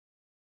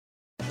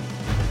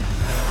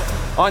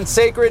On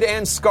sacred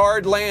and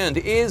scarred land,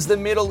 is the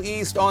Middle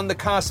East on the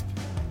cusp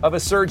of a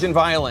surge in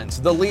violence?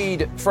 The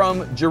lead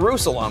from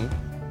Jerusalem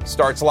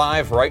starts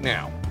live right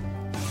now.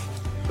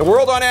 The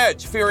world on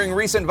edge, fearing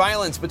recent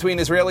violence between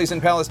Israelis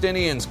and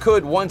Palestinians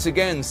could once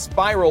again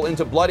spiral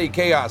into bloody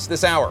chaos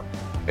this hour.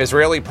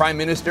 Israeli Prime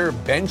Minister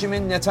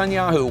Benjamin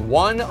Netanyahu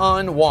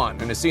one-on-one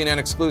in a CNN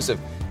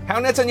exclusive. How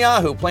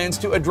Netanyahu plans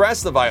to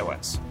address the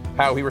violence.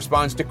 How he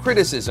responds to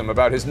criticism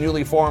about his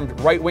newly formed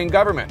right-wing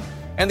government.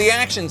 And the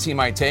actions he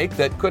might take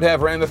that could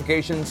have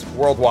ramifications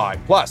worldwide.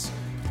 Plus,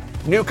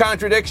 new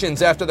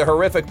contradictions after the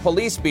horrific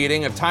police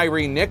beating of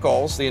Tyree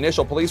Nichols, the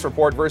initial police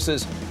report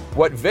versus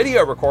what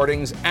video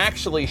recordings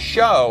actually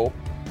show,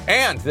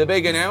 and the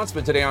big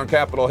announcement today on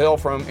Capitol Hill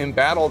from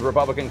embattled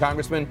Republican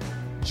Congressman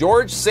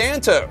George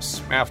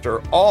Santos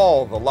after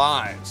all the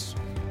lies.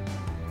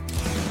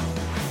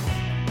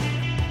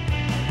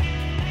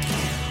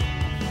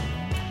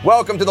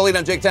 Welcome to The Lead.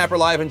 I'm Jake Tapper,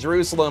 live in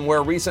Jerusalem,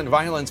 where recent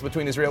violence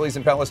between Israelis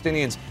and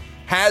Palestinians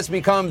has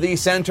become the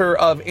center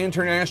of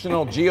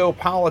international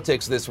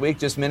geopolitics this week.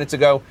 Just minutes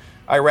ago,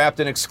 I wrapped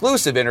an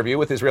exclusive interview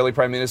with Israeli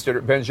Prime Minister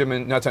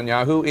Benjamin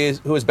Netanyahu,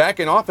 who is back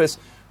in office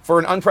for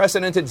an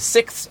unprecedented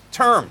sixth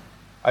term.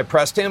 I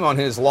pressed him on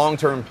his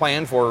long-term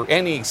plan for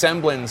any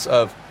semblance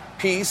of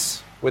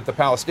peace with the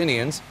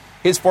Palestinians,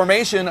 his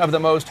formation of the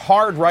most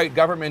hard-right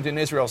government in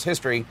Israel's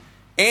history,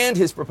 and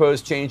his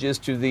proposed changes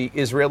to the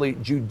Israeli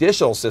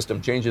judicial system,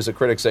 changes that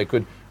critics say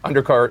could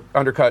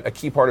undercut a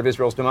key part of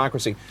Israel's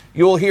democracy.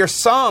 You will hear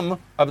some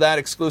of that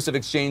exclusive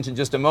exchange in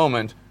just a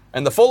moment,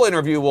 and the full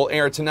interview will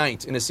air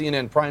tonight in a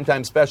CNN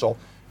primetime special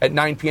at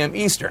 9 p.m.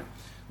 Eastern.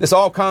 This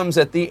all comes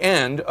at the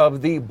end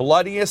of the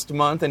bloodiest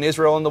month in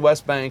Israel and the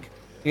West Bank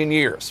in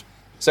years.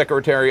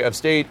 Secretary of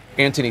State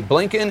Antony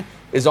Blinken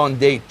is on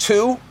day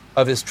 2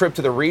 of his trip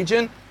to the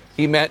region.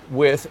 He met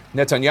with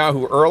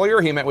Netanyahu earlier.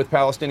 He met with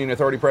Palestinian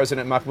Authority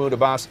President Mahmoud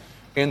Abbas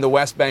in the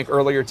West Bank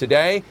earlier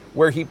today,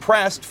 where he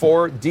pressed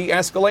for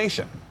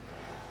de-escalation.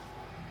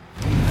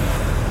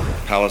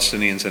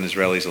 Palestinians and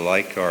Israelis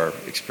alike are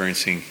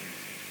experiencing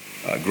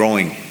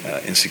growing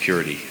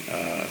insecurity,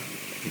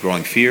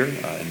 growing fear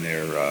in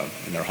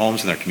their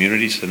homes, in their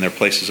communities, in their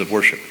places of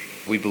worship.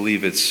 We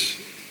believe it's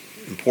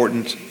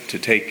important to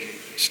take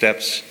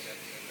steps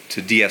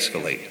to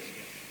de-escalate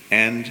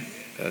and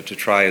to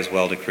try as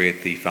well to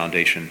create the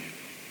foundation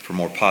for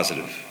more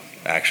positive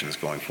actions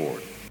going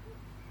forward.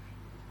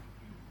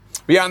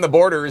 Beyond the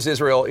borders,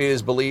 Israel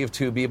is believed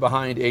to be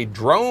behind a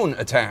drone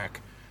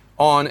attack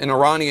on an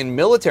Iranian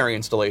military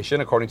installation,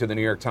 according to the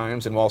New York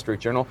Times and Wall Street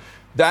Journal.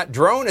 That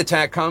drone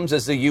attack comes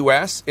as the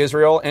U.S.,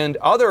 Israel, and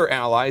other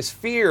allies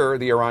fear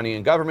the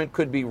Iranian government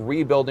could be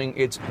rebuilding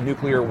its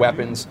nuclear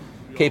weapons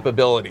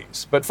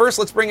capabilities. But first,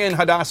 let's bring in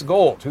Hadass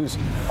Gold, who's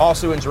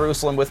also in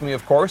Jerusalem with me,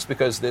 of course,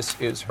 because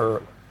this is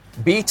her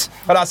beat.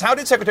 Hadass, how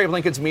did Secretary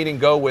Blinken's meeting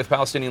go with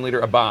Palestinian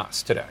leader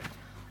Abbas today?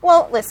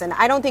 Well, listen,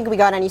 I don't think we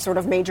got any sort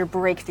of major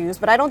breakthroughs,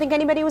 but I don't think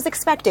anybody was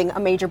expecting a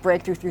major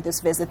breakthrough through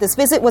this visit. This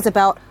visit was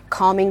about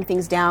calming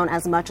things down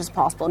as much as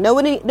possible.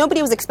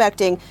 Nobody was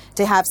expecting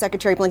to have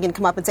Secretary Blinken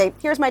come up and say,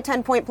 here's my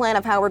 10-point plan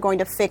of how we're going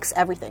to fix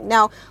everything.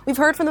 Now, we've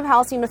heard from the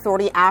Palestinian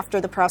Authority after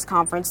the press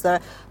conference.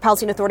 The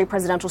Palestinian Authority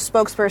presidential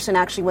spokesperson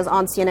actually was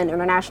on CNN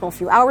International a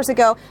few hours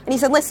ago, and he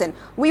said, listen,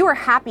 we were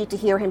happy to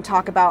hear him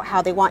talk about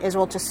how they want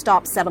Israel to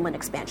stop settlement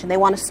expansion. They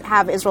want to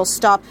have Israel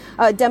stop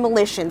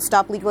demolition,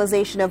 stop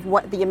legalization of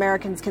what the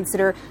Americans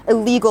consider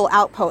illegal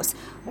outposts.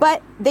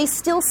 But they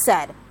still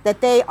said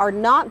that they are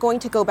not going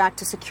to go back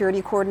to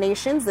security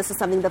coordinations. This is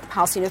something that the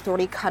Palestinian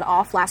Authority cut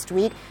off last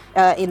week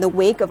in the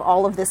wake of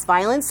all of this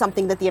violence,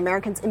 something that the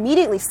Americans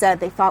immediately said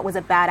they thought was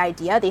a bad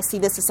idea. They see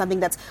this as something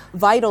that's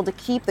vital to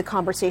keep the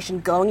conversation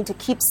going, to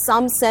keep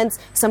some sense,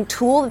 some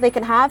tool that they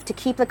can have to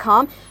keep the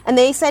calm. And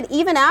they said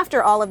even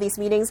after all of these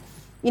meetings,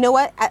 you know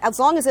what, as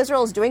long as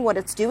Israel is doing what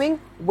it's doing,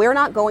 we're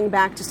not going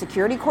back to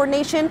security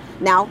coordination.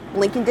 Now,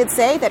 Blinken did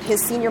say that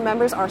his senior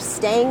members are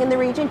staying in the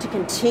region to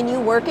continue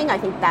working. I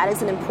think that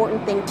is an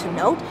important thing to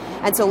note.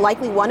 And so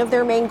likely one of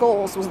their main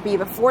goals will be,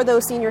 before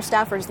those senior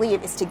staffers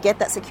leave, is to get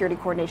that security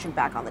coordination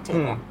back on the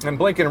table. And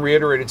Blinken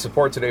reiterated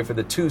support today for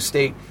the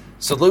two-state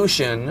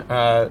solution.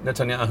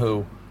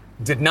 Netanyahu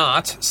did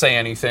not say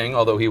anything,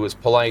 although he was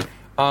polite.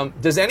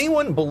 Does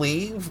anyone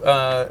believe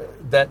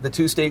that the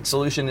two-state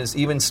solution is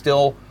even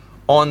still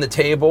on the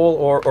table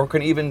or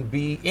can even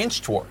be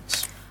inched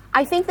towards?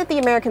 I think that the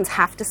Americans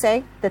have to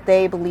say that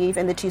they believe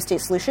in the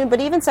two-state solution, but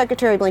even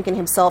Secretary Blinken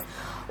himself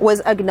was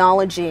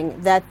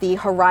acknowledging that the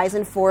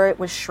horizon for it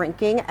was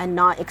shrinking and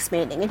not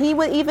expanding. And he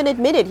even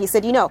admitted, he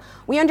said,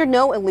 we are under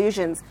no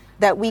illusions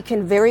that we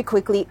can very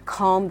quickly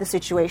calm the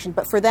situation.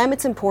 But for them,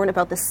 it's important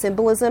about the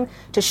symbolism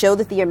to show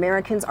that the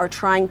Americans are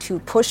trying to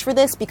push for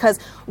this, because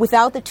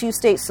without the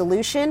two-state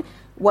solution,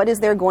 what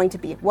is there going to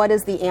be? What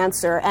is the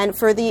answer? And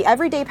for the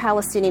everyday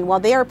Palestinian, while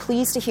they are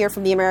pleased to hear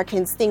from the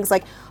Americans things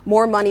like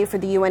more money for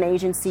the UN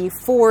agency,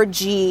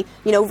 4G,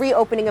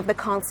 reopening of the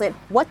consulate,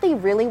 what they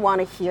really want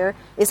to hear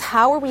is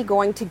how are we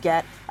going to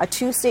get a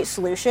two-state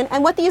solution?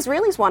 And what the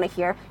Israelis want to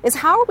hear is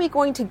how are we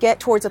going to get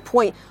towards a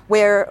point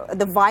where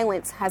the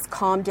violence has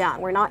calmed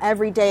down, where not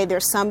every day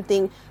there's some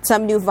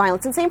new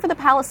violence. And same for the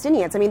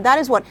Palestinians. I mean, that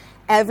is what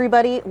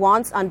everybody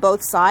wants on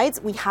both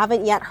sides. We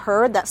haven't yet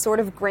heard that sort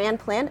of grand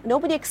plan.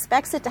 Nobody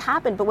expects it to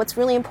happen. But what's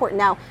really important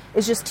now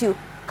is just to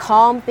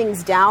calm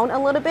things down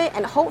a little bit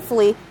and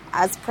hopefully,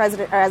 as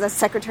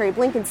Secretary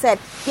Blinken said,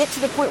 get to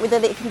the point where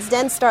they can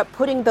then start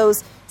putting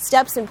those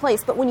steps in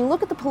place. But when you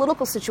look at the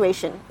political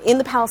situation in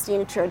the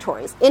Palestinian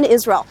territories, in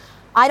Israel,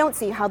 I don't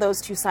see how those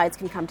two sides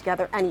can come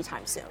together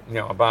anytime soon.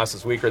 Abbas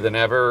is weaker than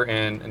ever,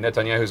 and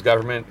Netanyahu's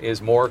government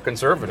is more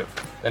conservative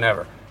than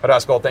ever.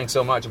 Hadas Gold, thanks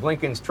so much.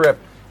 Blinken's trip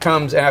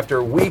comes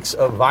after weeks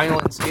of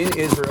violence in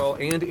Israel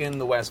and in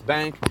the West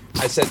Bank.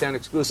 I sat down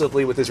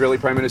exclusively with Israeli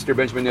Prime Minister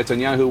Benjamin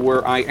Netanyahu,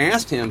 where I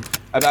asked him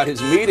about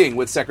his meeting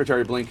with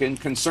Secretary Blinken,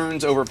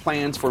 concerns over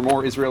plans for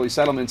more Israeli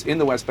settlements in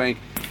the West Bank,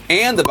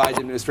 and the Biden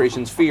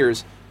administration's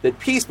fears that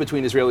peace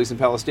between Israelis and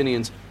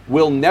Palestinians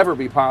will never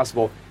be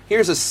possible.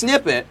 Here's a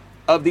snippet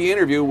of the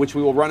interview, which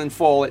we will run in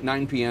full at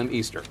 9 p.m.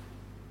 Eastern.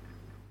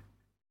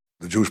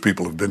 The Jewish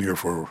people have been here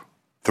for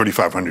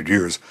 3,500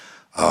 years.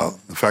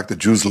 The fact that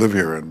Jews live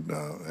here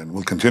and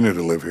will continue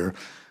to live here,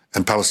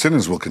 and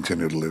Palestinians will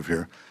continue to live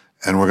here,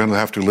 and we're going to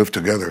have to live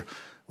together.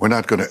 We're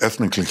not going to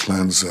ethnically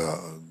cleanse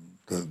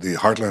the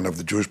heartland of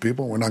the Jewish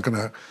people. We're not going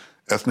to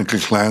ethnically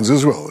cleanse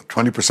Israel.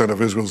 20%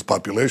 of Israel's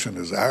population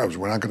is Arabs.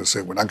 We're not going to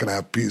say we're not going to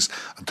have peace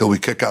until we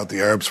kick out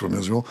the Arabs from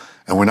Israel,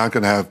 and we're not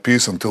going to have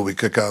peace until we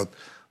kick out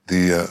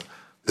the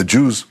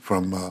Jews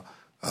from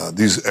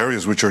these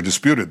areas which are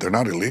disputed. They're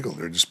not illegal.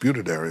 They're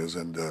disputed areas,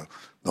 and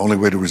the only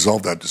way to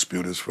resolve that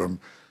dispute is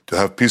to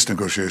have peace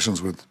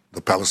negotiations with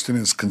the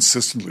Palestinians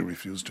consistently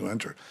refuse to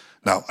enter.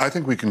 Now, I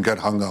think we can get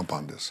hung up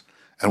on this,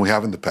 and we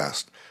have in the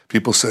past.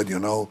 People said,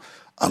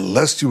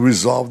 unless you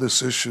resolve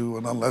this issue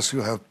and unless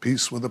you have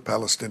peace with the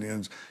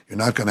Palestinians, you're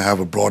not going to have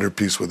a broader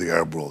peace with the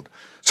Arab world.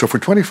 So for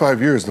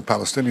 25 years, the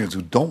Palestinians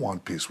who don't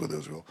want peace with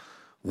Israel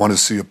want to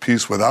see a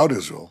peace without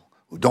Israel,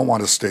 who don't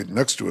want a state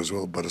next to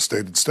Israel, but a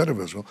state instead of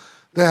Israel.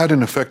 They had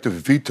an effective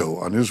veto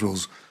on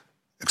Israel's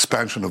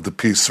expansion of the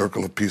peace,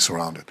 circle of peace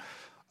around it.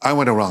 I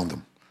went around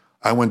them.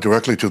 I went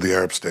directly to the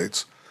Arab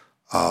states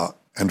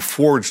and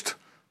forged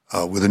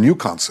with a new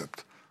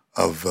concept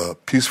of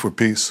peace for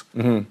peace,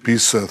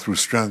 peace through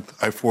strength.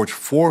 I forged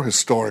 4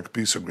 historic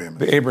peace agreements.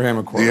 The Abraham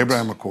Accords. The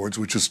Abraham Accords,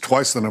 which is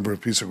twice the number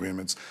of peace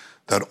agreements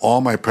that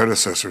all my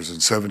predecessors in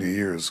 70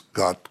 years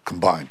got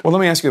combined. Well, let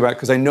me ask you about it,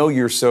 because I know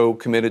you're so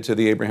committed to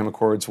the Abraham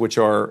Accords, which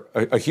are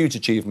a huge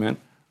achievement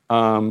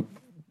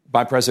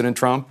by President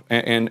Trump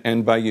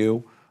and by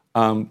you.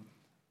 And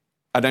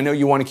I know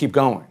you want to keep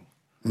going.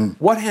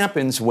 What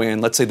happens when,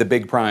 let's say, the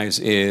big prize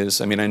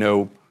is, I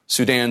know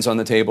Sudan's on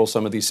the table,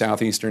 some of these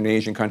Southeastern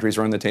Asian countries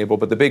are on the table,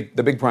 but the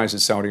big prize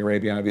is Saudi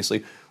Arabia,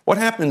 obviously. What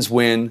happens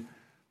when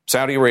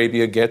Saudi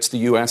Arabia gets the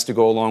U.S. to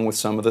go along with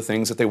some of the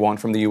things that they want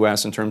from the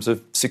U.S. in terms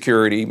of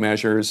security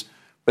measures,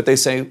 but they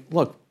say,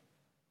 look,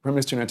 Prime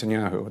Minister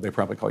Netanyahu, they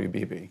probably call you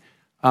Bibi,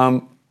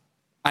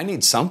 I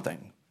need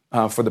something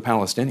for the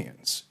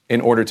Palestinians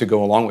in order to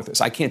go along with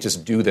this. I can't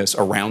just do this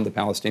around the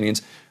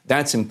Palestinians.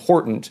 That's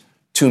important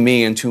to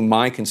me and to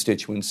my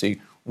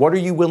constituency. What are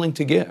you willing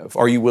to give?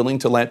 Are you willing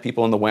to let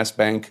people in the West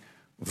Bank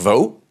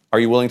vote? Are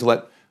you willing to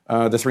let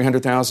the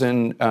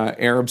 300,000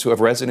 Arabs who have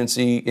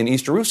residency in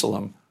East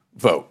Jerusalem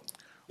vote?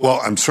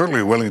 Well, I'm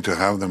certainly willing to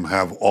have them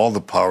have all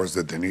the powers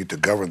that they need to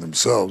govern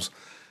themselves,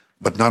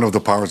 but none of the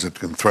powers that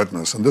can threaten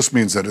us. And this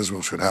means that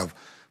Israel should have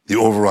the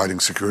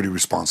overriding security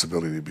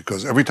responsibility,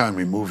 because every time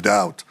we moved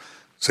out,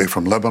 say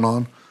from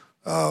Lebanon,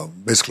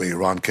 basically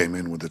Iran came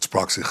in with its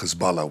proxy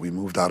Hezbollah. We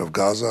moved out of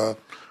Gaza.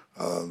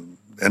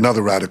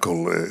 Another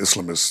radical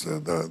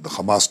Islamist, the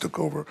Hamas, took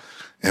over.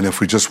 And if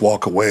we just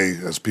walk away,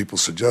 as people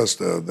suggest,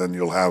 then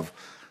you'll have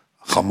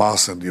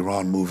Hamas and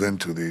Iran move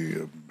into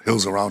the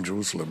hills around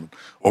Jerusalem,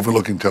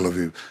 overlooking Tel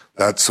Aviv.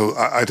 So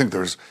I think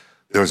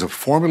there's a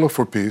formula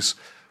for peace,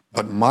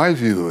 but my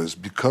view is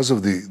because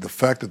of the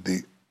fact that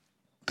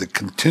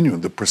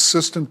the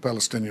persistent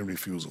Palestinian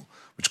refusal,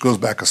 which goes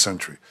back a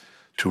century,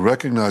 to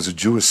recognize a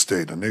Jewish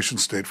state, a nation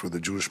state for the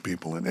Jewish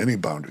people in any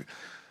boundary,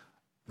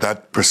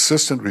 that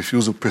persistent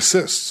refusal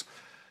persists.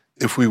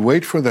 If we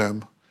wait for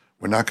them,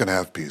 we're not going to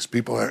have peace.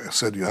 People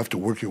said you have to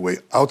work your way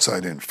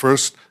outside in,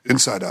 first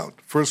inside out.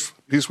 First,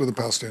 peace with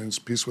the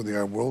Palestinians, peace with the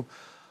Arab world.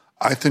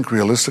 I think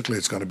realistically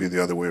it's going to be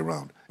the other way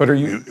around. But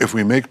if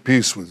we make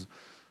peace with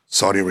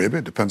Saudi Arabia,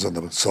 it depends on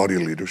the Saudi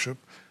leadership,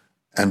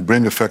 and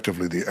bring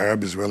effectively the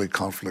Arab-Israeli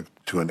conflict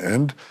to an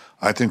end,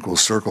 I think we'll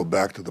circle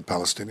back to the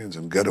Palestinians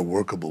and get a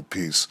workable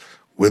peace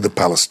with the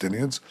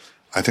Palestinians.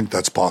 I think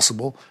that's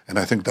possible, and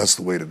I think that's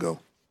the way to go.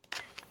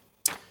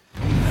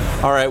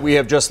 All right, we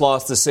have just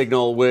lost the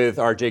signal with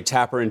our Jake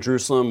Tapper in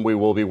Jerusalem. We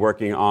will be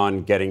working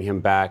on getting him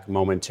back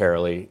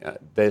momentarily.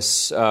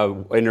 This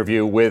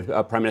interview with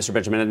Prime Minister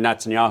Benjamin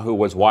Netanyahu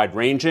was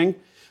wide-ranging.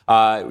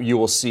 You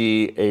will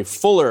see a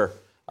fuller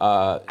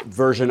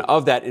version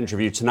of that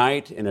interview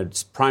tonight in a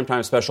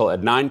primetime special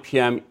at 9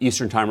 p.m.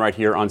 Eastern Time right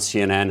here on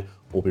CNN.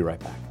 We'll be right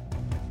back.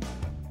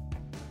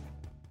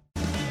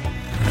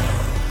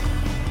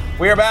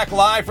 We are back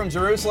live from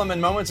Jerusalem,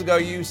 and moments ago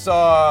you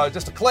saw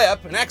just a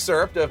clip, an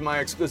excerpt of my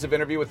exclusive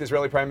interview with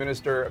Israeli Prime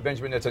Minister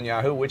Benjamin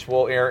Netanyahu, which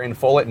will air in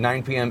full at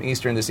 9 p.m.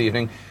 Eastern this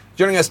evening.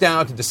 Joining us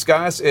now to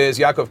discuss is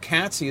Yaakov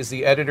Katz. He is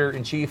the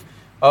editor-in-chief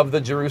of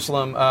the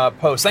Jerusalem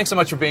Post. Thanks so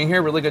much for being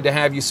here. Really good to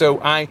have you. So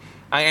I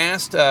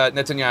asked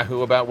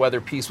Netanyahu about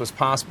whether peace was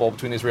possible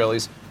between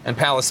Israelis and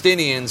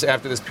Palestinians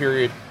after this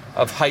period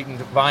of heightened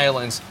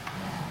violence.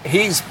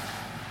 He's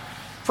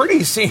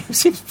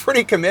seems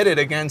pretty committed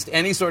against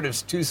any sort of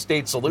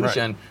two-state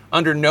solution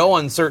under no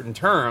uncertain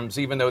terms,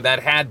 even though that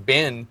had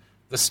been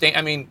the state.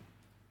 I mean,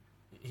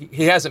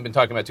 he hasn't been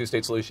talking about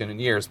two-state solution in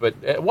years,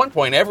 but at one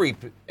point, every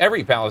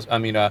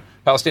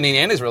Palestinian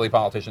and Israeli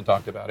politician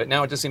talked about it.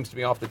 Now it just seems to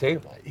be off the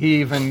table. He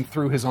even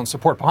threw his own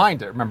support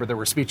behind it. Remember, there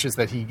were speeches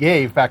that he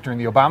gave back during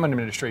the Obama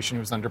administration. He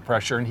was under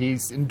pressure, and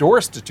he's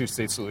endorsed a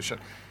two-state solution.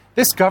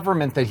 This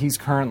government that he's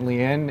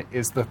currently in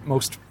is the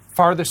most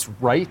farthest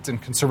right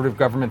and conservative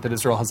government that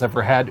Israel has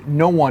ever had.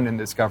 No one in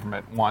this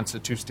government wants a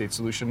two-state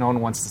solution. No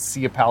one wants to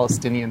see a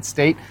Palestinian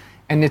state.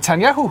 And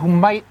Netanyahu, who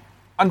might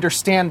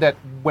understand that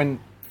when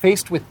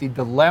faced with the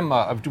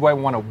dilemma of do I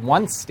want a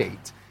one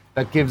state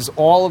that gives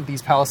all of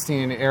these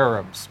Palestinian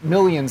Arabs,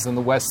 millions in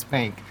the West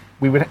Bank,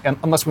 we would,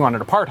 unless we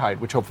wanted apartheid,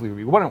 which hopefully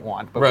we wouldn't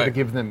want, but we would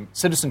give them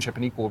citizenship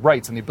and equal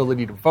rights and the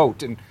ability to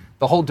vote. And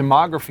the whole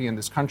demography in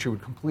this country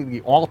would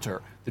completely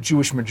alter. The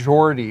Jewish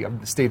majority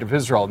of the state of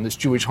Israel and this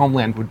Jewish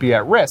homeland would be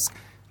at risk.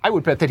 I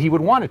would bet that he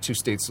would want a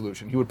two-state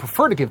solution. He would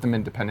prefer to give them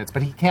independence,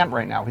 but he can't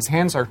right now. His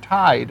hands are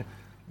tied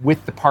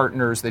with the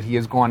partners that he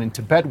has gone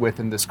into bed with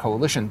in this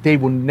coalition. They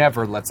will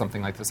never let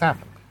something like this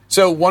happen.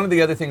 So one of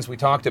the other things we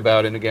talked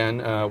about, and again,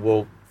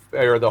 we'll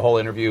air the whole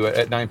interview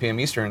at 9 p.m.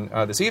 Eastern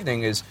this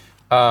evening, is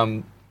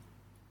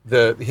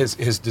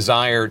his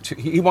desire to.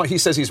 He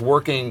says he's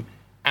working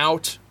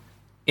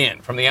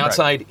from the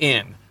outside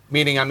in,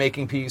 meaning I'm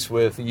making peace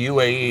with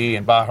UAE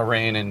and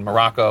Bahrain and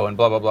Morocco and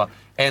blah blah blah,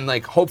 and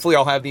hopefully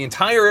I'll have the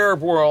entire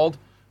Arab world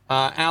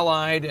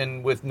allied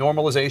and with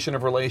normalization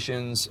of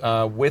relations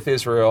with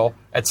Israel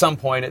at some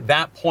point. At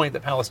that point,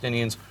 the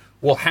Palestinians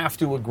will have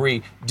to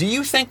agree. Do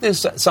you think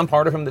there's some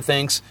part of him that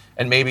thinks,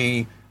 and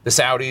maybe the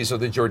Saudis or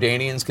the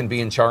Jordanians can be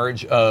in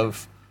charge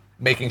of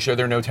making sure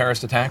there are no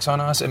terrorist attacks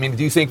on us? I mean,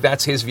 do you think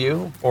that's his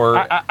view? Or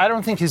I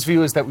don't think his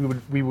view is that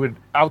we would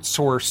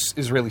outsource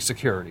Israeli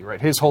security,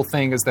 right? His whole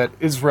thing is that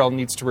Israel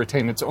needs to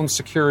retain its own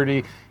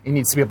security. It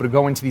needs to be able to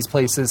go into these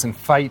places and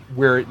fight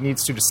where it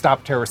needs to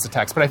stop terrorist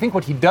attacks. But I think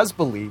what he does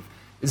believe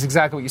is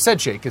exactly what you said,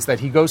 Jake, is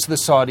that he goes to the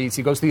Saudis,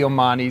 he goes to the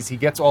Omanis, he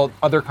gets all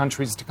other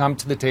countries to come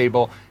to the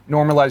table,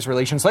 normalize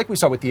relations, like we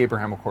saw with the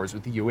Abraham Accords,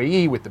 with the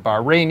UAE, with the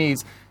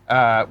Bahrainis,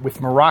 with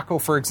Morocco,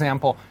 for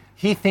example.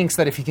 He thinks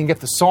that if he can get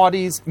the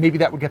Saudis, maybe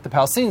that would get the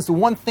Palestinians. The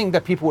one thing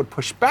that people would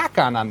push back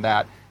on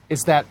that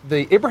is that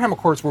the Abraham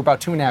Accords were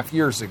about 2.5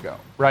 years ago,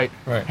 right?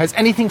 Has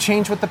anything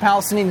changed with the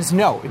Palestinians?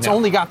 No. It's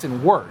only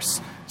gotten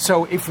worse.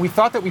 So if we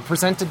thought that we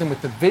presented them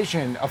with the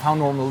vision of how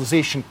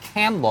normalization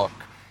can look,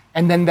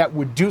 and then that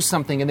would do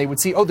something, and they would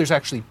see, oh, there's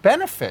actually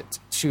benefit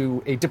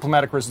to a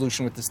diplomatic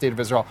resolution with the state of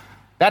Israel,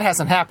 that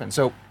hasn't happened.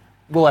 So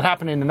will it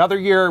happen in another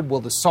year?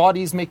 Will the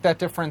Saudis make that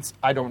difference?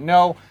 I don't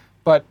know.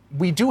 But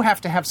we do have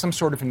to have some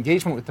sort of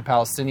engagement with the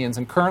Palestinians,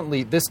 and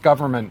currently this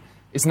government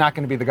is not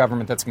going to be the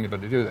government that's going to be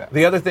able to do that.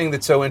 The other thing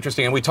that's so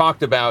interesting, and we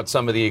talked about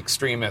some of the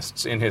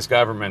extremists in his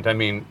government. I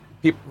mean,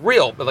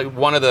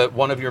 one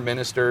of your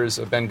ministers,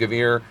 Ben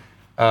Gvir,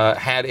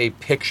 had a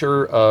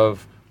picture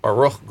of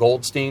Baruch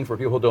Goldstein. For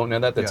people who don't know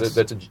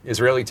that's an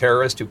Israeli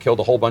terrorist who killed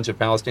a whole bunch of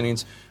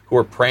Palestinians who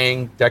were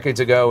praying decades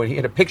ago, and he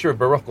had a picture of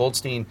Baruch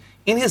Goldstein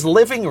in his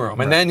living room.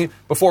 And then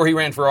before he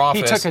ran for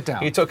office,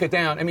 he took it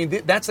down. I mean,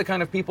 that's the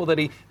kind of people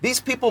that these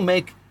people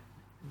make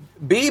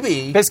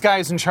Bibi. This guy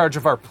is in charge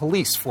of our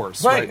police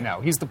force right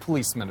now. He's the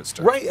police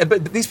minister. Right,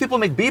 but these people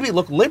make Bibi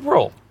look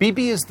liberal.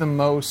 Bibi is the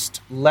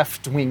most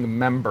left-wing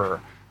member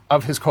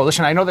of his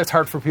coalition. I know that's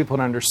hard for people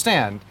to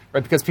understand,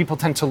 right? Because people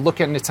tend to look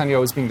at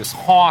Netanyahu as being this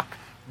hawk,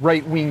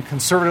 right-wing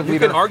conservative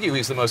leader. You can argue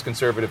he's the most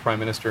conservative prime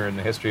minister in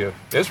the history of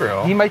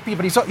Israel. He might be,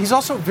 but he's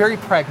also very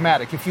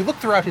pragmatic. If you look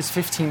throughout his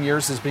 15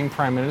 years as being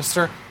prime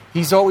minister,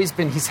 he's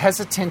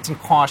hesitant and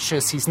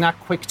cautious. He's not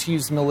quick to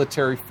use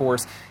military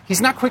force. He's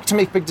not quick to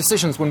make big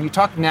decisions. When we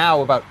talk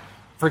now about,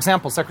 for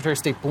example, Secretary of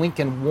State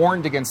Blinken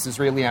warned against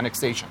Israeli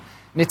annexation.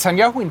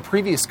 Netanyahu in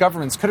previous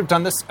governments could have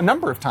done this a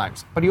number of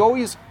times, but he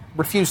always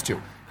refused to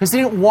because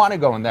he didn't want to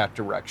go in that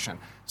direction.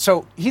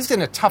 So he's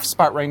in a tough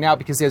spot right now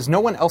because he has no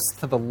one else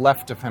to the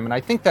left of him. And I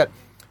think that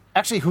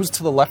actually who's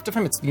to the left of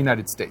him? It's the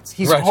United States.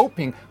 He's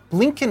hoping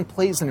Blinken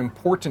plays an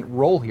important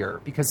role here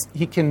because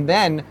he can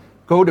then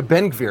go to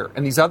Ben Gvir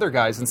and these other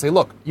guys and say,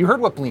 look, you heard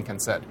what Blinken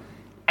said.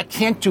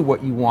 can't do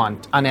what you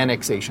want on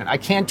annexation. I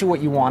can't do what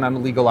you want on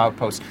illegal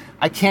outposts.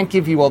 I can't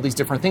give you all these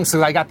different things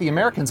because I got the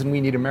Americans and we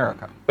need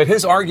America. But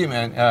his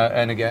argument,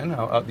 and again,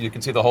 you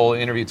can see the whole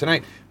interview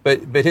tonight,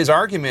 but his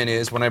argument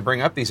is when I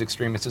bring up these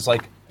extremists, it's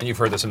like, and you've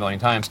heard this a million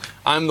times,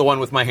 I'm the one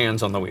with my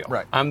hands on the wheel.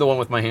 Right. I'm the one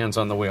with my hands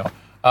on the wheel.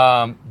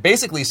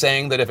 Basically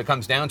saying that if it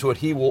comes down to it,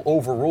 he will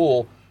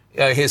overrule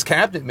his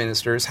cabinet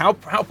ministers. How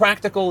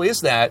practical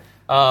is that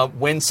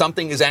when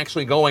something is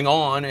actually going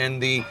on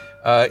and the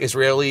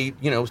Israeli,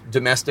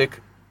 domestic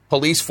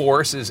police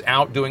force is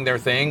out doing their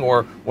thing,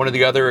 or one of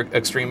the other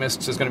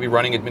extremists is going to be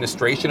running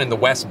administration in the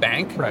West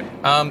Bank? Right.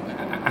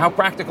 How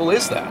practical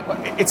is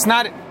that? It's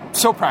not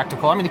so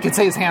practical. I mean, he could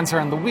say his hands are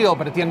on the wheel,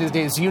 but at the end of the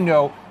day, as you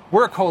know,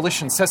 we're a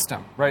coalition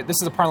system, right?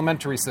 This is a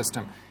parliamentary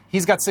system.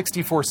 He's got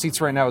 64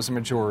 seats right now as a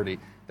majority.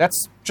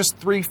 That's just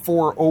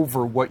 3-4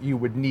 over what you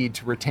would need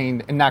to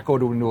retain and not go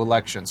to a new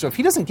election. So if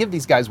he doesn't give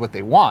these guys what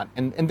they want,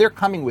 and they're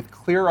coming with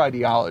clear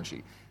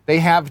ideology, they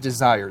have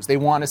desires. They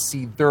want to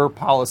see their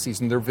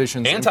policies and their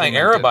visions.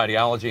 Anti-Arab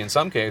ideology in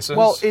some cases.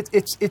 Well,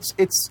 it's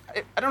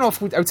I don't know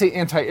if I would say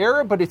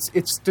anti-Arab, but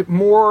it's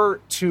more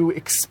to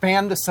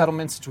expand the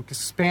settlements, to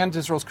expand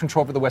Israel's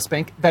control over the West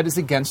Bank. That is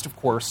against, of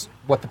course,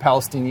 what the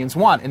Palestinians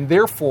want. And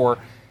therefore,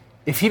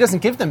 if he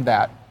doesn't give them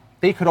that,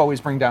 they could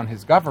always bring down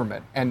his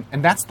government. And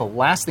that's the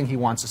last thing he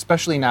wants,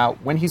 especially now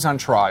when he's on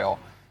trial.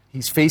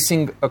 He's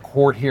facing a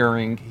court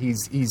hearing.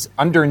 He's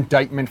under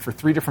indictment for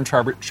 3 different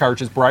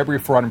charges: bribery,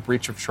 fraud, and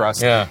breach of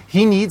trust. Yeah.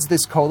 He needs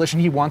this coalition.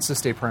 He wants to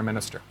stay prime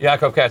minister.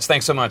 Yaakov Katz,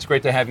 thanks so much.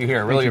 Great to have you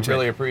here.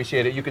 Really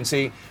appreciate it. You can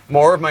see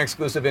more of my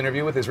exclusive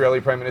interview with Israeli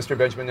Prime Minister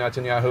Benjamin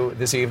Netanyahu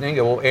this evening.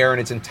 It will air in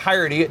its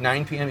entirety at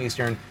 9 p.m.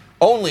 Eastern,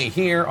 only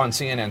here on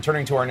CNN.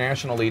 Turning to our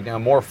national lead now,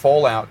 more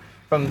fallout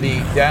from the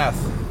death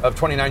of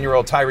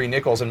 29-year-old Tyree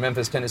Nichols in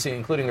Memphis, Tennessee,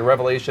 including the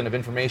revelation of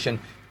information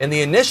in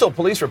the initial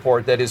police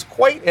report that is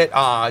quite at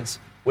odds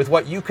with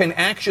what you can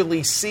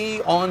actually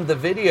see on the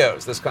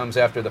videos. This comes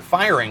after the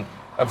firing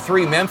of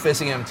 3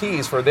 Memphis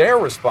EMTs for their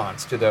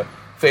response to the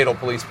fatal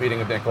police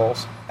beating of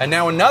Nichols. And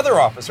now another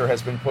officer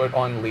has been put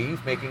on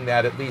leave, making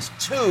that at least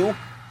 2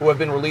 who have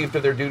been relieved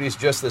of their duties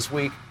just this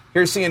week.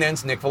 Here's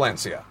CNN's Nick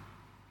Valencia.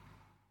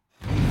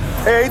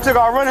 Hey, he took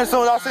our running as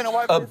soon as I seen a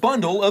white. A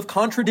bundle of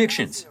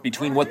contradictions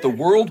between what the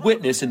world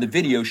witnessed in the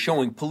video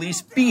showing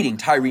police beating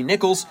Tyree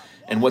Nichols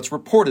and what's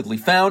reportedly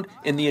found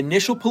in the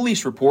initial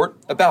police report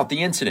about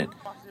the incident.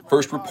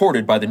 First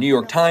reported by the New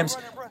York Times,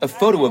 a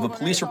photo of a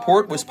police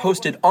report was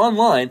posted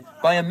online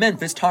by a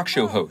Memphis talk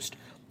show host.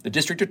 The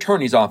district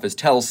attorney's office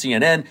tells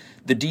CNN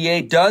the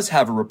DA does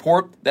have a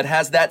report that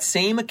has that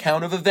same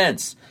account of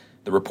events.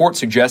 The report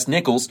suggests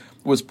Nichols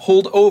was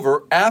pulled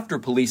over after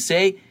police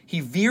say he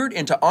veered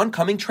into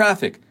oncoming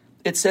traffic.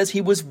 It says he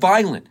was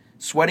violent,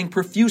 sweating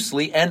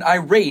profusely and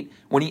irate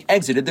when he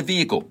exited the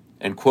vehicle,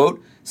 and,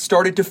 quote,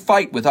 started to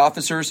fight with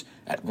officers,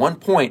 at one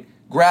point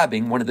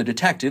grabbing one of the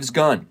detectives'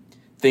 gun.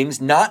 Things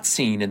not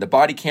seen in the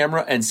body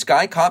camera and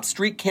Sky Cop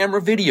street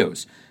camera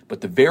videos,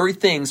 but the very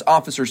things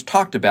officers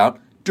talked about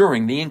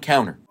during the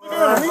encounter.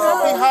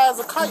 He high as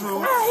a kite.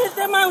 I hit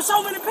that man with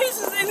so many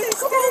pieces and he's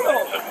still.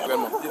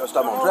 You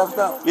stop on traffic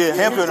stop? Yeah,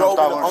 him and stop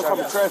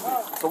on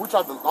traffic. So we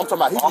tried to, I'm talking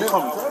about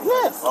he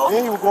yes.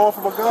 Then he was going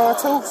for a gun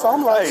too, so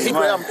I'm like, he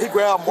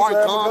grabbed Mark's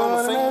gun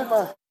on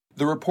the scene.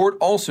 The report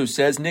also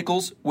says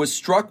Nichols was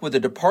struck with a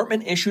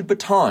department-issued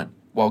baton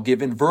while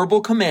given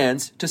verbal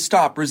commands to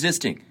stop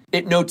resisting.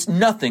 It notes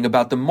nothing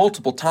about the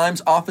multiple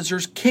times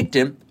officers kicked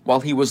him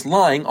while he was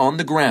lying on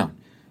the ground.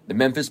 The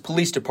Memphis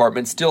Police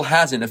Department still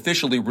hasn't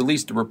officially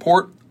released a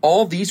report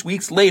all these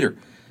weeks later.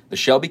 The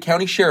Shelby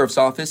County Sheriff's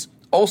Office,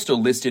 also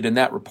listed in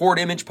that report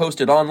image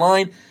posted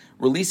online,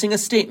 releasing a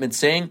statement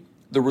saying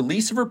the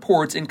release of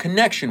reports in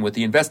connection with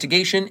the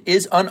investigation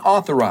is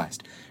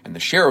unauthorized, and the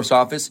Sheriff's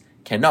Office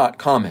cannot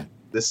comment.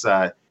 This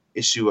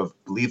issue of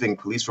believing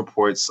police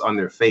reports on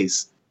their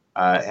face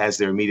as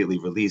they're immediately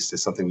released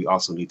is something we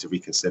also need to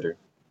reconsider.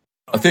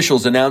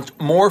 Officials announced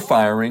more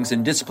firings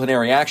and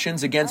disciplinary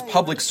actions against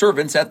public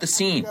servants at the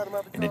scene.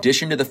 In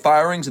addition to the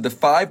firings of the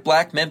 5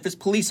 black Memphis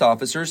police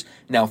officers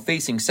now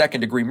facing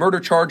second-degree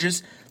murder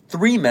charges,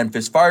 3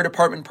 Memphis Fire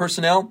Department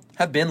personnel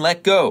have been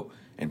let go,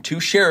 and 2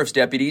 sheriff's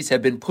deputies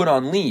have been put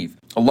on leave,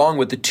 along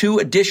with the 2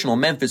 additional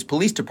Memphis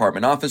Police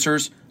Department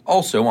officers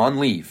also on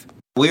leave.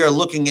 We are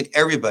looking at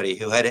everybody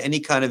who had any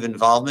kind of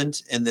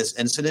involvement in this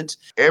incident.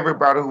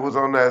 Everybody who was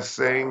on that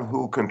scene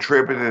who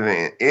contributed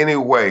in any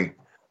way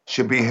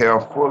should be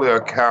held fully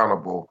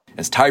accountable.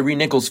 As Tyree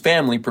Nichols'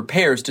 family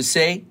prepares to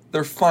say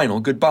their final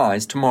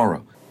goodbyes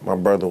tomorrow. My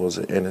brother was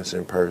an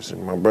innocent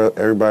person.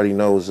 Everybody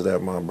knows that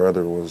my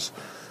brother was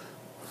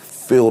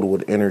filled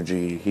with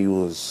energy. He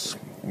was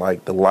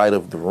like the light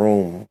of the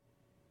room.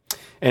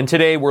 And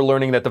today we're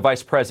learning that the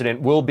vice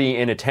president will be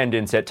in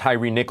attendance at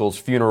Tyree Nichols'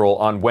 funeral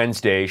on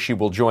Wednesday. She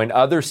will join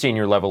other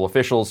senior level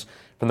officials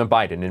from the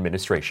Biden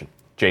administration.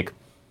 Jake.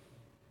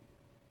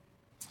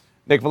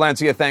 Nick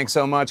Valencia, thanks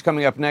so much.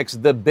 Coming up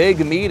next, the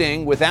big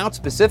meeting without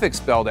specifics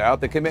spelled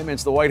out, the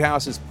commitments the White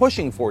House is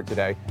pushing for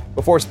today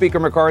before Speaker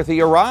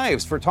McCarthy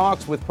arrives for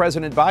talks with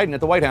President Biden at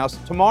the White House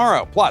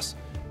tomorrow. Plus,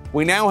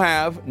 we now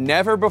have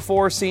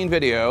never-before-seen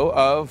video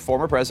of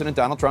former President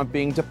Donald Trump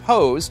being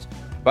deposed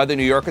by the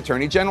New York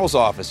Attorney General's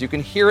office. You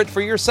can hear it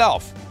for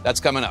yourself. That's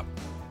coming up.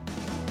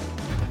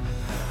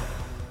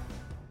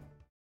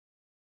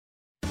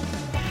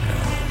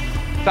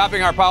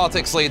 Topping our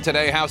politics lead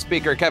today, House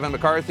Speaker Kevin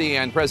McCarthy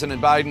and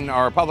President Biden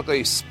are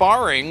publicly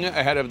sparring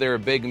ahead of their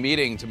big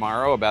meeting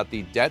tomorrow about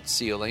the debt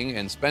ceiling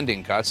and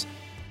spending cuts.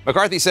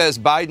 McCarthy says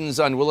Biden's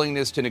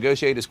unwillingness to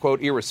negotiate is,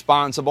 quote,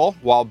 irresponsible,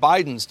 while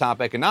Biden's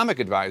top economic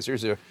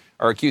advisors are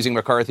accusing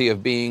McCarthy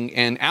of being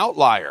an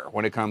outlier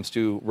when it comes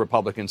to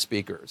Republican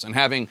speakers and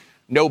having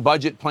no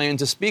budget plan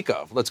to speak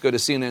of. Let's go to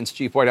CNN's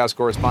chief White House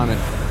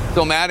correspondent,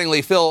 Phil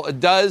Mattingly. Phil,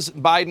 does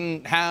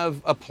Biden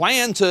have a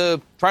plan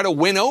to try to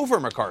win over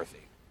McCarthy?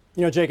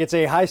 You know, Jake, it's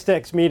a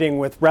high-stakes meeting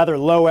with rather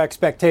low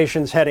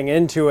expectations heading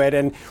into it,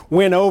 and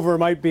win over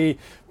might be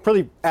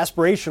pretty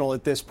aspirational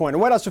at this point.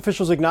 And White House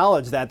officials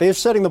acknowledge that. They're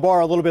setting the bar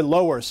a little bit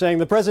lower, saying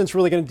the president's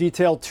really going to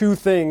detail two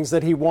things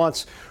that he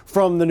wants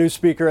from the new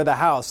Speaker of the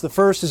House. The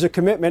first is a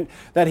commitment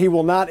that he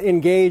will not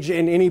engage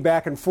in any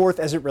back and forth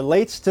as it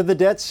relates to the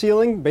debt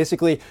ceiling,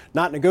 basically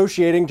not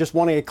negotiating, just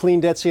wanting a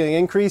clean debt ceiling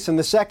increase. And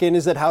the second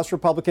is that House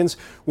Republicans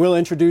will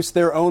introduce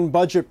their own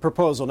budget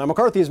proposal. Now,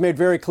 McCarthy has made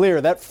very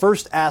clear that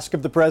first ask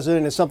of the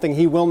president is something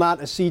he will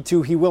not accede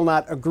to, he will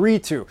not agree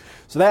to.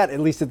 So that, at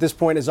least at this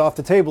point, is off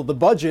the table. The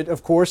budget,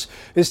 of course,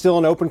 is still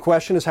an open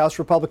question as House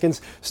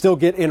Republicans still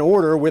get in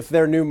order with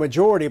their new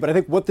majority. But I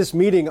think what this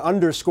meeting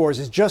underscores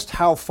is just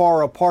how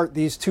far apart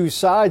these two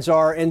sides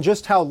are and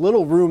just how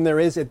little room there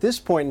is at this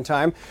point in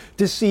time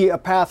to see a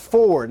path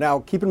forward. Now,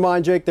 keep in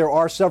mind, Jake, there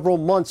are several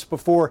months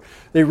before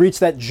they reach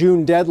that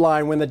June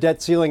deadline when the debt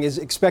ceiling is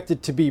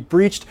expected to be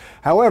breached.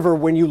 However,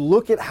 when you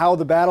look at how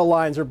the battle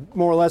lines are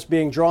more or less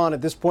being drawn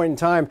at this point in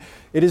time,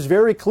 it is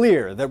very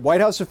clear that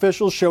White House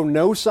officials show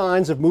no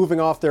signs of moving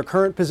off their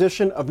current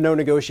position of no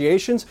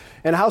negotiations.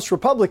 And House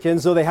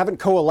Republicans, though they haven't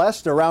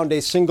coalesced around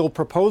a single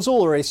proposal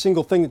or a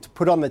single thing to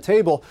put on the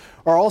table,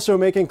 are also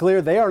making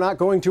clear they are not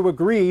going to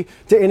agree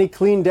to any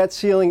clean debt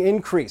ceiling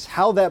increase.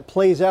 How that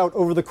plays out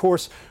over the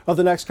course of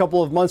the next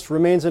couple of months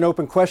remains an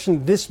open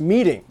question. This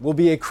meeting will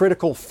be a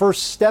critical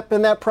first step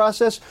in that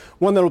process,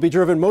 one that will be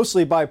driven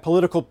mostly by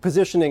political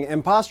positioning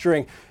and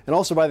posturing, and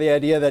also by the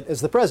idea that,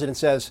 as the president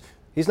says,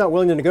 he's not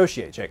willing to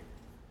negotiate, Jake.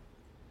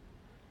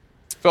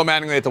 Phil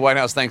Mattingly at the White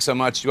House, thanks so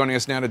much. Joining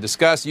us now to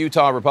discuss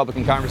Utah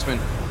Republican Congressman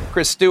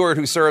Chris Stewart,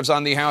 who serves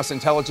on the House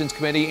Intelligence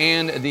Committee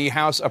and the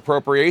House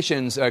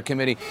Appropriations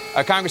Committee.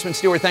 Congressman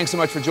Stewart, thanks so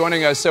much for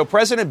joining us. So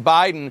President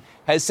Biden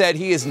has said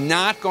he is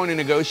not going to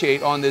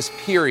negotiate on this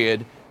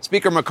period.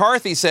 Speaker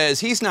McCarthy says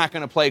he's not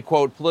going to play,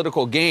 quote,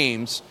 political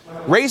games.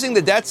 Raising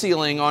the debt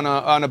ceiling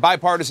on a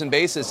bipartisan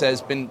basis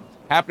has been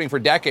happening for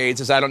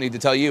decades, as I don't need to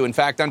tell you. In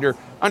fact, under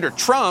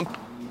Trump,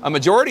 a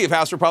majority of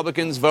House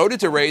Republicans voted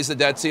to raise the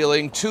debt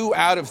ceiling 2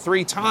 out of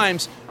 3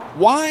 times.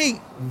 Why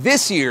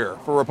this year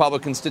for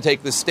Republicans to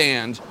take the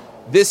stand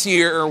this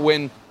year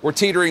when we're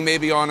teetering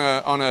maybe on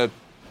a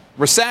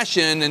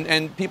recession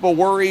and people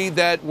worry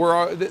that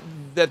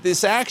that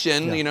this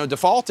action,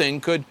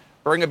 defaulting could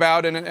bring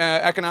about an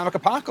economic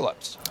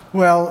apocalypse?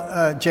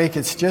 Well, Jake,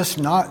 it's just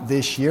not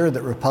this year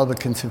that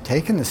Republicans have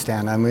taken the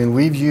stand. I mean,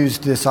 we've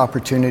used this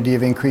opportunity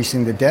of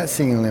increasing the debt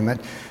ceiling limit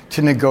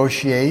to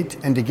negotiate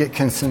and to get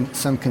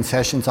some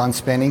concessions on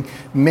spending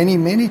many,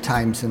 many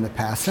times in the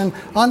past. And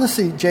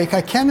honestly, Jake,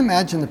 I can't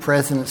imagine the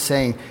president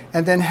saying,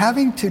 and then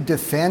having to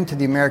defend to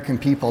the American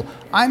people,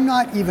 I'm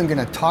not even going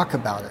to talk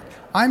about it.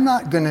 I'm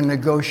not going to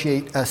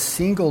negotiate a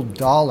single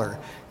dollar.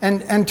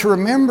 And to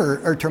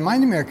remember, or to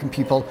remind the American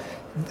people,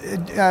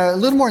 a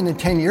little more than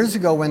 10 years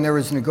ago, when there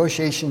was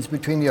negotiations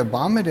between the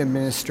Obama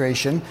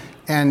administration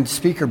and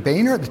Speaker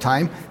Boehner at the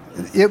time,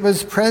 it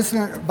was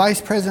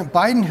Vice President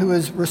Biden who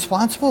was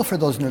responsible for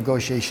those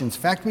negotiations.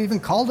 In fact, we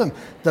even called them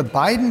the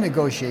Biden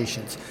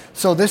negotiations.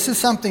 So this is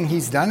something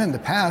he's done in the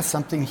past,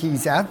 something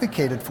he's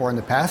advocated for in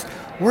the past.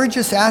 We're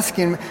just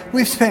asking,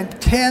 we've spent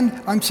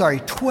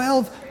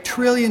 $12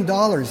 trillion in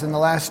the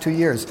last 2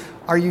 years.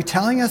 Are you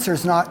telling us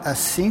there's not a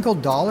single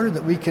dollar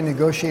that we can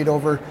negotiate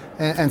over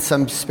and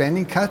some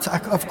spending cuts?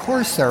 Of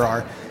course there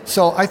are.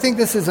 So I think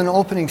this is an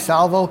opening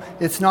salvo.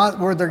 It's not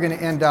where they're going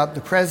to end up.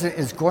 The president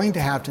is going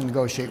to have to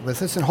negotiate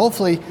with us, and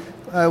hopefully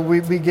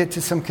we get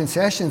to some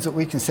concessions that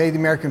we can say to the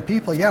American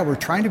people, yeah, we're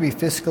trying to be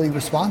fiscally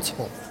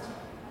responsible.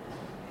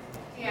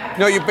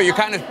 No, but you're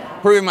kind of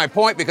proving my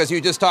point, because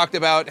you just talked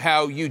about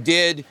how you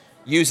did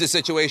use the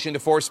situation to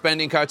force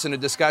spending cuts and a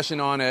discussion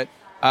on it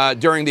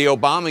during the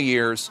Obama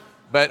years.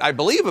 But I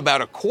believe about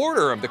a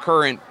quarter of the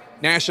current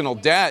national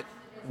debt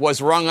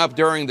was rung up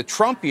during the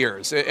Trump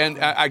years. And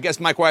I guess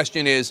my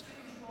question is,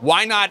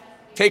 why not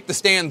take the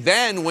stand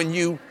then when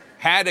you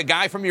had a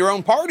guy from your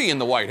own party in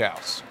the White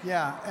House?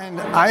 Yeah, and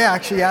I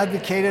actually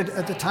advocated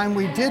at the time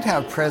we did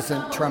have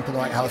President Trump in the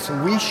White House,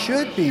 and we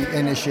should be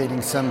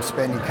initiating some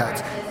spending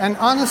cuts. And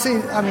honestly,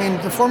 I mean,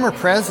 the former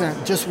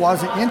president just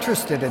wasn't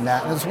interested in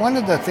that. And it was one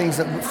of the things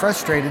that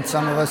frustrated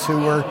some of us who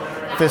were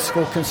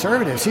fiscal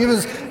conservatives. He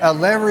was a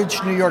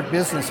leveraged New York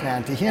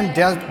businessman. To him,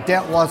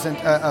 debt wasn't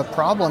a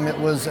problem, it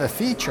was a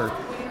feature.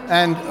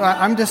 And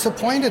I'm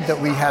disappointed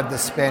that we had the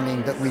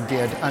spending that we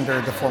did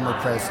under the former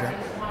president.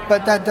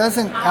 But that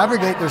doesn't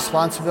abrogate the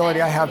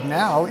responsibility I have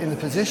now in the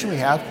position we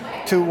have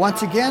to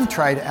once again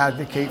try to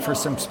advocate for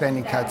some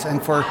spending cuts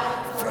and for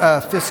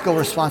fiscal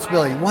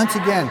responsibility. Once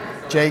again,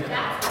 Jake,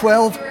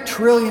 $12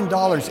 trillion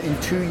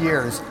in 2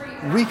 years.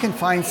 We can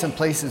find some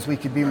places we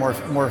could be more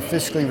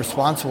fiscally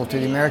responsible to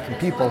the American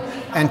people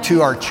and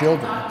to our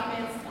children.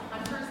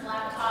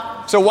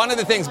 So one of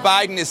the things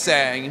Biden is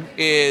saying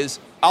is,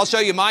 I'll show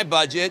you my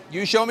budget,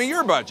 you show me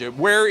your budget.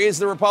 Where is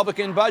the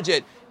Republican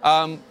budget?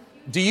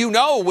 Do you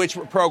know which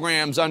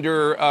programs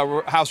under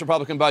House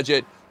Republican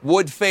budget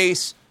would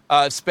face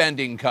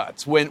spending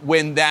cuts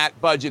when that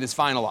budget is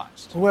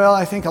finalized? Well,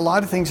 I think a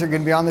lot of things are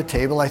going to be on the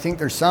table. I think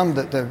there's some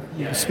that the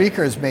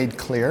Speaker has made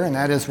clear, and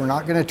that is we're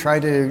not going to try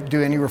to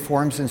do any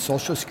reforms in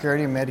Social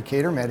Security,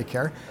 Medicaid, or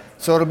Medicare.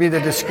 So it'll be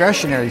the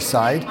discretionary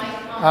side.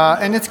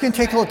 And it's going to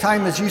take a little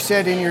time, as you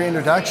said in your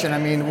introduction. I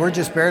mean, we're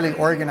just barely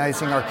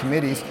organizing our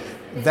committees.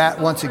 That,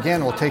 once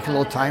again, will take a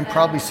little time,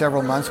 probably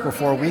several months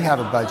before we have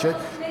a budget,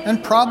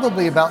 and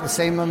probably about the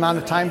same amount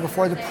of time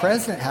before the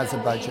president has a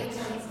budget.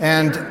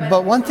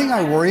 But one thing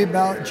I worry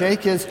about,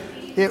 Jake, is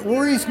it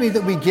worries me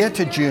that we get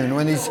to June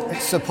when these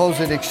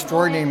supposed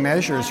extraordinary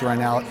measures run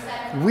out.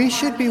 We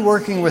should be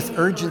working with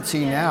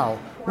urgency now.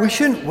 We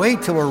shouldn't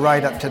wait till we're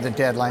right up to the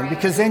deadline,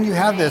 because then you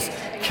have this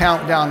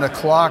countdown, the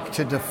clock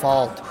to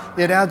default.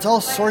 It adds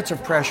all sorts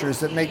of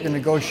pressures that make the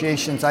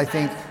negotiations, I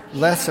think,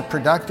 less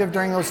productive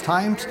during those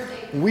times.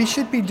 We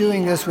should be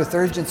doing this with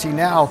urgency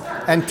now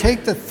and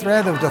take the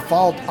threat of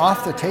default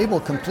off the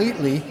table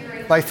completely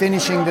by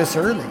finishing this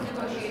early.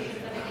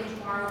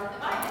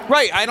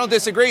 Right, I don't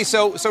disagree.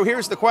 So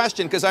here's the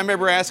question, because I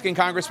remember asking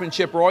Congressman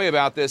Chip Roy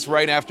about this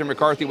right after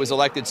McCarthy was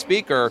elected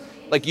Speaker.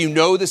 Like,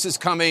 this is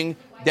coming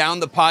down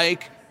the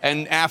pike,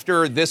 and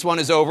after this one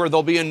is over,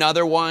 there'll be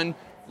another one.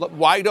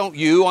 Why don't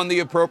you, on the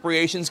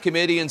Appropriations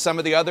Committee and some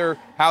of the other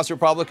House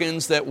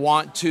Republicans that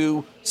want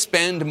to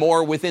spend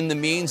more within the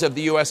means of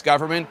the U.S.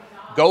 government,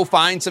 go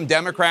find some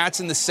Democrats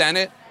in the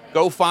Senate,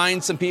 go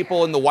find some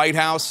people in the White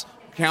House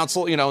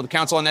Council, the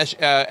Council on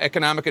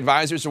Economic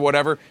Advisors or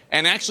whatever,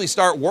 and actually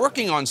start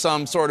working on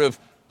some sort of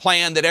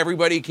plan that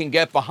everybody can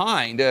get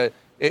behind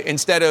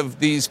instead of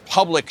these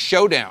public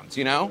showdowns,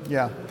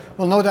 Yeah,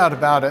 well, no doubt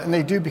about it. And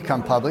they do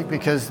become public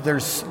because they're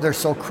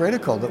so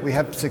critical that we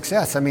have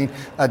success. I mean,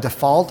 a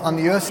default on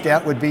the U.S.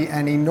 debt would be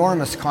an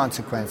enormous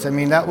consequence. I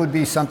mean, that would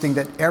be something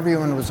that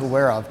everyone was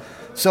aware of.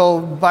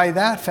 So by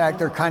that fact,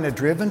 they're kind of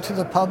driven to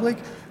the public.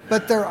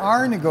 But there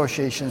are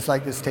negotiations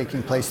like this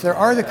taking place. There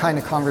are the kind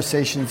of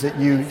conversations that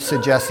you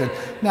suggested.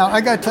 Now,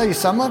 I got to tell you,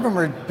 some of them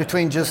are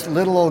between just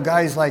little old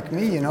guys like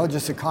me,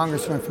 just a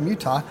congressman from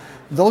Utah.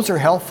 Those are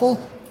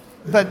helpful,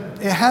 but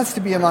it has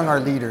to be among our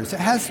leaders. It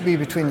has to be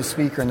between the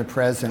Speaker and the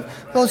President.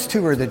 Those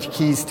two are the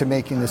keys to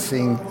making this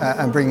thing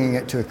and bringing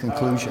it to a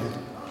conclusion.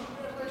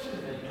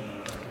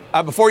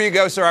 Before you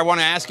go, sir, I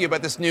want to ask you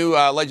about this new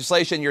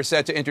legislation you're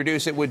set to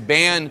introduce. It would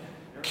ban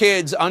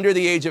kids under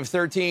the age of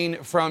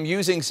 13 from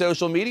using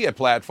social media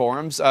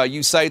platforms.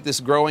 You cite this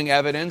growing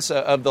evidence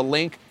of the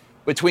link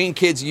between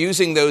kids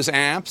using those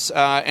apps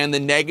and the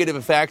negative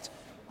effect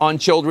on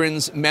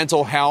children's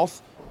mental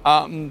health.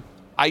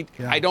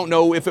 I don't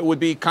know if it would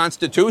be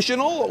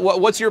constitutional.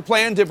 What's your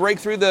plan to break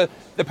through the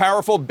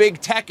powerful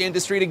big tech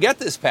industry to get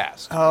this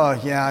passed? Oh,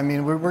 yeah. I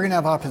mean, we're going to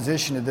have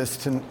opposition to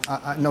this,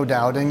 no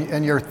doubt.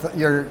 And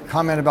your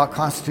comment about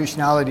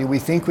constitutionality, we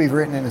think we've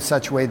written it in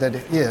such a way that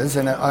it is.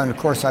 And of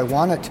course, I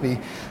want it to be.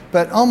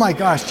 But, oh, my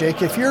gosh,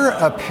 Jake, if you're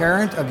a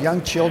parent of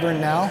young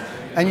children now,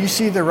 and you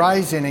see the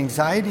rise in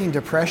anxiety and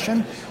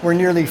depression, where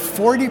nearly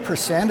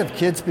 40% of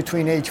kids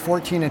between age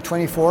 14 and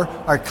 24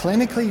 are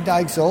clinically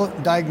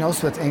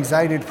diagnosed with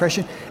anxiety and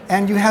depression,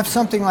 and you have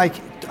something like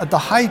the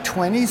high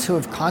 20s who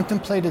have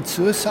contemplated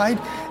suicide,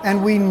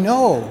 and we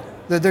know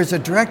that there's a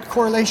direct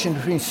correlation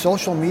between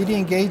social media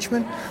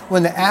engagement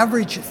when the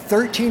average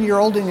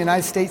 13-year-old in the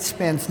United States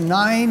spends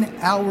 9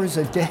 hours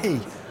a day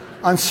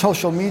on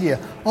social media.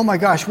 Oh my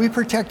gosh, we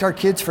protect our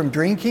kids from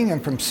drinking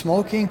and from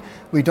smoking.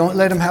 We don't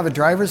let them have a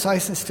driver's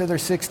license till they're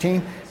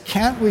 16.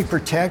 Can't we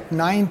protect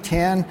 9,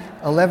 10,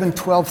 11,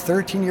 12,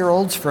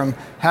 13-year-olds from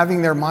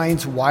having their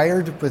minds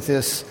wired with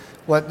this,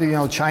 what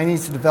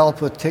Chinese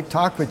developed with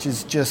TikTok, which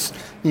is just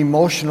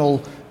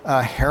emotional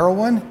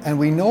heroin? And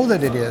we know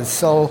that it is.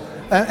 So,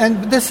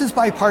 and this is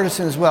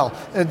bipartisan as well.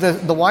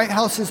 The White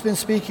House has been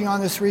speaking on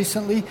this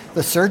recently.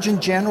 The Surgeon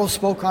General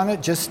spoke on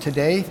it just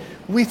today.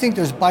 We think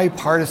there's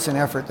bipartisan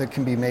effort that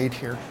can be made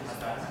here.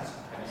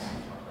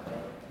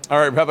 All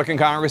right, Republican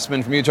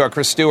Congressman from Utah,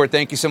 Chris Stewart,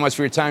 thank you so much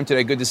for your time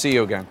today. Good to see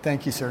you again.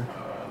 Thank you, sir.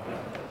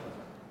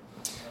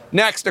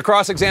 Next, a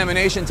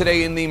cross-examination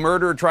today in the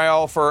murder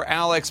trial for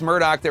Alex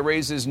Murdaugh that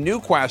raises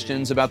new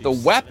questions about the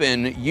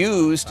weapon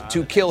used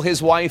to kill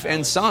his wife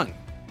and son.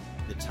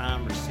 The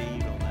time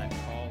received on that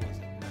call is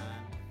at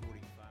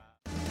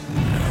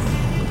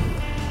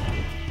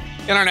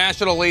 9:45. In our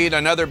national lead,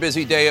 another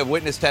busy day of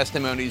witness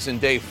testimonies in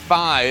day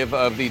 5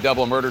 of the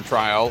double murder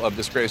trial of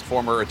disgraced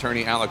former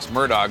attorney Alex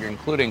Murdaugh,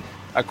 including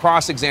a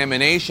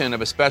cross-examination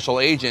of a special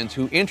agent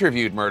who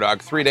interviewed Murdaugh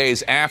 3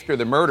 days after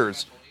the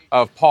murders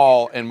of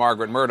Paul and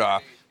Margaret Murdaugh.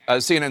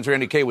 CNN's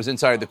Randy Kay was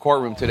inside the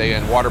courtroom today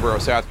in Waterboro,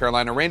 South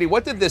Carolina. Randy,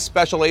 what did this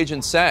special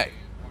agent say?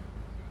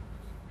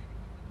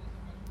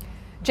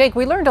 Jake,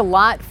 we learned a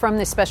lot from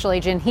this special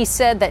agent. He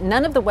said that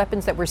none of the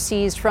weapons that were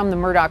seized from the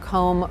Murdaugh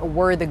home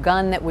were the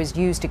gun that was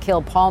used to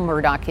kill Paul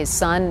Murdaugh, his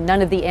son.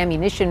 None of the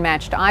ammunition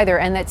matched either.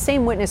 And that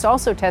same witness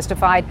also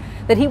testified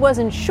that he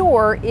wasn't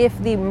sure if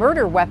the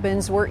murder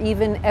weapons were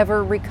even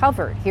ever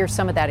recovered. Here's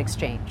some of that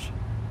exchange.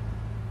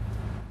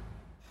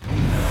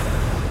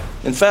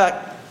 In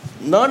fact,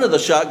 none of the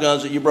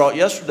shotguns that you brought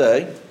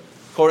yesterday,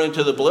 according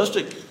to the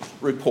ballistic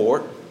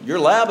report, your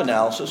lab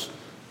analysis,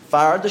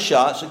 fired the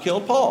shots that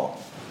killed Paul.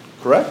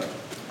 Correct?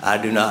 I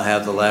do not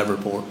have the lab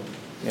report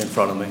in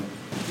front of me.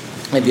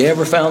 Have you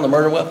ever found the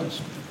murder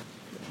weapons?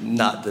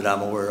 Not that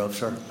I'm aware of,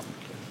 sir.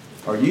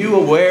 Are you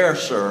aware,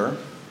 sir,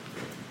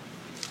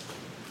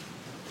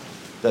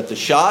 that the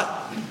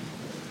shot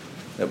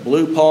that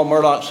blew Paul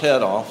Murdaugh's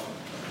head off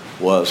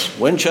was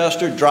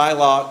Winchester, dry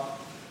lock,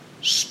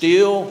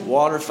 steel,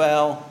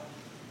 waterfowl,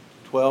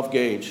 12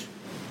 gauge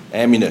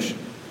ammunition?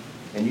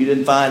 And you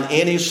didn't find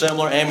any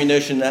similar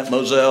ammunition at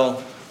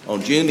Moselle on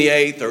June the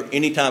 8th or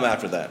any time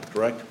after that,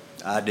 correct?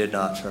 I did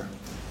not, sir.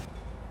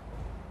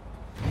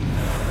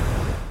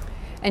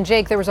 And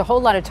Jake, there was a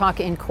whole lot of talk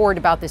in court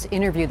about this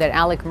interview that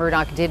Alec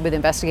Murdaugh did with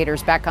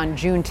investigators back on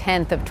June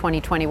 10th of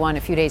 2021,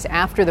 a few days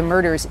after the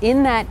murders.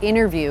 In that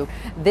interview,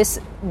 this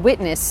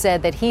witness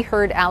said that he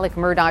heard Alec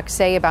Murdaugh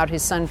say about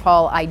his son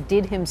Paul, "I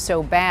did him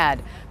so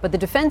bad." But the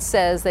defense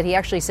says that he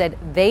actually said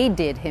they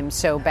did him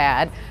so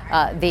bad.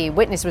 The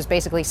witness was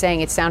basically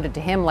saying it sounded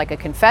to him like a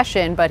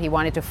confession, but he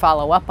wanted to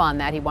follow up on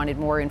that. He wanted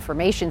more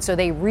information. So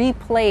they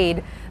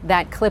replayed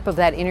that clip of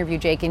that interview,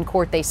 Jake, in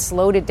court. They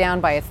slowed it down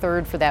by a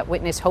third for that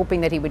witness,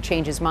 hoping that he would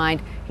change his mind.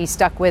 He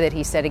stuck with it.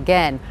 He said,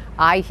 again,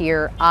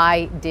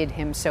 I did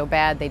him so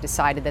bad. They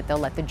decided that they'll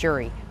let the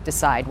jury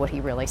decide what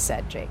he really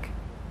said, Jake.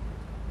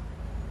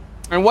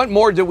 And what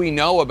more do we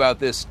know about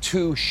this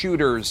two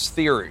shooters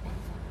theory?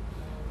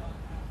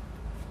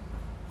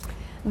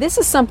 This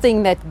is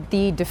something that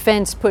the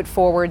defense put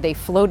forward. They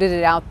floated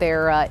it out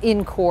there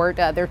in court.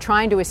 They're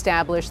trying to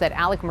establish that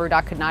Alec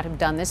Murdaugh could not have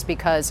done this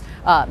because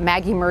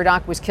Maggie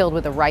Murdaugh was killed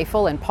with a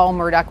rifle and Paul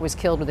Murdaugh was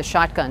killed with a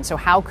shotgun. So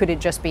how could it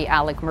just be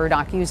Alec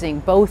Murdaugh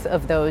using both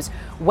of those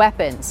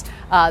weapons?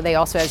 They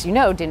also, as you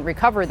know, didn't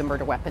recover the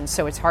murder weapons,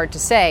 so it's hard to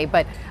say.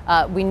 But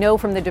we know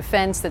from the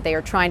defense that they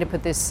are trying to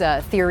put this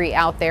theory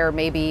out there,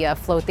 maybe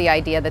float the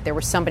idea that there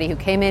was somebody who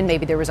came in,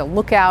 maybe there was a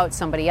lookout,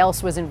 somebody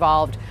else was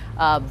involved.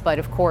 But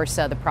of course,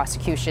 the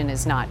prosecution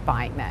is not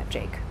buying that,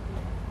 Jake.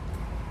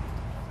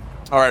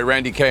 All right,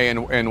 Randy Kay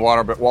in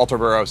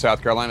Walterboro,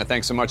 South Carolina.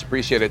 Thanks so much.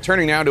 Appreciate it.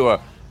 Turning now to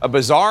a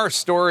bizarre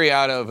story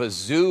out of a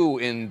zoo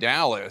in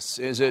Dallas.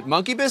 Is it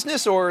monkey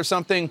business or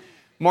something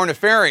more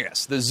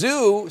nefarious? The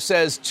zoo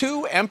says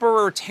 2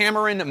 emperor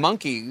tamarin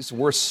monkeys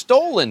were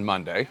stolen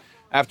Monday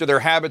after their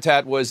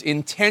habitat was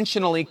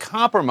intentionally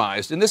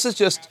compromised. And this is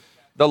just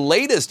the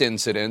latest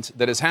incident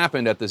that has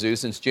happened at the zoo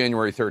since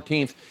January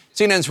 13th.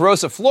 CNN's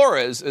Rosa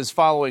Flores is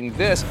following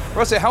this.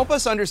 Rosa, help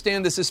us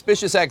understand the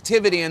suspicious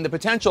activity and the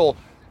potential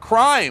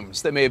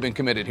crimes that may have been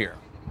committed here.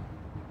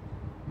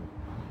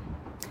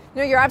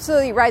 No, you're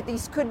absolutely right.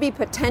 These could be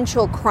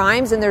potential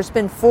crimes, and there's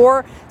been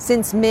 4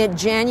 since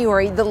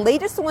mid-January. The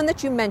latest, the one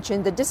that you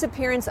mentioned, the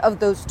disappearance of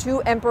those 2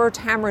 emperor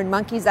tamarin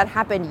monkeys that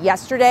happened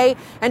yesterday,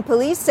 and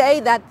police say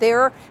that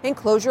their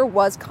enclosure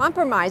was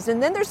compromised.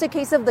 And then there's the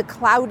case of the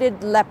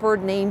clouded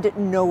leopard named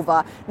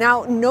Nova.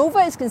 Now, Nova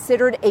is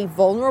considered a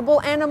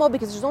vulnerable animal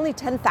because there's only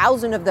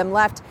 10,000 of them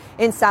left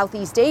in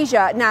Southeast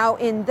Asia. Now,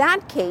 in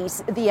that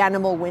case, the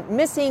animal went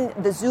missing.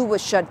 The zoo was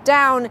shut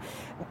down.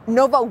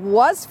 Nova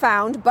was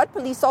found, but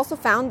police also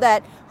found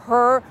that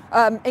her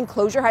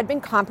enclosure had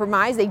been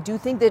compromised. They do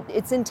think that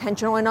it's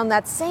intentional. And on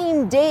that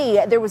same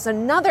day, there was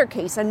another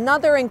case,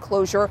 another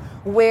enclosure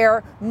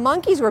where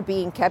monkeys were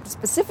being kept,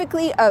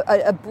 specifically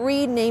a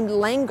breed named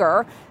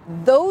Langer.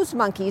 Those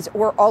monkeys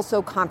were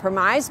also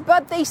compromised,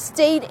 but they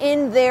stayed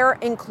in their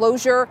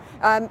enclosure.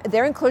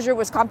 Their enclosure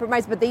was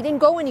compromised, but they didn't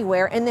go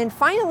anywhere. And then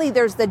finally,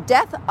 there's the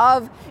death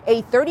of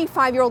a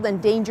 35-year-old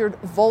endangered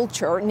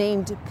vulture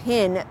named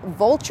Pin.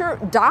 Vulture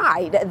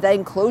died. The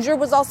enclosure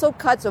was also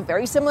cut, so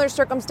very similar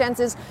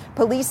circumstances.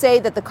 Police say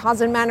that the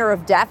cause and manner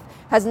of death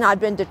has not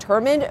been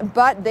determined,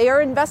 but they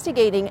are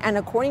investigating. And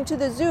according to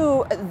the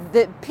zoo,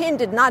 the Pin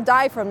did not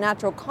die from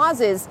natural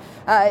causes,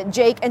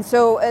 Jake. And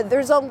so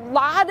there's a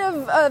lot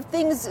of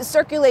things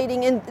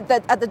circulating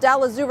at the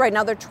Dallas Zoo right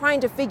now. They're trying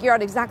to figure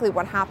out exactly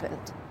what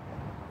happened.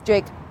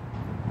 Jake.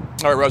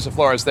 All right, Rosa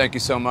Flores, thank you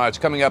so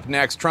much. Coming up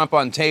next, Trump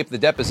on tape, the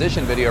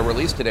deposition video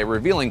released today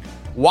revealing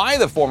why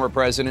the former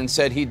president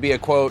said he'd be a,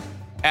 quote,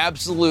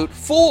 absolute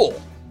fool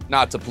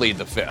not to plead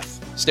the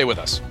Fifth. Stay with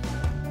us.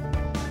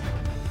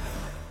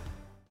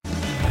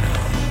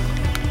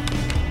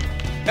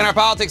 And our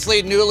politics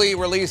lead, newly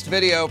released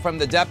video from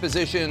the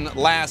deposition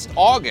last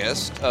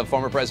August of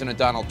former President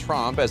Donald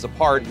Trump as a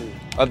part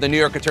of the New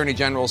York Attorney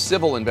General's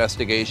civil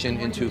investigation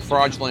into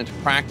fraudulent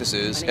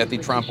practices at the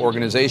Trump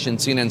Organization.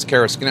 CNN's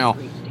Kara Scannell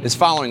is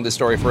following the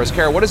story for us.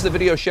 Kara, what does the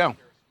video show?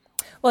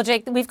 Well,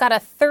 Jake, we've got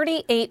a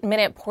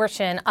 38-minute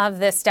portion of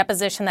this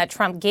deposition that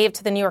Trump gave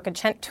to the New York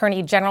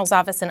Attorney General's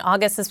office in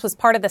August. This was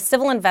part of the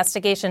civil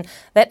investigation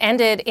that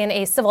ended in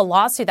a civil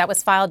lawsuit that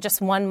was filed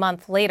just 1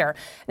 month later.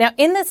 Now,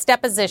 in this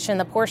deposition,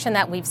 the portion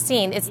that we've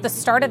seen, it's the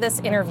start of this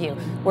interview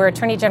where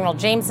Attorney General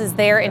James is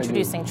there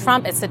introducing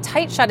Trump. It's a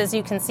tight shot, as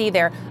you can see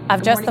there,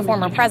 of just the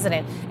former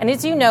president. And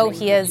as you know,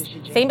 he has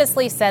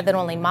famously said that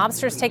only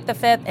mobsters take the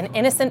Fifth and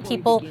innocent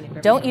people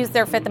don't use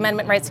their Fifth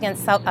Amendment rights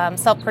against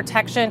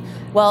self-protection.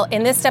 Well,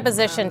 in this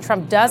deposition,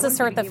 Trump does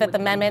assert the Fifth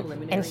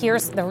Amendment, and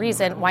here's the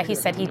reason why he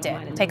said he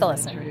did. Take a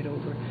listen.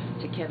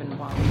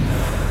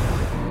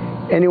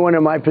 Anyone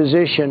in my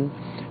position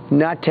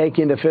not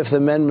taking the Fifth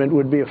Amendment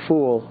would be a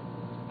fool,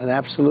 an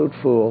absolute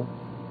fool.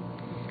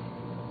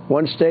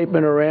 One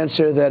statement or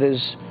answer that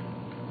is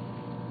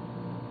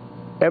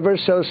ever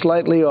so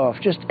slightly off,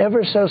 just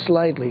ever so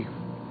slightly,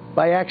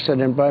 by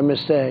accident, by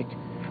mistake,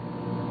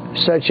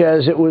 such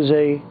as it was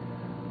a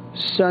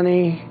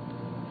sunny,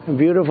 a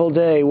beautiful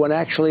day when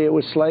actually it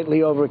was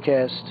slightly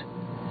overcast,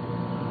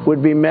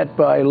 would be met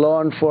by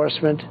law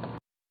enforcement.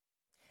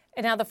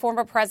 And now the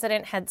former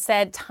president had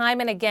said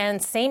time and again,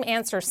 same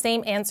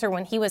answer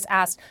when he was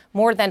asked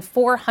more than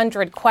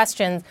 400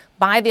 questions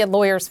by the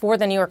lawyers for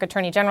the New York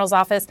Attorney General's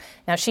office.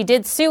 Now, she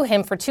did sue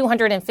him for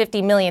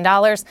 $250 million.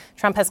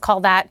 Trump has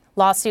called that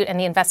lawsuit and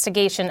the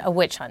investigation a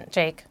witch hunt.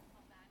 Jake.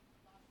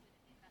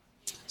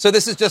 So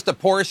this is just a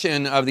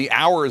portion of the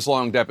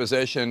hours-long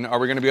deposition. Are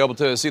we going to be able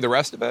to see the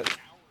rest of it?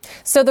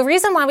 So the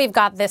reason why we've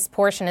got this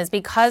portion is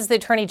because the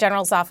Attorney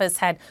General's office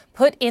had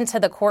put into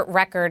the court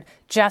record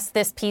just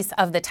this piece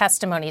of the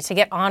testimony to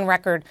get on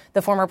record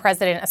the former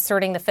president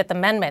asserting the Fifth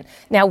Amendment.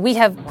 Now, we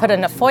have put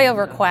in a FOIA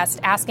request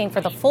asking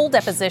for the full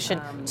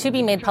deposition to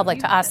be made public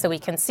to us so we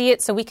can see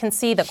it, so we can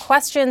see the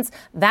questions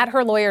that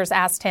her lawyers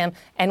asked him,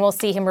 and we'll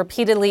see him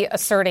repeatedly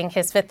asserting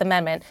his Fifth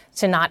Amendment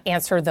to not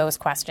answer those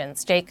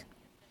questions. Jake?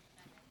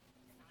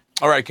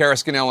 All right, Kara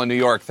Scannell in New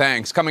York,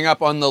 thanks. Coming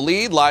up on The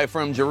Lead, live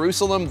from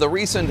Jerusalem, the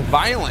recent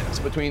violence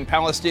between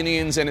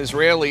Palestinians and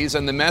Israelis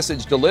and the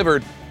message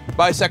delivered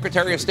by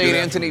Secretary of State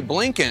Antony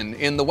Blinken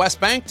in the West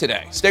Bank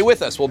today. Stay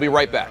with us. We'll be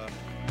right back.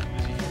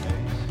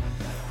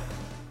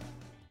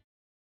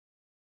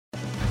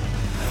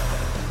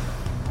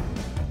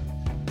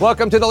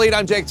 Welcome to The Lead.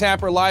 I'm Jake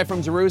Tapper, live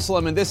from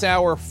Jerusalem. In this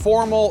hour,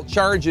 formal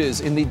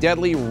charges in the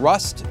deadly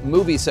Rust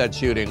movie set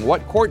shooting.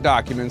 What court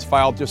documents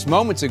filed just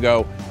moments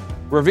ago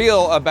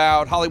reveal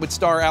about Hollywood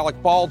star Alec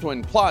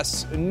Baldwin,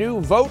 plus new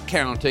vote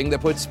counting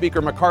that puts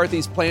Speaker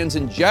McCarthy's plans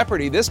in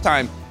jeopardy, this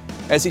time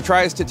as he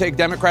tries to take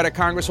Democratic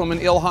Congresswoman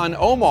Ilhan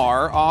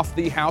Omar off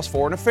the House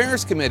Foreign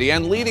Affairs Committee.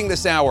 And leading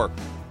this hour,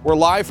 we're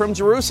live from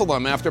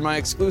Jerusalem after my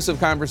exclusive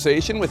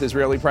conversation with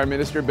Israeli Prime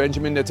Minister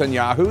Benjamin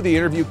Netanyahu. The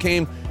interview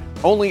came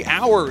only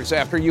hours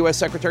after U.S.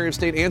 Secretary of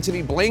State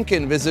Antony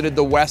Blinken visited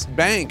the West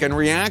Bank and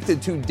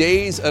reacted to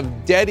days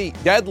of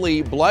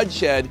deadly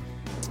bloodshed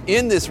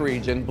in this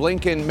region.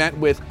 Blinken met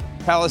with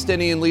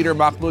Palestinian leader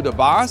Mahmoud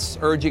Abbas,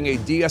 urging a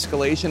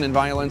de-escalation in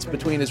violence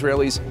between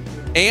Israelis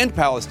and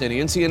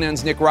Palestinians.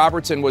 CNN's Nick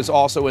Robertson was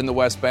also in the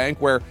West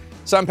Bank, where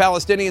some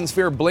Palestinians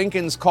fear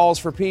Blinken's calls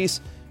for peace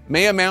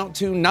may amount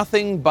to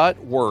nothing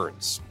but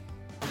words.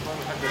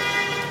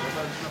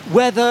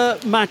 Weather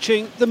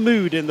matching the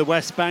mood in the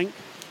West Bank,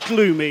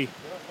 gloomy.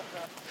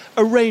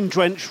 A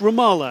rain-drenched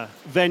Ramallah,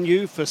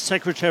 venue for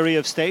Secretary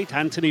of State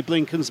Antony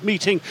Blinken's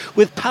meeting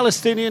with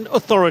Palestinian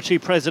Authority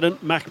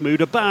President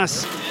Mahmoud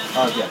Abbas.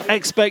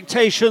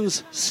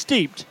 Expectations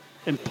steeped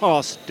in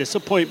past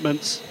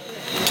disappointments.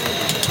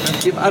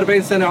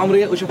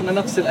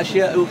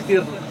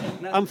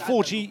 I'm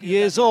 40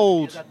 years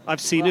old.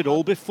 I've seen it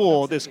all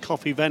before, this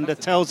coffee vendor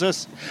tells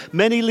us.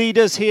 Many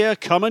leaders here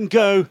come and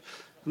go,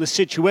 and the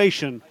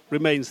situation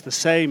remains the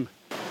same.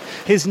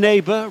 His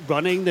neighbour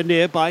running the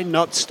nearby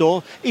nut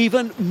store,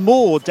 even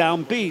more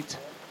downbeat.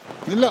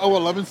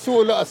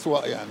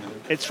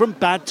 It's from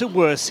bad to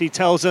worse, he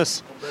tells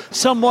us.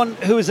 Someone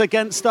who is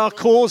against our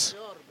cause,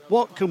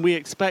 what can we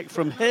expect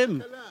from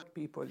him?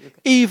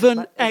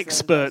 Even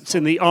experts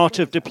in the art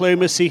of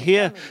diplomacy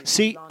here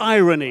see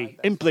irony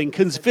in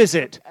Blinken's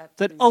visit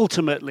that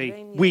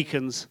ultimately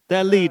weakens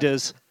their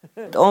leaders.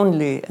 It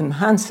only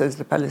enhances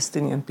the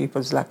Palestinian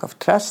people's lack of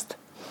trust,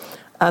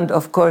 and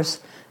of course,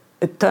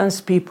 it turns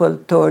people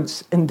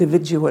towards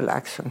individual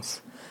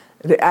actions,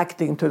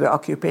 reacting to the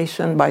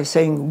occupation by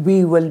saying,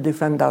 we will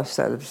defend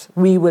ourselves,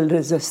 we will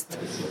resist.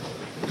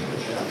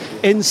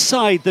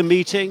 Inside the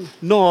meeting,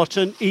 not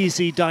an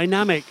easy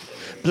dynamic.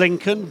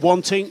 Blinken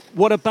wanting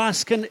what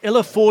Abbas can ill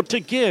afford to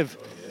give,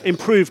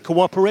 improved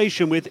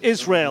cooperation with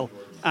Israel,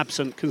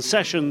 absent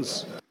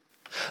concessions.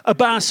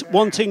 Abbas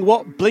wanting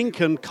what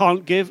Blinken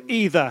can't give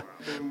either,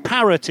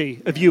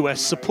 parity of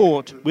US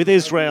support with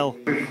Israel,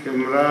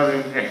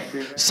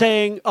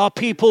 saying our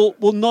people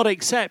will not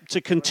accept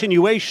a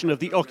continuation of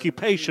the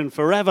occupation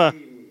forever.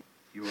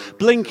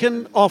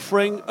 Blinken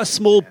offering a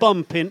small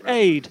bump in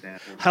aid,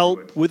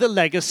 help with a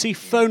legacy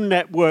phone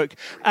network,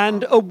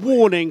 and a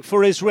warning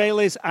for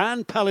Israelis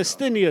and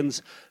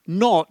Palestinians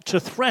not to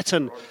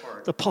threaten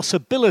the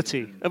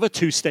possibility of a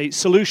two-state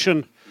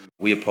solution.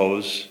 We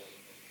oppose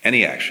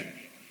any action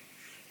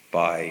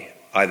by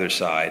either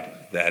side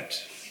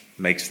that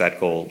makes that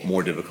goal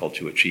more difficult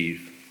to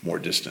achieve, more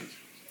distant.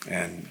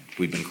 And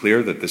we've been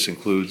clear that this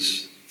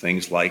includes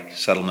things like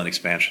settlement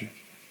expansion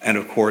and,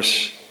 of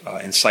course,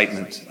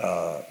 incitement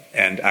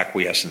and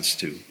acquiescence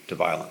to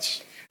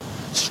violence.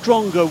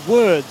 Stronger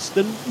words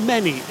than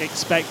many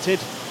expected,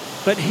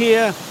 but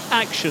here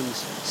actions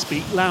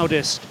speak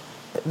loudest.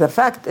 The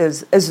fact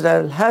is,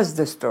 Israel has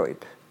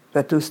destroyed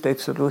the two-state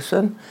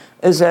solution.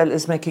 Israel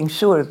is making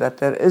sure that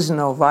there is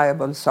no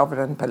viable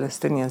sovereign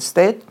Palestinian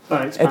state.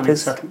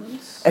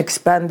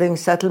 Expanding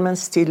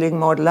settlements, stealing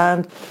more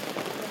land.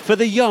 For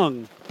the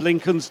young,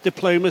 Blinken's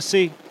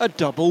diplomacy a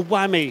double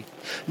whammy.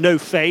 No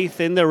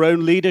faith in their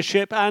own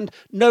leadership and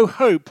no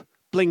hope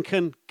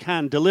Blinken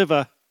can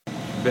deliver.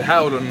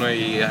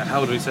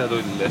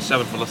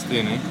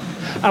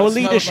 Our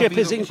leadership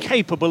is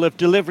incapable of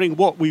delivering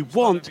what we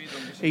want,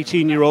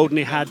 18-year-old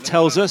Nihad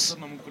tells us.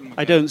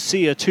 I don't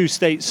see a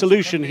two-state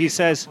solution, he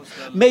says.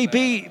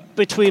 Maybe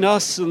between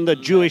us and the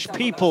Jewish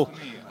people,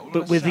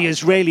 but with the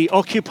Israeli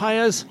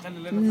occupiers,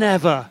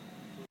 never.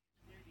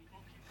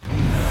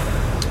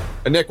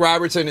 Nick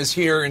Robertson is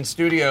here in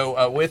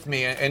studio with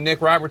me. And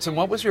Nick Robertson,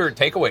 what was your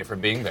takeaway from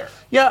being there?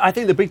 Yeah, I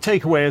think the big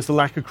takeaway is the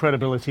lack of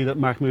credibility that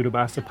Mahmoud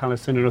Abbas, the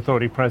Palestinian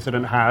Authority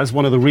president, has.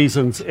 One of the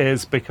reasons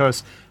is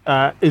because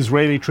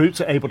Israeli troops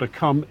are able to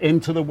come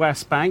into the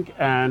West Bank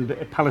and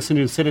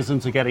Palestinian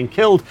citizens are getting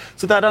killed.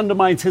 So that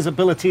undermines his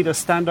ability to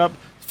stand up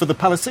for the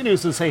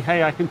Palestinians and say,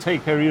 hey, I can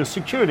take care of your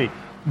security.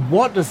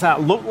 What does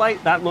that look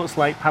like? That looks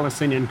like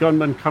Palestinian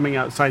gunmen coming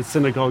outside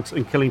synagogues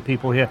and killing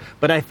people here.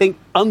 But I think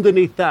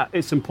underneath that,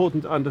 it's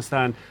important to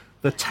understand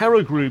the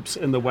terror groups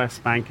in the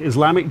West Bank,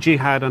 Islamic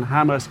Jihad and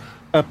Hamas,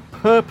 are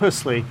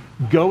purposely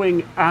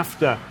going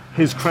after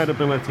his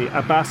credibility,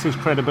 Abbas's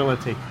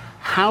credibility.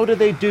 How do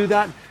they do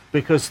that?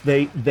 Because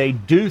they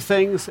do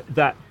things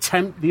that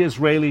tempt the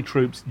Israeli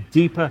troops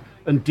deeper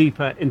and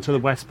deeper into the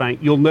West Bank.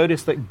 You'll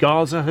notice that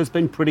Gaza has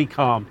been pretty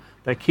calm.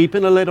 They're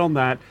keeping a lid on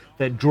that.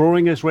 They're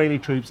drawing Israeli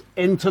troops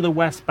into the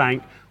West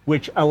Bank,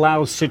 which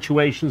allows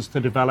situations to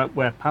develop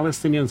where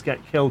Palestinians get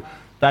killed.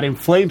 That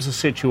inflames the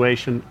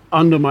situation,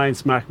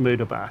 undermines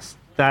Mahmoud Abbas.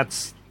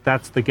 That's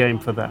the game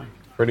for them.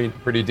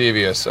 Pretty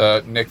devious.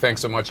 Nick,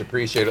 thanks so much.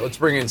 Appreciate it. Let's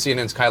bring in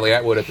CNN's Kylie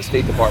Atwood at the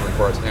State Department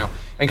for us now.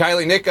 And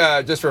Kylie, Nick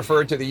just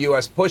referred to the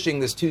U.S. pushing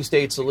this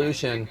two-state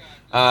solution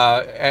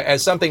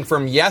as something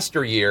from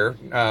yesteryear.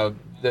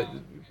 The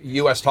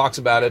U.S. talks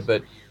about it,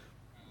 but,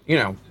 you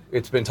know,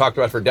 it's been talked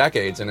about for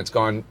decades, and it's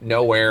gone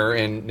nowhere.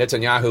 And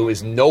Netanyahu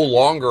is no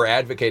longer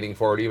advocating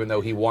for it, even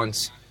though he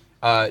once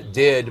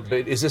did.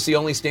 But is this the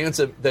only stance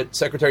that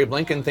Secretary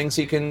Blinken thinks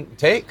he can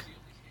take?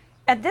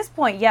 At this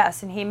point,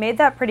 yes, and he made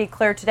that pretty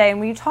clear today. And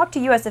when you talk to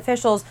U.S.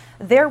 officials,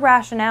 their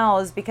rationale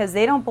is because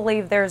they don't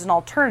believe there's an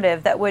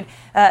alternative that would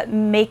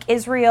make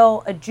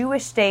Israel a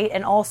Jewish state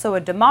and also a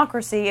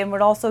democracy and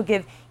would also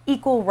give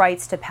equal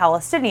rights to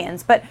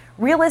Palestinians. But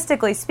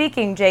realistically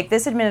speaking, Jake,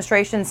 this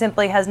administration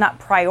simply has not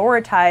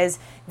prioritized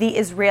the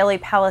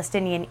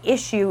Israeli-Palestinian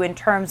issue in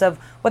terms of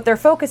what their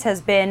focus has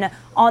been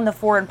on the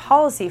foreign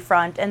policy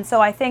front. And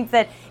so I think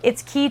that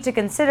it's key to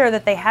consider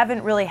that they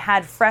haven't really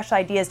had fresh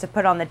ideas to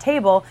put on the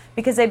table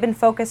because they've been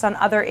focused on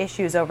other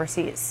issues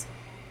overseas.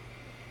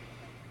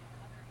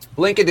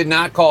 Blinken did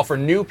not call for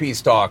new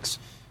peace talks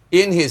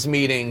in his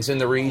meetings in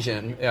the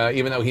region,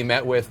 even though he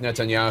met with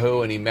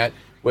Netanyahu and he met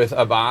with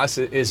Abbas.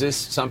 Is this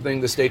something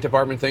the State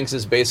Department thinks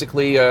is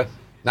basically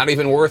not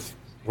even worth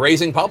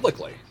raising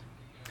publicly?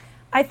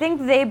 I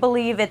think they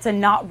believe it's a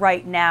not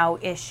right now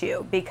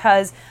issue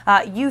because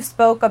you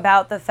spoke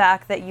about the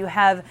fact that you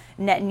have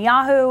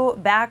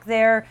Netanyahu back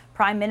there,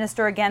 prime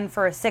minister again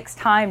for a sixth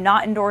time,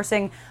 not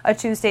endorsing a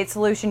two-state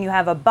solution. You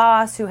have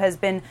Abbas, who has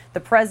been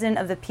the president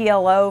of the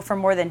PLO for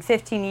more than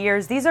 15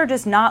 years. These are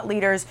just not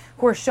leaders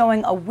who are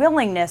showing a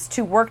willingness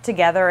to work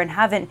together and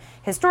haven't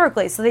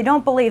historically. So they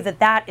don't believe that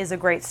that is a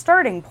great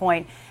starting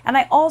point. And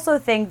I also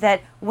think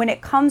that when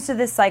it comes to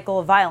this cycle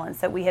of violence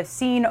that we have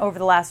seen over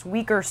the last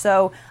week or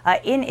so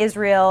in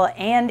Israel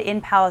and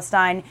in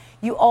Palestine,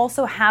 you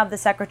also have the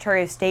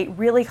Secretary of State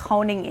really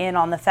honing in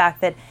on the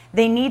fact that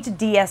they need to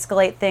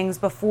de-escalate things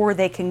before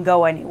they can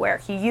go anywhere.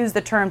 He used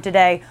the term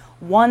today,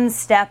 one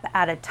step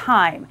at a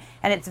time.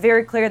 And it's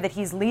very clear that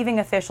he's leaving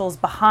officials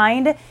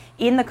behind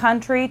in the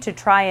country to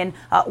try and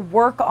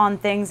work on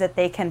things that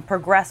they can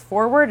progress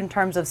forward in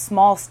terms of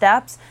small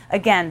steps.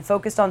 Again,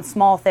 focused on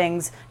small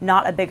things,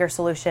 not a bigger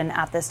solution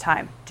at this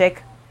time.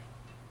 Jake?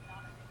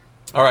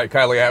 All right,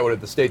 Kylie Atwood at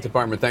the State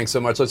Department, thanks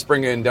so much. Let's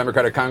bring in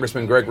Democratic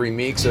Congressman Gregory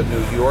Meeks of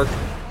New York.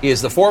 He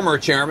is the former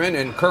chairman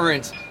and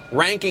current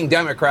ranking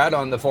Democrat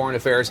on the Foreign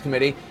Affairs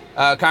Committee.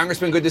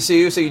 Congressman, good to see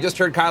you. So you just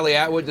heard Kylie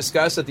Atwood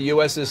discuss that the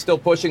U.S. is still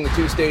pushing the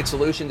two-state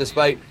solution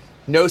despite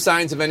no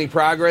signs of any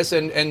progress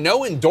and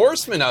no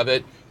endorsement of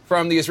it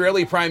from the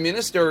Israeli prime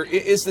minister.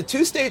 Is the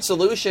two-state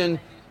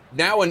solution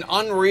now an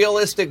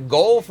unrealistic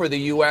goal for the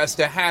U.S.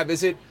 to have?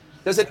 Does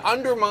it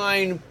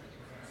undermine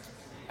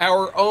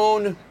our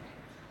own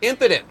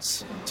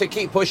impotence to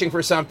keep pushing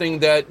for something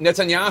that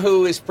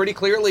Netanyahu is pretty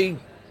clearly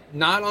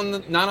not on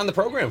the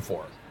program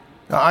for?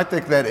 Now, I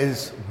think that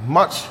is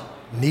much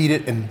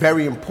needed and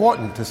very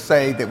important to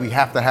say that we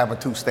have to have a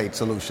two-state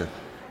solution.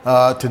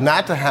 To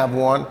not to have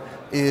one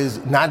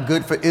is not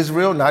good for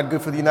Israel, not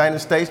good for the United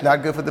States,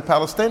 not good for the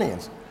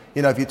Palestinians.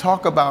 You know, if you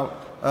talk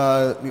about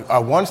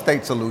a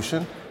one-state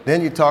solution,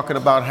 then you're talking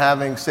about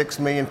having 6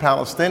 million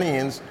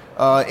Palestinians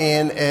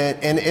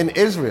in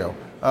Israel,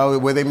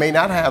 where they may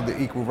not have the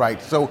equal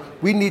rights. So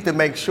we need to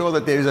make sure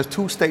that there is a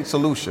two-state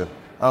solution.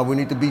 We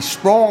need to be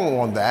strong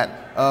on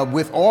that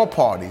with all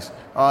parties.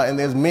 And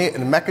there's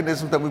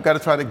mechanisms that we've got to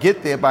try to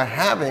get there by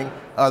having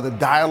the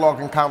dialogue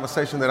and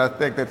conversation that I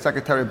think that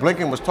Secretary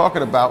Blinken was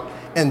talking about,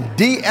 and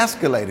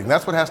de-escalating.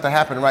 That's what has to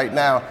happen right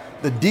now,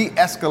 the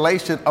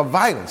de-escalation of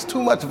violence.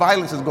 Too much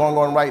violence is going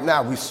on right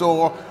now. We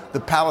saw the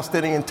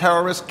Palestinian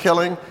terrorists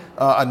killing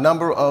a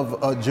number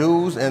of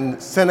Jews in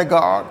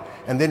synagogue,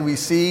 and then we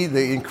see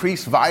the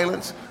increased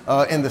violence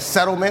in the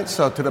settlements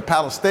to the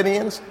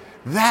Palestinians.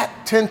 That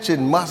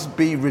tension must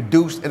be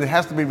reduced, and it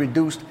has to be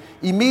reduced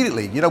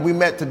immediately. You know, we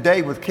met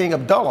today with King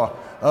Abdullah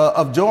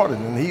of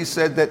Jordan, and he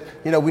said that,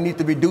 you know, we need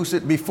to reduce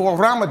it before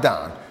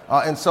Ramadan,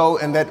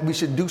 and that we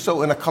should do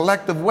so in a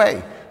collective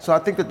way. So I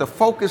think that the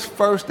focus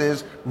first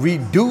is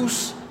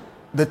reduce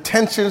the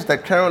tensions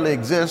that currently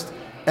exist,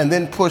 and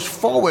then push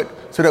forward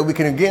so that we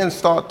can again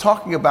start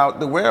talking about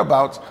the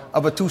whereabouts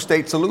of a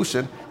two-state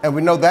solution. And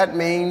we know that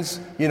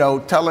means, you know,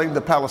 telling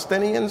the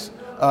Palestinians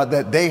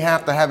that they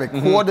have to have a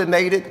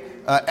coordinated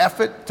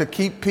effort to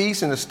keep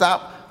peace and to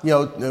stop, you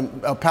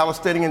know,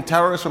 Palestinian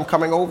terrorists from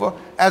coming over,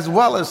 as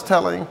well as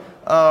telling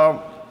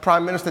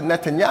Prime Minister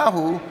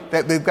Netanyahu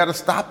that they've got to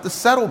stop the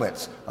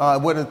settlements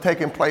what is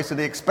taking place in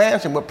the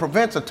expansion, what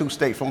prevents a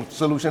two-state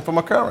solution from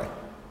occurring.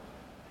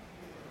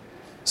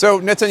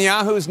 So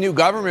Netanyahu's new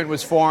government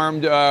was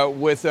formed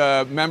with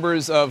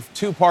members of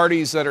two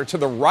parties that are to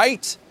the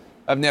right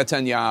of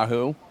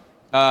Netanyahu.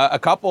 A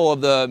couple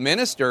of the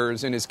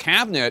ministers in his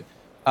cabinet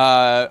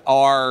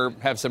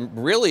have some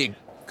really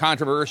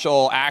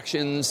controversial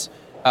actions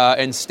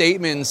and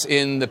statements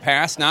in the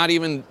past, not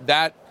even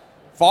that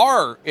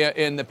far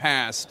in the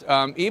past.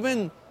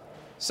 Even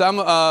some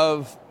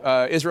of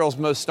Israel's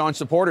most staunch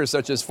supporters,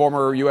 such as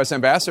former U.S.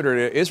 Ambassador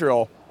to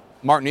Israel,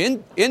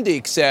 Martin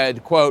Indyk,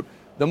 said, quote,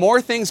 "The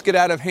more things get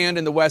out of hand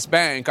in the West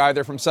Bank,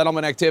 either from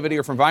settlement activity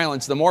or from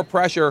violence, the more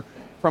pressure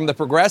from the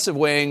progressive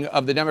wing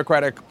of the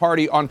Democratic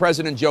Party on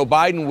President Joe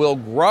Biden will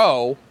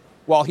grow.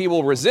 While he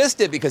will resist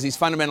it because he's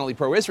fundamentally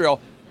pro-Israel,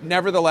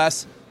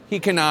 nevertheless, he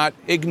cannot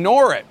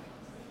ignore it."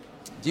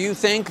 Do you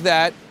think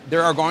that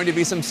there are going to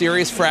be some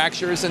serious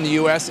fractures in the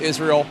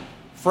U.S.-Israel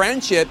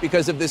friendship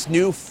because of this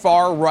new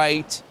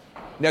far-right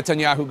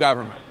Netanyahu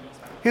government?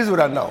 Here's what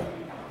I know.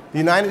 The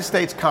United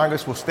States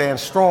Congress will stand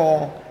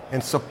strong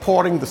in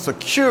supporting the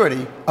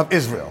security of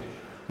Israel.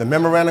 The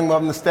memorandum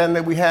of understanding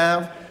that we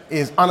have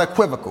is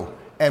unequivocal,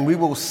 and we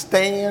will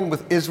stand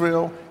with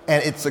Israel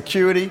and its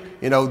security,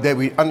 you know, that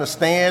we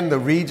understand the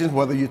regions,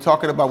 whether you're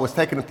talking about what's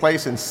taking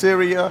place in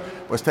Syria,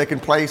 what's taking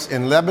place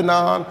in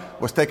Lebanon,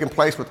 what's taking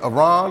place with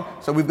Iran.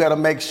 So we've got to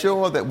make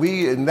sure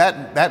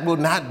that that will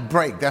not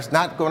break. That's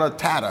not going to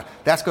tatter.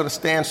 That's going to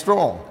stand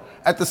strong.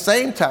 At the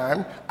same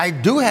time, I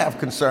do have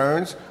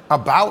concerns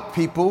about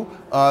people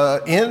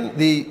in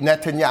the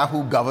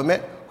Netanyahu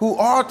government who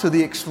are to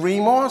the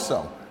extreme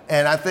also.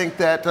 And I think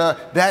that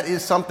that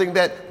is something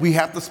that we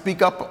have to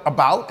speak up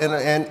about.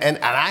 And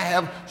I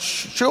have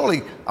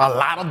surely a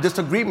lot of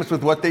disagreements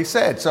with what they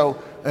said. So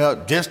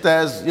just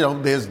as, you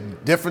know, there's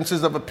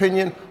differences of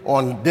opinion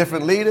on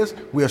different leaders,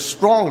 we are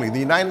strongly, the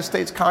United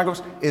States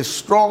Congress is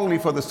strongly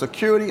for the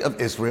security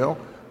of Israel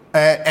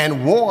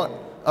and want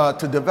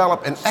to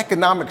develop an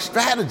economic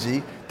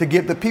strategy to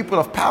give the people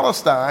of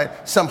Palestine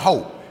some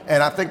hope.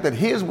 And I think that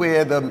here's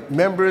where the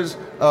members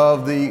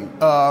of the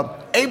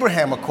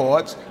Abraham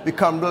Accords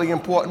become really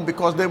important,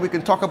 because then we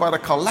can talk about a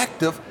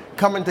collective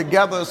coming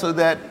together so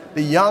that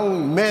the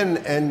young men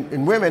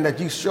and women that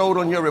you showed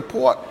on your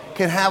report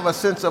can have a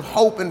sense of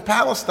hope in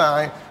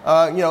Palestine.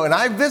 You know, and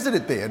I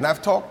visited there and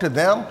I've talked to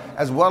them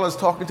as well as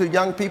talking to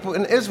young people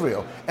in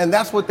Israel. And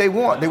that's what they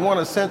want. They want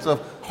a sense of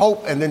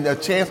hope and then a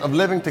chance of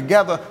living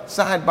together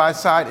side by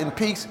side in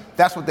peace.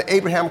 That's what the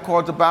Abraham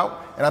Accords about.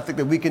 And I think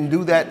that we can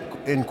do that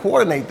and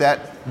coordinate that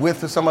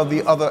with some of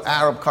the other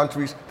Arab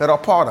countries that are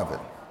part of it.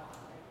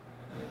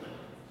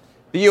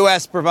 The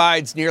U.S.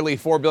 provides nearly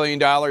 $4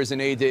 billion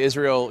in aid to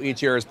Israel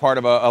each year as part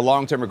of a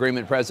long-term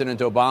agreement President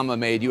Obama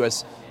made.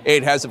 U.S.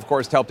 aid has, of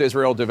course, helped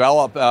Israel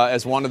develop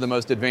as one of the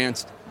most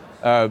advanced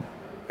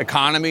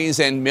economies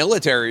and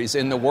militaries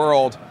in the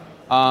world.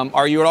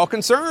 Are you at all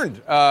concerned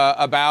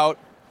about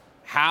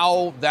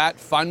how that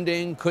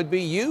funding could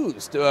be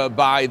used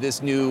by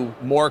this new,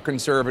 more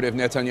conservative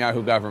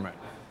Netanyahu government?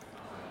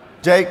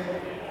 Jake,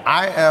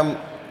 I am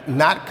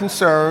not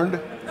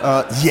concerned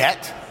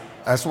yet.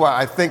 That's why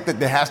I think that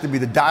there has to be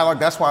the dialogue.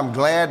 That's why I'm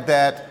glad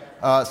that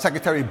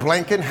Secretary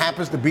Blinken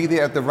happens to be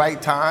there at the right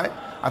time.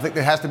 I think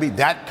there has to be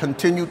that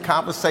continued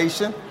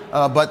conversation.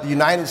 But the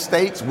United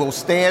States will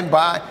stand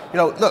by.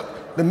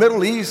 Look, the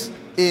Middle East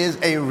is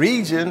a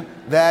region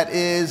that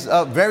is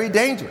very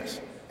dangerous.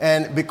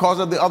 And because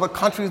of the other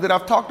countries that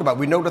I've talked about,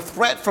 we know the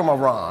threat from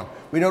Iran.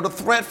 We know the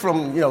threat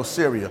from,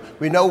 Syria.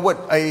 We know what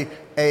a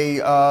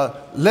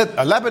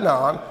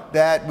Lebanon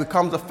that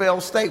becomes a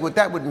failed state, what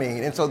that would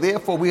mean. And so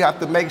therefore we have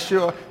to make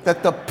sure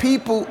that the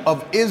people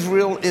of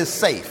Israel is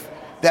safe.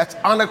 That's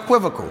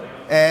unequivocal.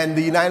 And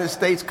the United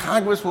States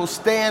Congress will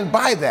stand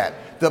by that.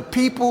 The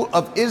people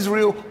of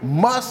Israel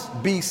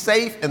must be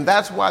safe, and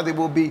that's why there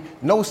will be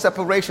no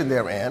separation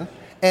therein.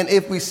 And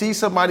if we see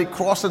somebody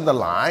crossing the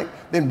line,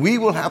 then we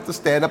will have to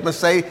stand up and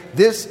say,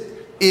 this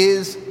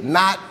is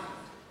not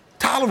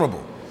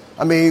tolerable.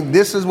 I mean,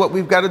 this is what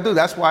we've got to do.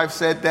 That's why I've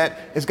said that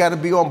it's got to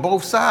be on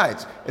both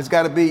sides. It's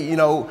got to be,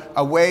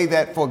 a way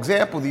that, for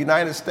example, the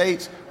United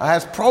States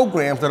has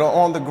programs that are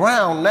on the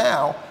ground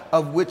now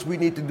of which we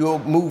need to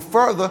move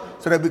further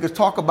so that we can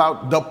talk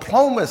about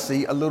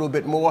diplomacy a little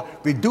bit more,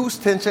 reduce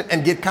tension,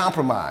 and get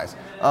compromise.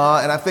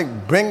 And I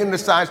think bringing the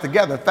sides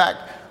together. In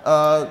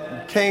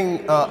fact,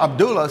 King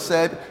Abdullah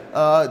said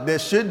there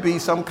should be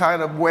some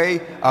kind of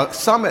way, a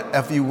summit,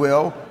 if you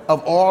will,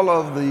 of all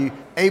of the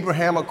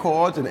Abraham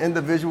Accords and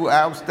individual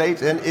Arab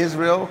states and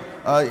Israel.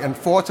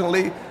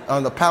 Unfortunately,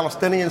 on the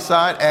Palestinian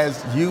side,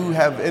 as you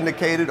have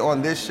indicated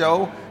on this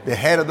show, the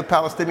head of the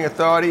Palestinian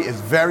Authority is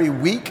very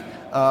weak.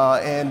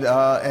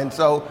 And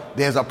so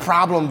there's a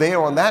problem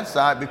there on that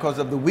side because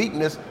of the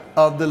weakness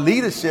of the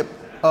leadership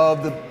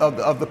of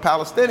the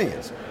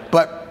Palestinians.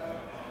 But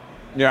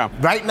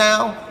right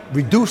now,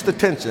 reduce the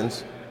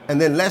tensions,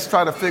 and then let's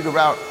try to figure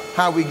out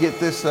how we get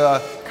this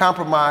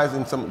compromise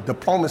and some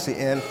diplomacy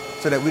in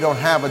so that we don't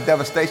have a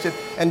devastation.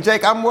 And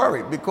Jake, I'm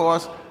worried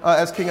because,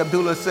 as King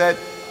Abdullah said,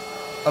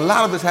 a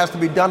lot of this has to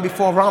be done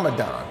before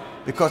Ramadan,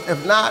 because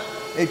if not,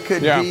 it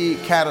could be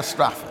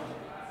catastrophic.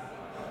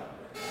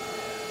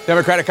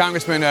 Democratic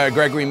Congressman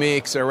Gregory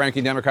Meeks,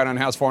 ranking Democrat on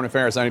House Foreign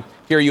Affairs. I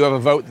hear you have a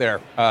vote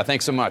there.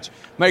 Thanks so much.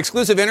 My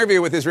exclusive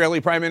interview with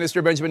Israeli Prime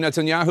Minister Benjamin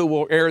Netanyahu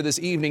will air this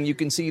evening. You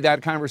can see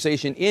that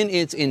conversation in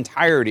its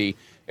entirety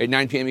at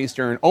 9 p.m.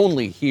 Eastern,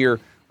 only here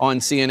on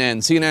CNN.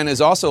 CNN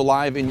is also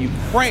live in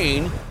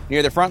Ukraine,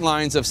 near the front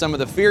lines of some of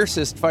the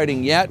fiercest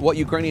fighting yet. What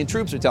Ukrainian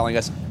troops are telling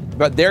us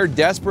about their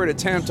desperate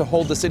attempt to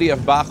hold the city of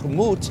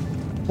Bakhmut.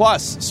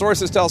 Plus,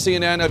 sources tell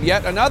CNN of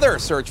yet another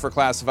search for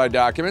classified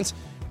documents.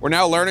 We're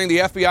now learning the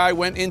FBI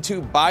went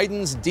into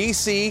Biden's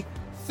D.C.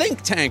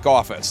 think tank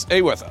office.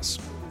 Stay with us.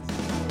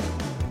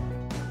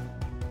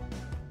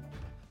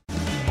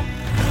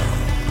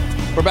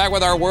 We're back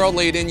with our world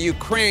lead. In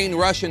Ukraine,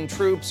 Russian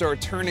troops are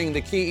turning the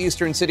key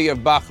eastern city of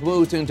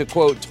Bakhmut into,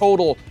 quote,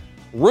 total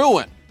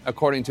ruin,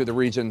 according to the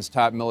region's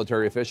top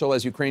military official,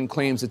 as Ukraine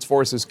claims its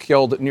forces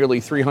killed nearly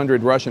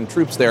 300 Russian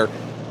troops there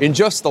in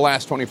just the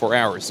last 24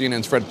 hours.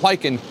 CNN's Fred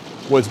Pleiken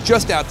was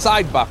just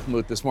outside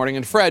Bakhmut this morning.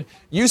 And Fred,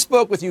 you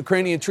spoke with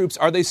Ukrainian troops.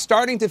 Are they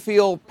starting to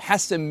feel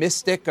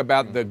pessimistic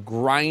about the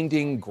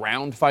grinding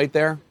ground fight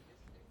there?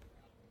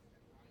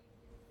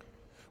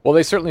 Well,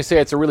 they certainly say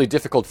it's a really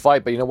difficult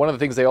fight. But, one of the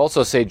things they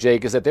also say,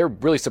 Jake, is that they're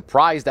really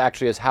surprised,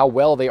 actually, as how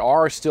well they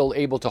are still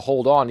able to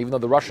hold on, even though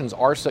the Russians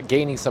are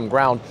gaining some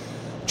ground.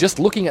 Just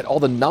looking at all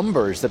the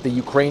numbers that the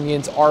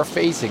Ukrainians are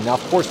facing. Now,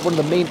 of course, one of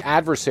the main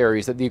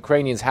adversaries that the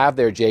Ukrainians have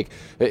there, Jake,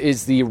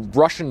 is the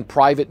Russian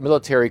private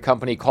military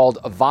company called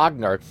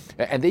Wagner.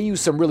 And they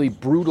use some really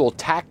brutal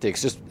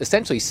tactics, just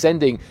essentially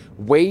sending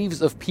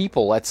waves of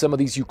people at some of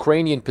these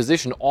Ukrainian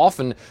positions,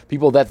 often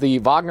people that the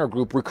Wagner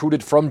group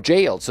recruited from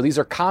jail. So these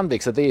are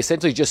convicts that they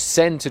essentially just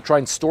send to try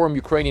and storm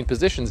Ukrainian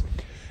positions.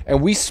 And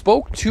we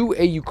spoke to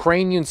a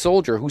Ukrainian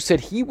soldier who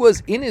said he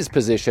was in his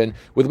position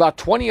with about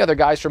 20 other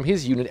guys from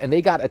his unit, and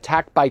they got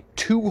attacked by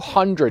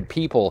 200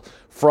 people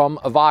from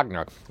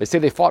Wagner. They say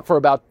they fought for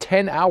about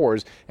 10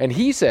 hours, and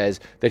he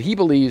says that he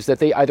believes that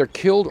they either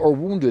killed or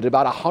wounded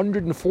about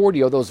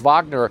 140 of those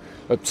Wagner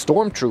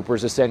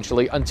stormtroopers,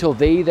 essentially, until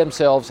they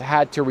themselves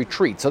had to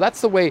retreat. So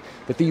that's the way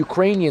that the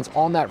Ukrainians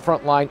on that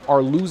front line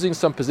are losing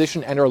some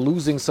position and are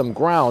losing some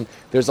ground.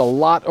 There's a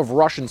lot of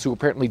Russians who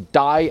apparently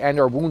die and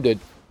are wounded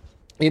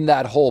in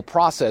that whole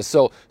process.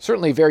 So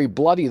certainly very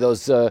bloody,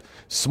 those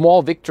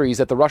small victories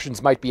that the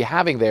Russians might be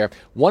having there.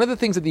 One of the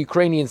things that the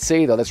Ukrainians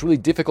say, though, that's really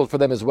difficult for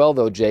them as well,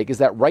 though, Jake, is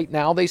that right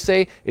now they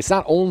say it's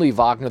not only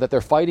Wagner that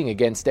they're fighting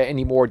against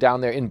anymore down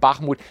there in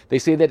Bakhmut. They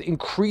say that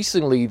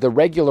increasingly the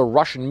regular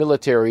Russian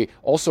military,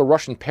 also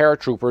Russian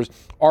paratroopers,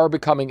 are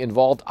becoming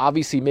involved,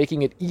 obviously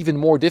making it even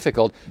more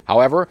difficult.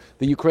 However,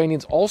 the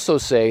Ukrainians also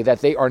say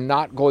that they are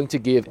not going to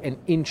give an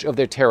inch of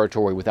their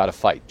territory without a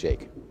fight,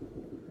 Jake.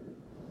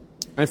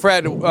 And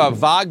Fred,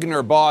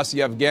 Wagner boss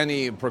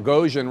Yevgeny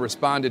Prigozhin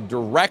responded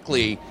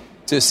directly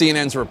to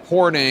CNN's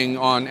reporting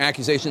on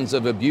accusations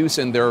of abuse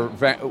in their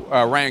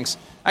ranks,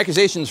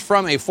 accusations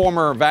from a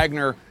former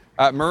Wagner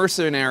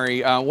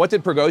mercenary. What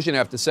did Prigozhin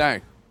have to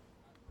say?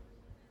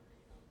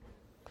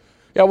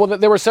 Yeah, well,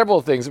 there were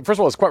several things. First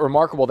of all, it's quite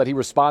remarkable that he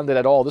responded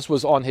at all. This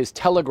was on his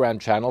Telegram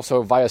channel,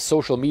 so via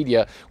social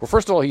media. Well,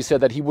 first of all, he said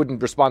that he wouldn't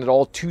respond at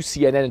all to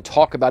CNN and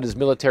talk about his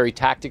military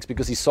tactics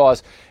because he saw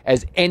us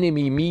as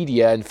enemy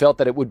media and felt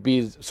that it would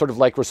be sort of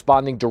like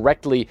responding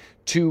directly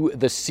to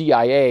the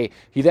CIA.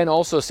 He then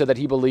also said that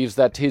he believes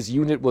that his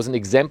unit was an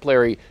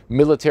exemplary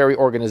military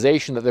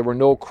organization, that there were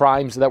no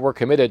crimes that were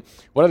committed.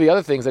 One of the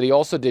other things that he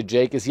also did,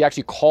 Jake, is he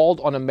actually called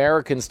on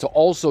Americans to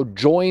also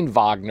join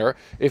Wagner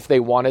if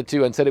they wanted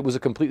to, and said it was a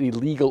completely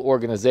legal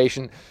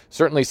organization.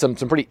 Certainly some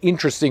pretty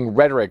interesting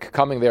rhetoric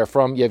coming there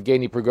from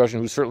Yevgeny Prigozhin,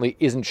 who certainly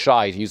isn't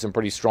shy to use some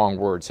pretty strong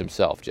words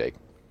himself, Jake.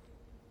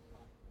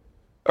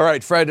 All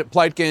right, Fred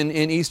Pleitkin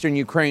in eastern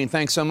Ukraine,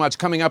 thanks so much.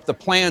 Coming up, the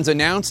plans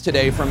announced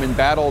today from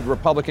embattled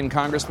Republican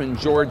Congressman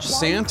George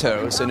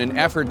Santos in an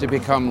effort to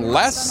become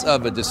less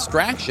of a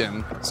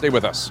distraction. Stay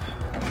with us.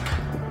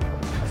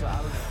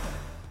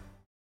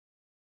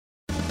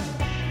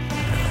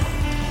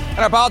 And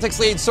our politics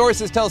lead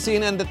sources tell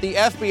CNN that the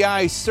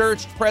FBI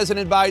searched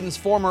President Biden's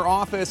former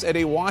office at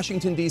a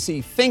Washington,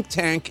 D.C. think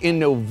tank in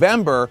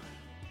November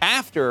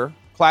after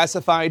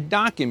classified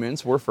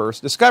documents were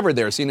first discovered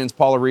there. CNN's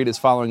Paula Reed is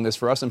following this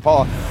for us. And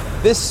Paula,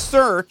 this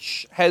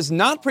search has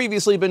not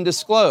previously been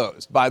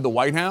disclosed by the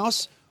White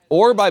House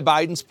or by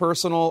Biden's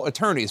personal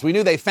attorneys. We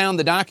knew they found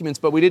the documents,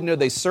 but we didn't know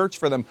they searched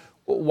for them.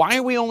 Why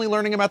are we only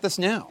learning about this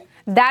now?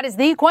 That is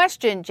the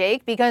question,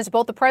 Jake, because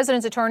both the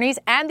president's attorneys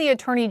and the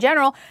attorney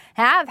general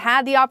have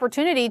had the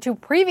opportunity to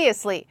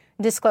previously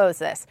disclose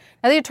this.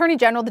 Now, the Attorney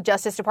General, the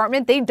Justice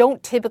Department, they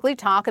don't typically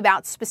talk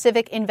about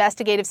specific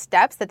investigative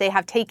steps that they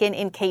have taken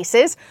in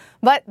cases,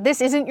 but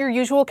this isn't your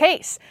usual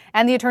case.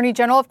 And the Attorney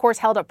General, of course,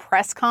 held a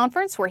press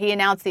conference where he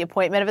announced the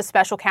appointment of a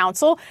special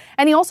counsel,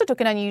 and he also took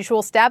an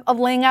unusual step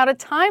of laying out a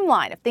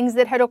timeline of things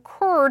that had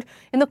occurred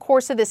in the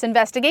course of this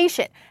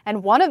investigation.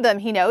 And one of them,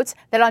 he notes,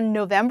 that on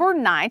November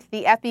 9th,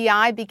 the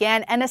FBI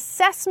began an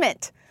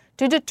assessment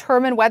to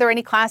determine whether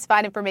any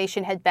classified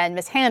information had been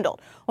mishandled.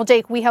 Well,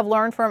 Jake, we have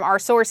learned from our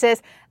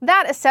sources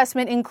that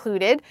assessment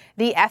included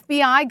the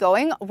FBI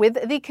going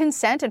with the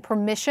consent and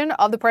permission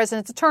of the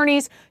president's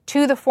attorneys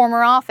to the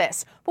former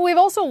office. But we've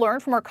also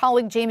learned from our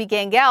colleague Jamie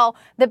Gangel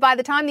that by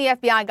the time the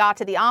FBI got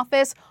to the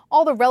office,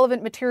 all the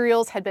relevant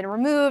materials had been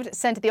removed,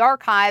 sent to the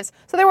archives,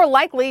 so they were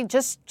likely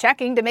just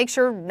checking to make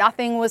sure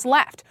nothing was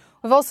left.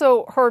 We've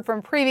also heard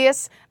from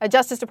previous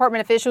Justice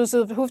Department officials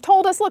who've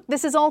told us, look,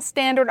 this is all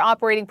standard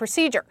operating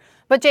procedure.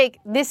 But, Jake,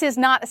 this is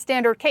not a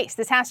standard case.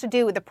 This has to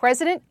do with the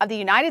President of the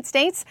United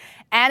States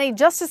and a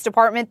Justice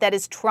Department that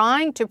is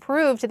trying to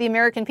prove to the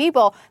American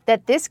people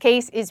that this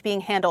case is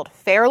being handled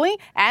fairly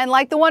and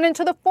like the one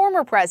into the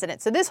former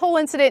president. So this whole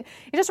incident,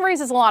 it just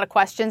raises a lot of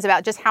questions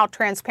about just how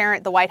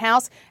transparent the White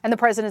House and the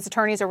president's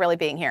attorneys are really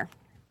being here.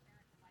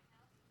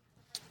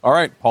 All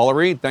right, Paula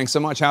Reed, thanks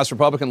so much. House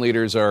Republican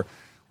leaders are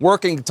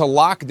working to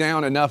lock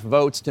down enough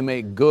votes to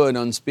make good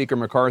on Speaker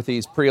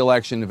McCarthy's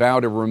pre-election vow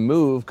to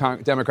remove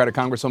Democratic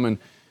Congresswoman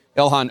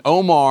Ilhan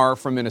Omar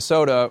from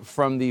Minnesota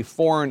from the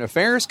Foreign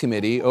Affairs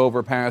Committee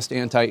over past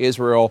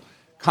anti-Israel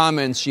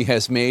comments she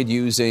has made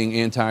using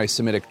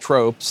anti-Semitic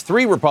tropes.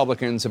 3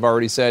 Republicans have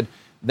already said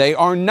they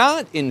are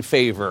not in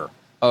favor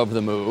of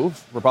the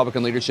move.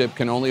 Republican leadership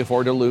can only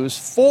afford to lose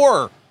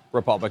 4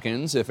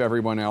 Republicans if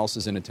everyone else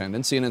is in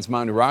attendance. CNN's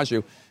Manu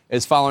Raju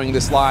is following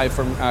this live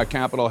from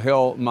Capitol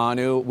Hill.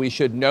 Manu, we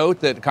should note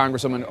that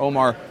Congresswoman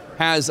Omar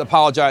has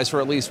apologized for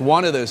at least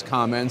one of those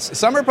comments.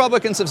 Some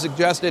Republicans have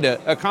suggested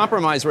a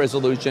compromise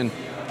resolution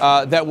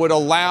that would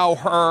allow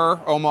her,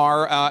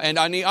 Omar, and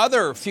any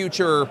other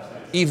future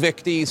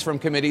evictees from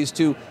committees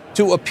to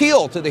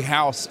appeal to the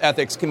House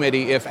Ethics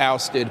Committee if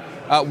ousted.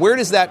 Where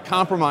does that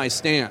compromise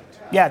stand?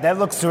 Yeah, that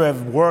looks to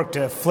have worked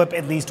to flip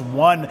at least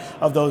one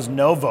of those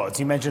no votes.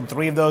 You mentioned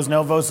 3 of those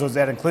no votes.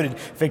 That included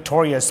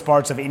Victoria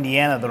Spartz of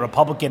Indiana, the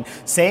Republican,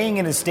 saying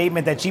in a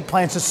statement that she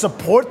plans to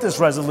support this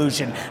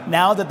resolution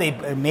now that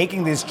they're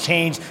making this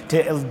change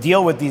to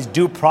deal with these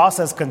due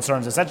process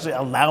concerns, essentially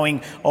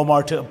allowing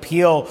Omar to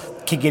appeal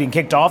getting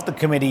kicked off the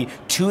committee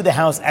to the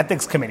House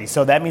Ethics Committee.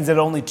 So that means that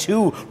only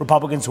 2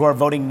 Republicans who are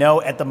voting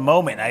no at the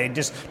moment. I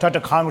just talked to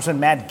Congressman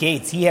Matt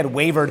Gaetz. He had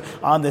wavered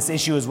on this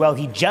issue as well.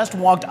 He just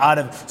walked out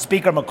of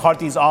Speaker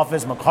McCarthy's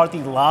office. McCarthy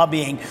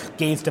lobbying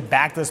Gaetz to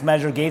back this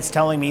measure. Gaetz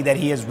telling me that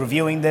he is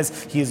reviewing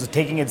this. He is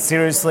taking it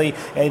seriously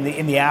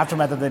in the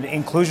aftermath of the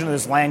inclusion of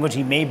this language.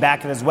 He may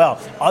back it as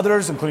well.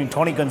 Others, including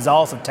Tony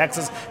Gonzalez of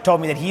Texas,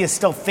 told me that he is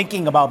still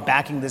thinking about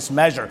backing this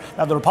measure.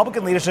 Now, the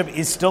Republican leadership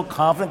is still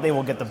confident they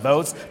will get the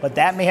votes, but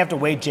that may have to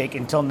wait, Jake,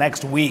 until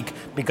next week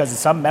because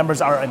some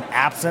members are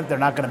absent. They're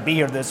not going to be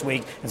here this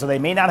week, and so they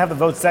may not have the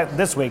votes set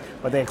this week,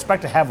 but they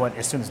expect to have one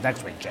as soon as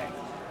next week, Jake.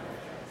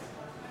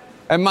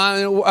 And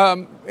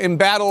my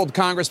embattled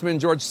Congressman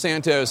George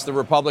Santos, the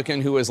Republican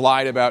who has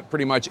lied about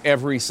pretty much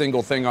every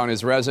single thing on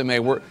his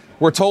resume,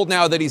 We're told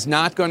now that he's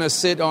not going to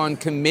sit on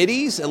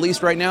committees, at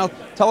least right now.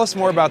 Tell us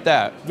more about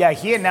that. Yeah,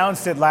 he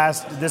announced it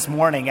this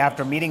morning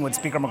after meeting with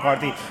Speaker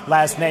McCarthy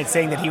last night,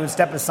 saying that he would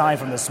step aside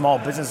from the Small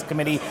Business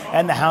Committee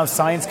and the House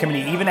Science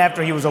Committee, even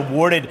after he was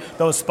awarded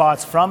those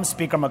spots from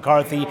Speaker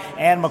McCarthy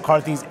and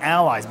McCarthy's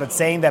allies, but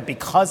saying that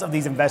because of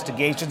these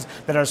investigations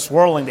that are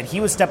swirling, that he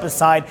would step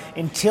aside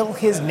until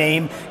his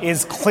name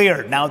is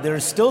cleared. Now, there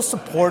is still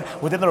support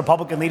within the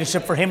Republican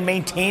leadership for him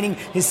maintaining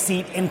his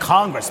seat in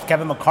Congress.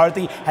 Kevin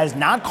McCarthy has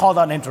not called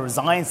on him to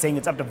resign, saying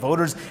it's up to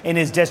voters in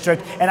his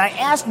district. And I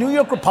asked New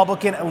York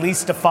Republican Elise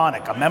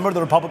Stefanik, a member of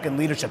the Republican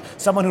leadership,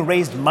 someone who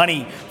raised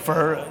money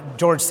for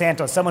George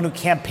Santos, someone who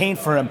campaigned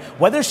for him,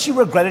 whether she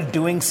regretted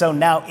doing so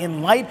now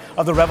in light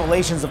of the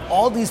revelations of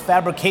all these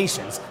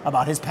fabrications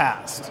about his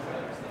past.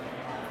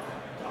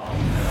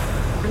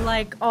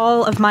 Like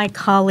all of my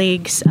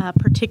colleagues,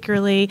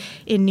 particularly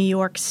in New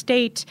York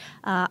State,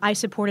 I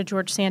supported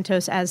George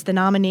Santos as the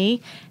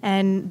nominee,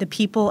 and the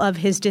people of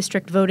his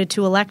district voted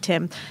to elect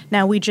him.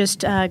 Now, we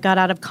just got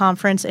out of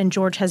conference, and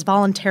George has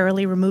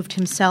voluntarily removed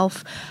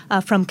himself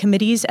from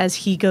committees as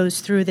he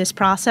goes through this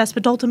process,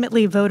 but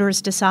ultimately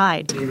voters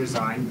decide. Did he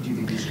resign? Do you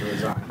think he should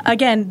resign?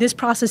 Again, this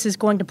process is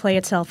going to play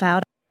itself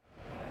out.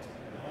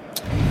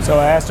 So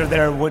I asked her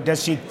there,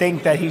 does she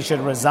think that he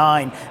should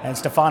resign? And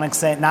Stefanik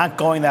said, not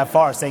going that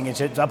far, saying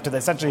it's up to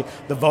essentially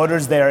the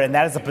voters there, and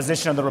that is the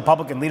position of the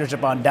Republican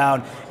leadership on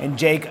down. And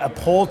Jake, a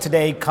poll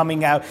today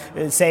coming out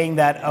saying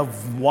that a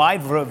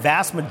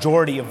vast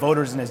majority of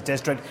voters in his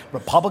district,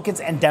 Republicans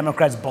and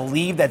Democrats,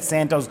 believe that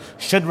Santos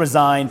should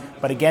resign.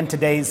 But again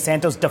today,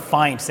 Santos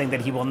defiant, saying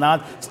that he will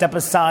not step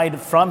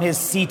aside from his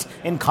seat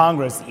in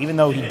Congress, even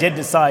though he did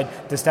decide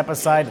to step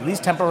aside, at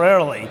least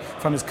temporarily,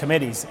 from his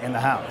committees in the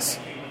House.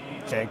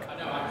 Jake.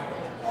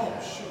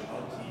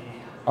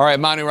 All right,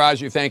 Manu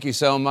Raju, thank you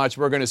so much.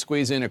 We're going to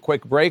squeeze in a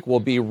quick break.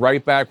 We'll be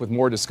right back with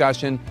more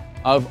discussion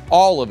of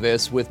all of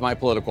this with my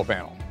political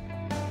panel.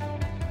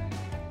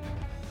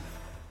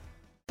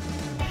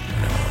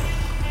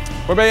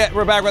 We're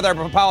back with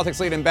our politics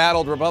lead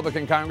embattled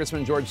Republican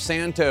Congressman George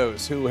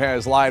Santos, who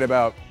has lied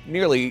about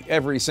nearly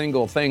every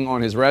single thing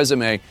on his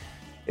resume,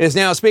 is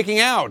now speaking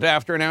out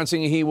after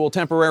announcing he will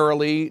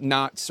temporarily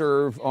not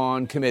serve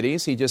on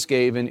committees. He just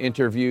gave an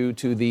interview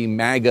to the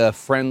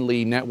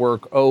MAGA-friendly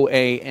network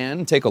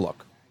OAN. Take a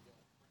look.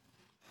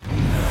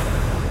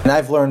 And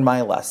I've learned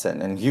my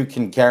lesson, and I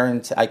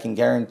can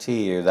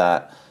guarantee you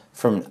that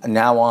from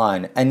now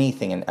on,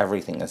 anything and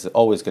everything is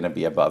always going to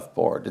be above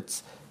board.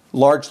 It's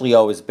largely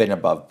always been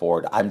above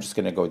board. I'm just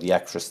going to go the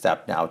extra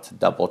step now to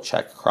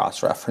double-check,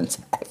 cross-reference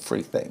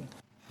everything.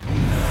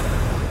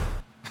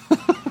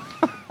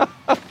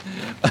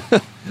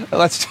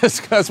 Let's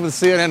discuss with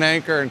CNN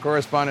anchor and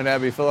correspondent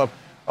Abby Phillip,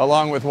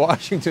 along with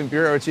Washington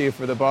bureau chief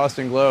for the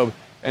Boston Globe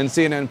and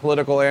CNN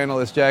political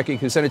analyst Jackie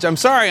Kucinich. I'm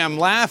sorry, I'm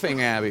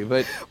laughing, Abby,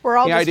 but we're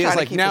all the just idea trying is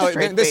like to keep now a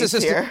straight this face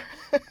is just here.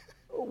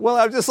 Well,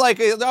 I'm just like,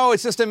 oh,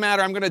 it's just a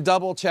matter. I'm going to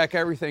double check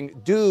everything,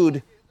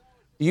 dude.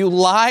 You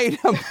lied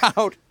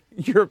about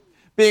your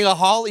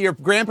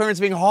grandparents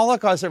being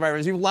Holocaust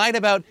survivors. You lied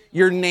about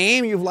your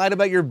name. You've lied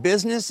about your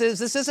businesses.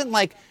 This isn't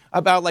like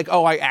about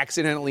I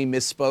accidentally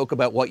misspoke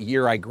about what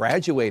year I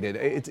graduated.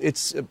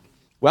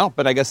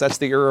 But I guess that's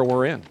the era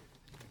we're in.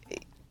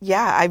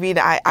 Yeah, I mean,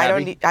 I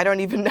don't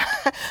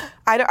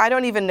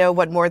even know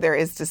what more there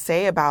is to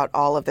say about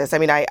all of this. I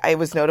mean, it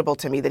was notable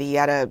to me that he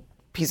had a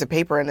piece of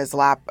paper in his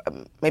lap,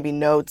 maybe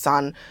notes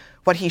on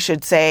what he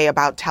should say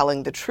about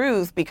telling the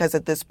truth, because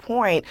at this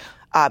point,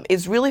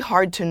 it's really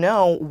hard to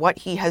know what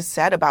he has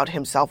said about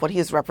himself, what he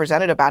has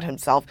represented about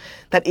himself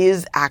that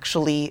is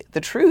actually the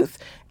truth.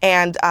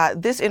 And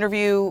this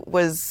interview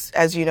was,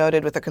 as you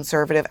noted, with a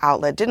conservative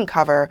outlet, didn't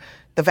cover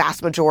the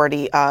vast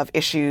majority of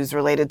issues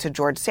related to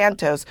George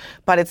Santos,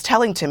 but it's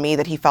telling to me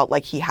that he felt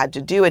like he had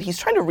to do it. He's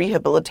trying to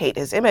rehabilitate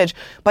his image,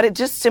 but it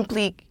just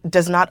simply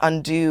does not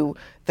undo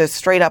the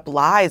straight up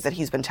lies that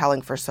he's been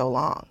telling for so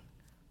long.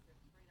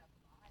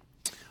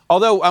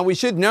 Although we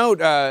should note,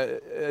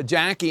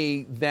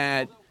 Jackie,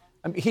 that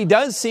he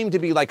does seem to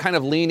be kind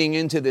of leaning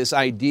into this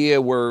idea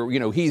where,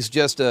 he's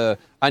just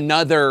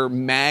another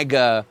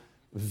MAGA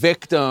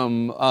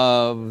victim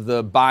of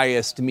the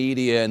biased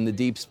media and the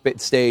deep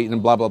state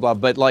and blah, blah, blah.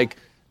 But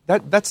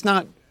that's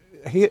not,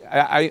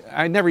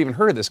 I never even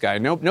heard of this guy.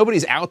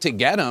 Nobody's out to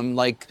get him.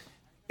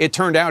 It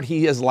turned out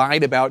he has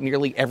lied about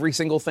nearly every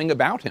single thing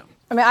about him.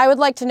 I mean, I would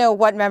like to know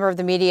what member of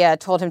the media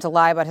told him to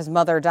lie about his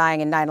mother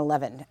dying in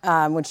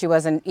 9/11 when she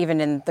wasn't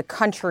even in the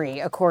country,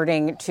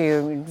 according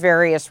to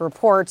various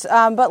reports.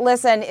 But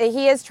listen,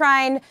 he is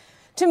trying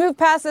to move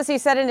past this. He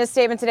said in his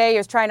statement today he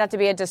was trying not to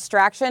be a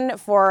distraction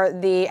for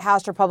the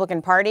House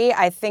Republican Party.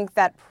 I think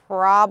that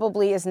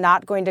probably is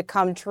not going to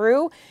come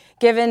true,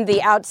 given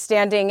the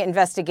outstanding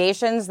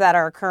investigations that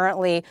are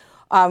currently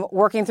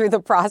working through the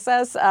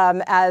process.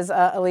 As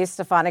Elise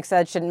Stefanik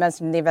said, shouldn't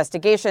mention the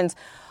investigations,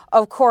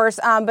 of course.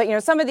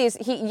 But, some of these,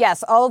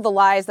 all of the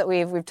lies that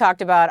we've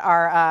talked about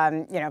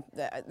are,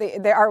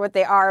 they are what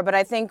they are. But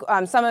I think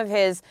some of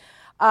his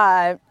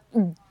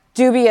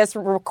dubious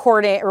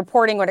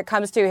reporting when it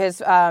comes to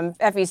his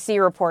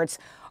FEC reports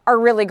are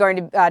really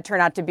going to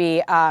turn out to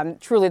be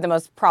truly the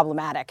most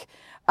problematic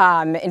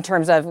in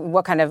terms of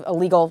what kind of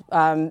illegal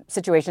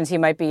situations he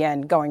might be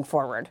in going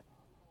forward.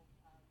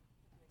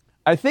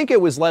 I think it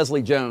was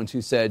Leslie Jones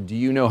who said, do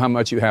you know how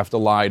much you have to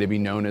lie to be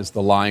known as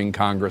the lying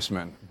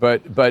congressman?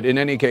 But in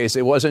any case,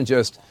 it wasn't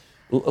just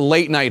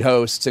late night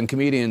hosts and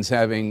comedians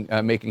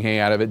making hay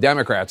out of it.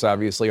 Democrats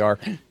obviously are.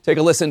 Take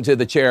a listen to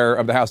the chair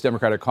of the House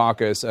Democratic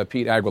Caucus,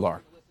 Pete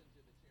Aguilar.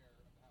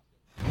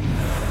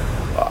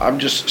 I'm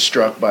just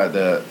struck by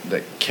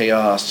the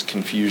chaos,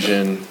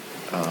 confusion,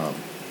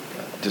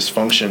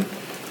 dysfunction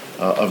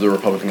of the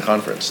Republican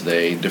conference.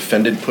 They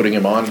defended putting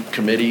him on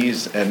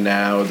committees, and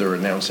now they're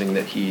announcing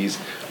that he's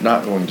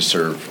not going to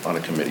serve on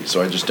a committee.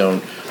 So I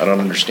don't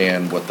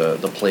understand what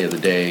the play of the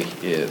day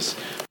is.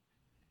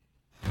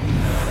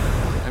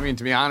 I mean,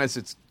 to be honest,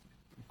 it's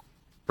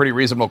a pretty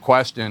reasonable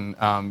question,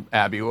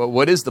 Abby.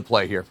 What is the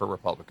play here for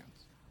Republicans?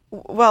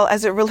 Well,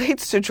 as it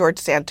relates to George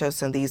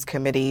Santos and these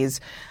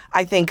committees,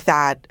 I think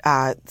that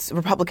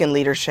Republican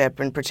leadership,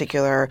 in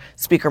particular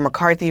Speaker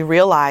McCarthy,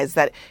 realized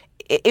that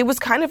it was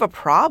kind of a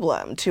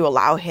problem to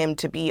allow him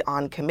to be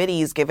on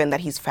committees, given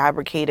that he's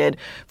fabricated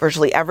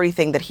virtually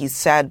everything that he's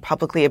said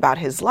publicly about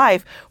his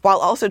life, while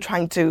also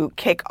trying to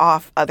kick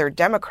off other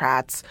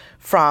Democrats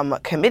from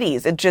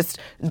committees. It just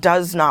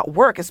does not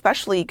work,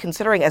 especially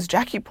considering, as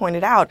Jackie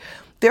pointed out,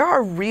 there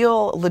are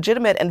real,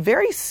 legitimate, and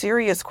very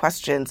serious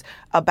questions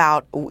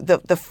about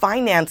the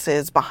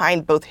finances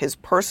behind both his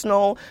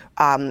personal,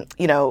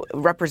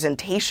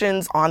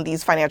 representations on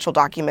these financial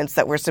documents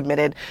that were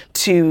submitted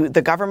to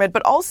the government,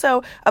 but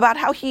also about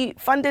how he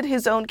funded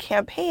his own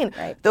campaign.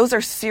 Right. Those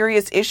are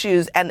serious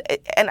issues, and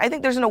I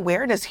think there's an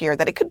awareness here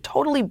that it could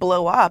totally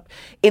blow up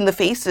in the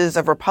faces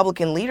of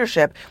Republican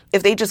leadership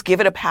if they just give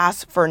it a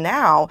pass for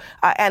now.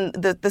 And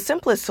the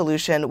simplest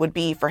solution would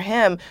be for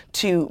him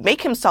to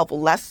make himself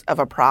less of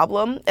a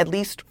problem, at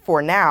least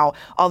for now,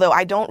 although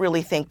I don't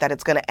really think that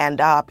it's going to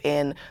end up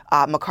in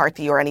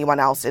McCarthy or anyone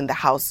else in the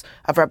House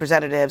of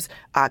Representatives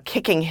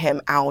kicking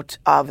him out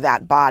of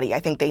that body. I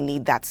think they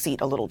need that seat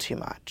a little too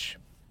much.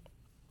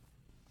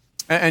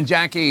 And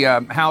Jackie,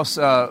 House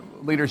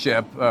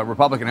leadership,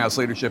 Republican House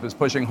leadership, is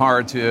pushing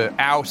hard to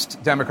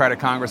oust Democratic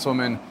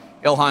Congresswoman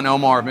Ilhan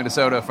Omar of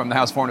Minnesota from the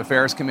House Foreign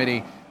Affairs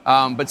Committee.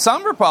 But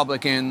some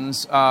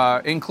Republicans,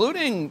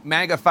 including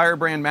MAGA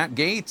firebrand Matt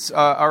Gaetz,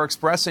 are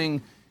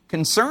expressing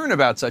concern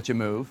about such a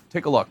move.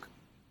 Take a look.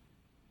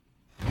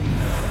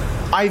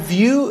 I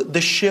view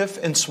the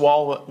Schiff and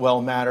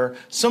Swalwell matter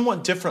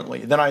somewhat differently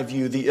than I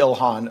view the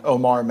Ilhan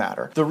Omar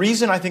matter. The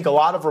reason I think a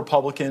lot of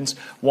Republicans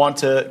want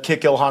to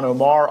kick Ilhan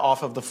Omar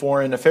off of the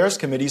Foreign Affairs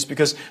Committee is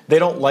because they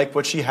don't like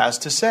what she has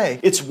to say.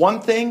 It's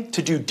one thing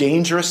to do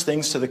dangerous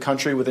things to the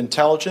country with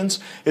intelligence.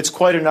 It's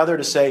quite another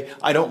to say,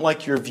 I don't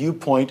like your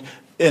viewpoint,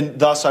 and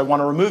thus I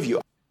want to remove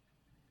you.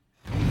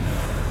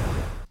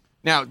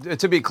 Now,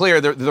 to be clear,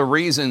 the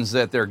reasons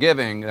that they're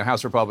giving, the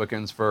House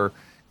Republicans, for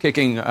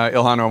kicking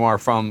Ilhan Omar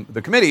from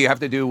the committee have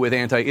to do with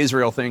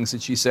anti-Israel things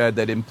that she said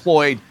that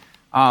employed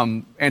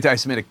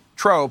anti-Semitic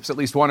tropes, at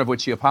least one of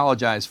which she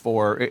apologized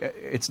for.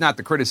 It's not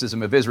the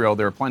criticism of Israel.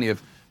 There are plenty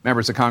of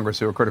members of Congress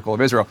who are critical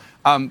of Israel.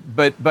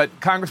 But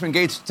Congressman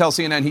Gaetz tells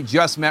CNN he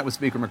just met with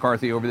Speaker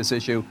McCarthy over this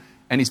issue,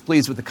 and he's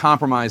pleased with the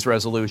compromise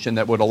resolution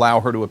that would allow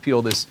her to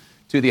appeal this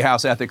to the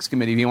House Ethics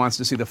Committee. He wants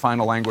to see the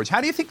final language.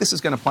 How do you think this is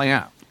going to play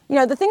out? You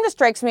know, the thing that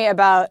strikes me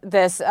about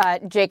this,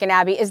 Jake and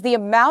Abby, is the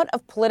amount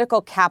of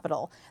political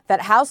capital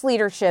that House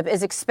leadership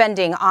is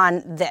expending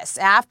on this.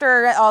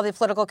 After all the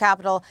political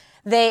capital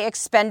they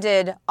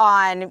expended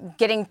on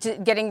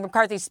getting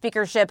McCarthy's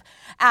speakership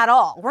at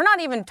all. We're not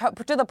even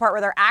to the part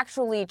where they're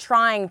actually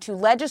trying to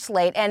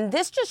legislate. And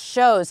this just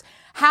shows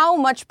how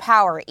much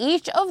power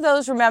each of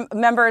those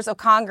members of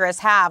Congress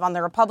have on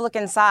the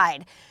Republican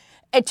side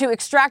to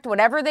extract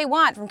whatever they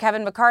want from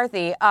Kevin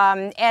McCarthy,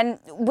 and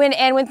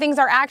when things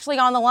are actually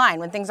on the line,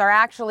 when things are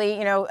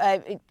actually,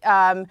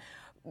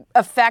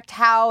 affect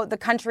how the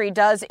country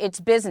does its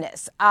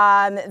business.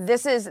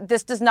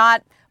 This does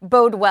not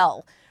bode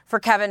well for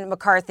Kevin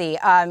McCarthy,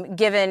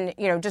 given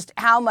just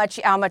how much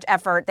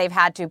effort they've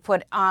had to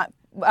put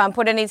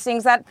in these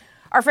things that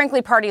are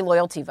frankly party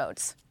loyalty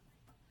votes.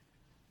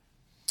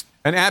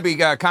 And Abby,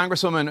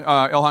 Congresswoman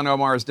Ilhan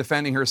Omar is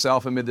defending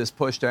herself amid this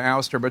push to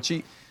oust her, but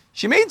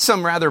she made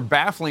some rather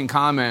baffling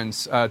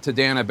comments to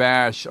Dana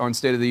Bash on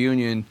State of the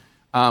Union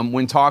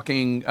when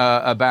talking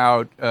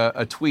about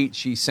a tweet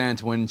she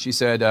sent when she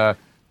said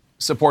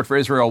support for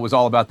Israel was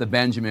all about the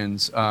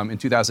Benjamins in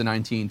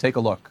 2019. Take a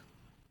look.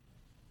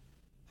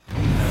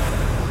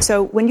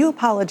 So when you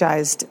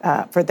apologized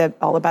for the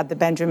all about the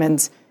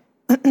Benjamins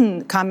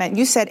comment,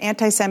 you said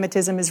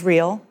anti-Semitism is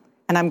real,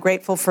 and I'm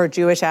grateful for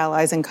Jewish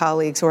allies and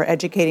colleagues who are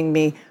educating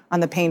me on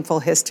the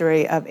painful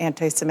history of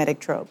anti-Semitic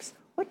tropes.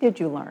 What did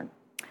you learn?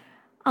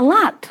 A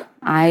lot.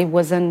 I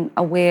wasn't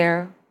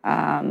aware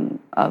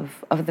of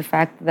the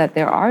fact that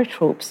there are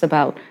tropes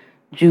about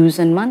Jews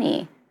and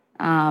money.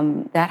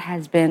 That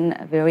has been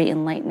a very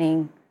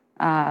enlightening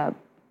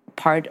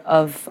part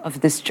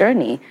of this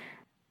journey.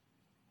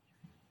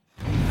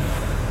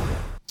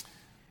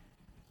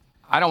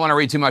 I don't want to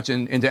read too much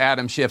into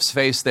Adam Schiff's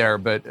face there,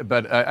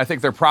 but I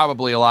think there are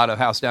probably a lot of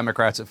House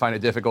Democrats that find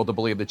it difficult to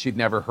believe that she'd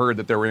never heard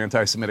that there were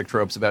anti-Semitic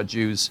tropes about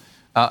Jews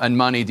and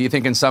money. Do you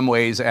think in some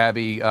ways,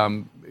 Abby,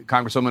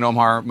 Congresswoman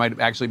Omar might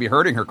actually be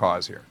hurting her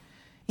cause here?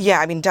 Yeah,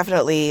 I mean,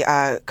 definitely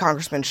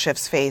Congressman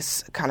Schiff's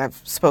face kind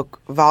of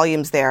spoke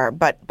volumes there.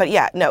 But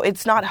yeah, no,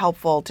 it's not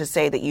helpful to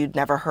say that you'd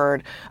never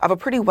heard of a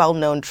pretty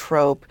well-known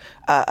trope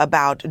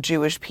about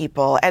Jewish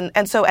people.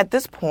 And so at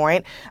this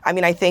point, I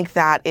mean, I think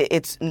that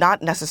it's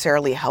not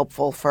necessarily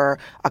helpful for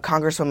a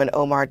Congresswoman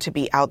Omar to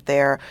be out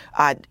there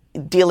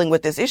dealing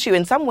with this issue.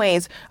 In some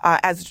ways,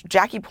 as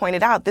Jackie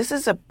pointed out, this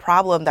is a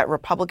problem that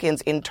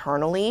Republicans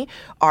internally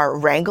are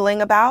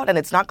wrangling about, and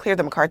it's not clear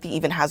that McCarthy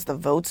even has the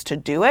votes to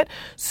do it.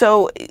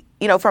 So,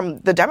 you know, from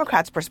the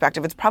Democrats'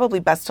 perspective, it's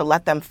probably best to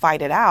let them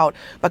fight it out.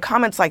 But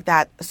comments like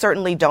that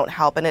certainly don't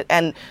help.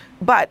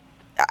 But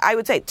I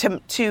would say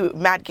to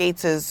Matt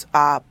Gaetz's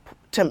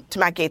to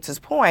Matt Gaetz's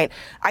point,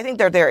 I think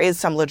there is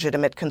some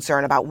legitimate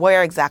concern about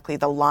where exactly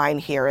the line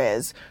here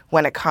is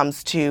when it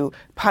comes to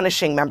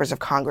punishing members of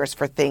Congress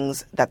for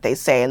things that they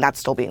say, and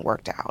that's still being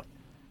worked out.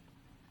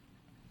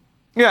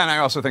 Yeah, and I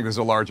also think there's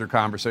a larger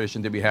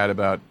conversation to be had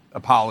about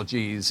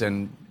apologies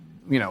and,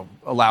 you know,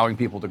 allowing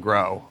people to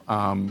grow,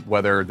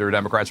 whether they're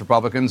Democrats,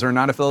 Republicans, or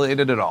not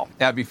affiliated at all.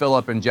 Abby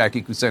Phillip and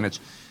Jackie Kucinich,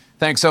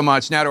 thanks so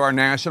much. Now to our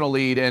national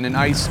lead and an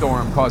ice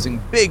storm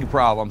causing big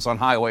problems on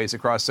highways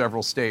across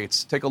several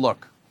states. Take a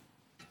look.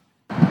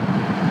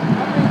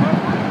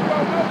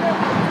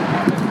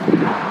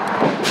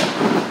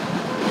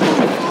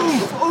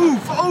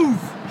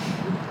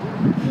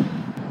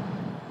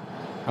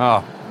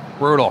 Oh,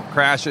 brutal.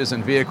 Crashes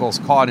and vehicles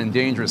caught in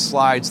dangerous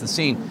slides. The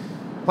scene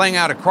playing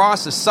out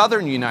across the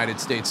southern United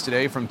States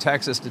today from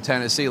Texas to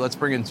Tennessee. Let's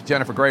bring in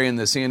Jennifer Gray in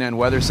the CNN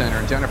Weather Center.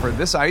 And Jennifer,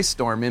 this ice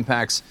storm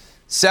impacts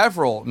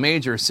several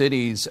major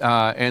cities,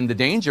 and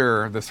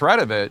the threat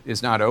of it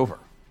is not over.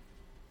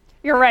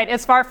 You're right.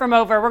 It's far from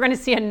over. We're going to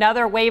see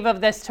another wave of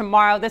this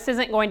tomorrow. This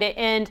isn't going to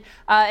end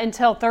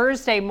until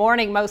Thursday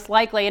morning, most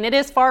likely. And it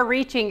is far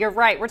reaching. You're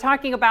right. We're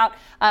talking about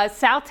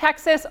South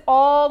Texas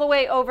all the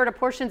way over to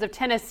portions of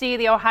Tennessee,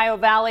 the Ohio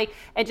Valley,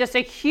 and just a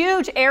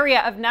huge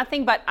area of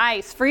nothing but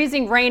ice.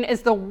 Freezing rain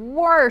is the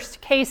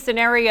worst case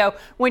scenario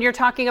when you're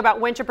talking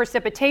about winter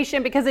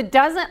precipitation because it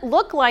doesn't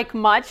look like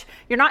much.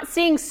 You're not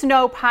seeing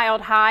snow piled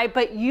high,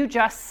 but you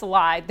just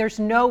slide. There's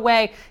no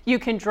way you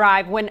can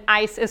drive when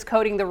ice is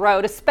coating the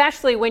road, especially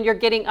when you're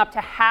getting up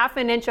to half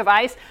an inch of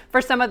ice for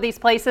some of these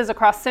places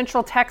across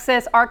central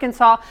Texas,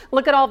 Arkansas.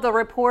 Look at all the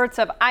reports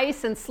of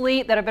ice and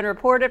sleet that have been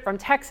reported from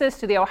Texas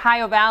to the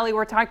Ohio Valley.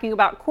 We're talking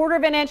about quarter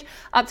of an inch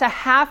up to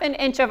half an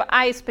inch of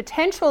ice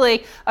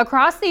potentially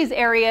across these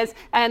areas.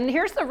 And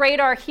here's the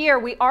radar here.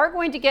 We are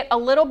going to get a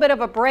little bit of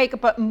a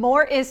break, but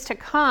more is to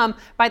come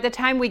by the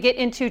time we get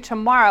into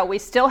tomorrow. We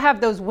still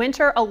have those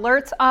winter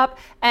alerts up.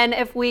 And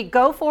if we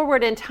go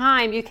forward in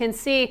time, you can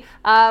see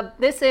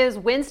this is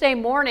Wednesday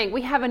morning.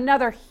 We have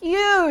another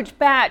huge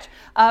batch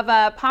of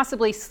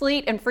possibly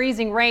sleet and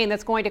freezing rain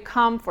that's going to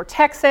come for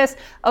Texas,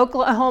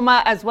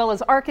 Oklahoma, as well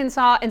as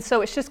Arkansas. And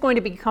so it's just going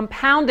to be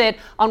compounded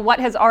on what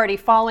has already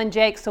fallen,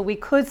 Jake. So we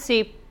could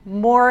see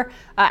more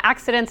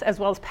accidents as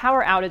well as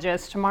power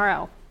outages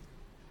tomorrow.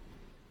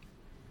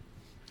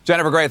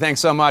 Jennifer Gray,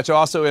 thanks so much.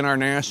 Also in our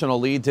national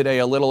lead today,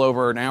 a little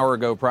over an hour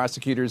ago,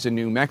 prosecutors in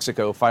New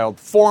Mexico filed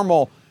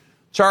formal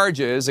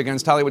charges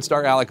against Hollywood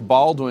star Alec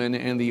Baldwin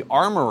and the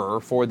armorer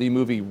for the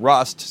movie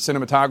Rust.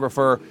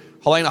 Cinematographer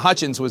Helena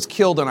Hutchins was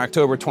killed in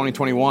October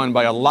 2021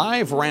 by a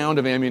live round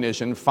of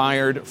ammunition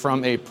fired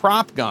from a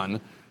prop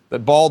gun that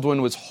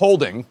Baldwin was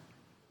holding.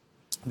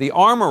 The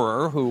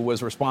armorer, who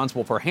was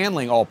responsible for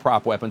handling all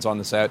prop weapons on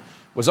the set,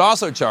 was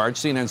also charged.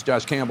 CNN's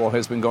Josh Campbell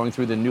has been going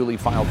through the newly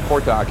filed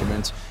court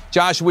documents.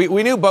 Josh, we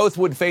knew both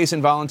would face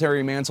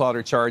involuntary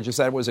manslaughter charges.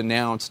 That was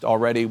announced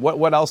already.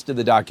 What else did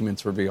the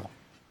documents reveal?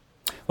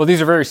 Well,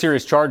 these are very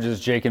serious charges,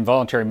 Jake,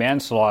 involuntary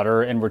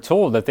manslaughter, and we're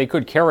told that they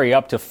could carry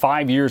up to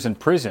 5 years in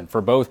prison for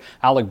both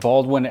Alec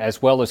Baldwin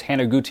as well as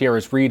Hannah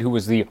Gutierrez-Reed, who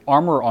was the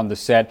armorer on the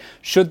set,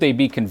 should they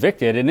be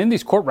convicted. And in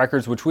these court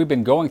records, which we've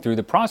been going through,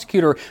 the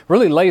prosecutor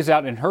really lays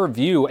out, in her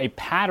view, a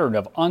pattern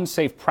of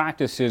unsafe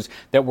practices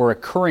that were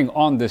occurring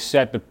on this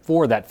set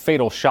before that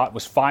fatal shot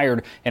was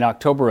fired in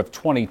October of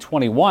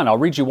 2021. I'll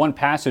read you one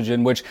passage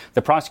in which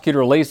the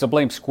prosecutor lays the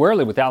blame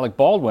squarely with Alec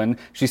Baldwin.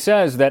 She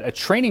says that a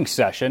training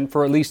session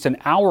for at least an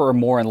hour or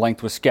more in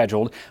length was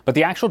scheduled, but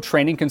the actual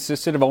training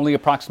consisted of only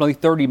approximately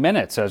 30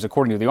 minutes, as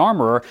according to the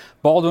armorer,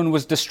 Baldwin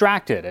was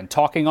distracted and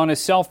talking on his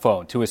cell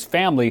phone to his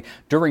family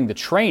during the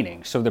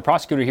training. So the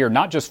prosecutor here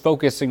not just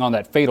focusing on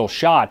that fatal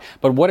shot,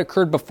 but what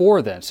occurred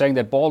before then, saying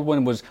that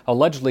Baldwin was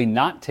allegedly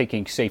not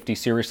taking safety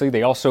seriously.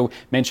 They also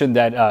mentioned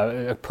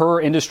that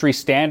per industry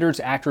standards,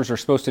 actors are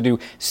supposed to do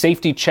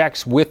safety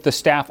checks with the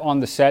staff on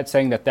the set,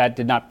 saying that that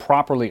did not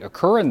properly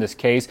occur in this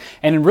case.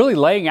 And in really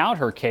laying out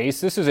her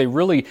case, this is a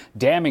really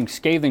damning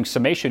scale scathing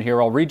summation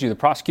here. I'll read you. The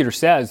prosecutor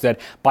says that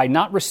by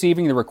not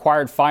receiving the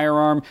required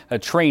firearm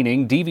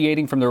training,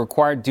 deviating from the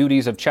required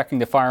duties of checking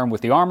the firearm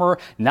with the armorer,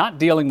 not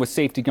dealing with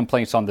safety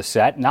complaints on the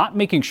set, not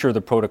making sure the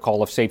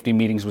protocol of safety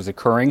meetings was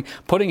occurring,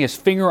 putting his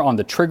finger on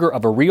the trigger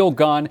of a real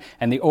gun,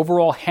 and the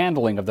overall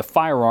handling of the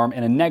firearm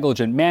in a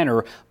negligent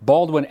manner,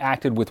 Baldwin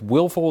acted with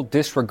willful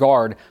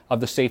disregard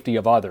of the safety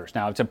of others.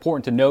 Now, it's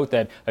important to note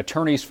that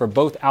attorneys for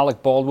both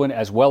Alec Baldwin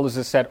as well as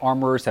the set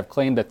armorers have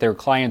claimed that their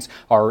clients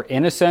are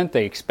innocent.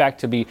 They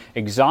expect to be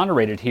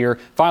exonerated here.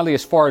 Finally,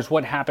 as far as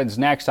what happens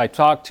next, I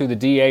talked to the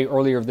DA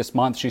earlier this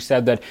month. She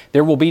said that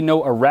there will be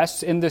no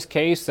arrests in this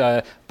case.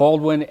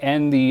 Baldwin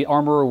and the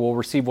armorer will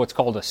receive what's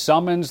called a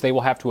summons. They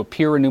will have to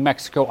appear in New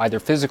Mexico either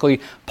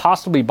physically,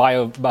 possibly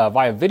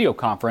via video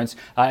conference,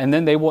 and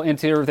then they will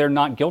enter their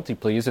not guilty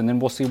pleas, and then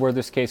we'll see where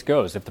this case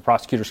goes. If the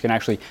prosecutors can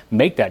actually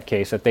make that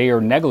case that they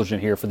are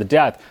negligent here for the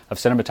death of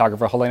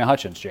cinematographer Helena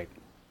Hutchins, Jake.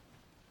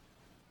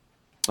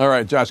 All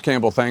right, Josh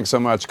Campbell, thanks so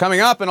much. Coming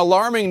up, an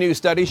alarming new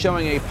study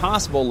showing a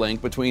possible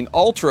link between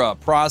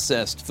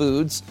ultra-processed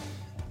foods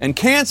and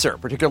cancer,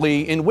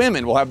 particularly in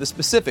women. We'll have the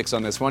specifics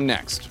on this one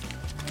next.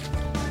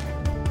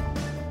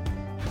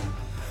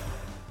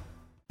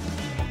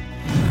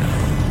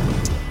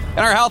 In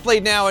our health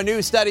lead now, a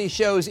new study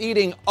shows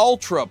eating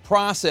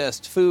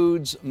ultra-processed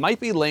foods might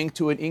be linked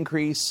to an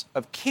increase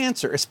of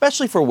cancer,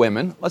 especially for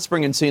women. Let's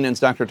bring in CNN's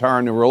Dr.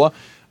 Tara Nurullah.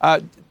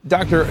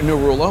 Dr.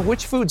 Nurullah,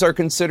 which foods are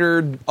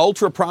considered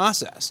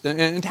ultra-processed,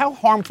 and how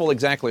harmful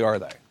exactly are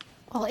they?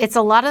 Well, it's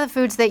a lot of the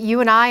foods that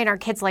you and I and our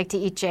kids like to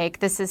eat, Jake.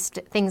 This is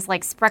things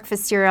like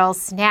breakfast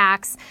cereals,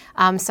 snacks,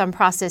 some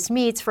processed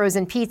meats,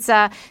 frozen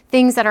pizza,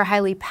 things that are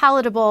highly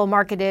palatable,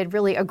 marketed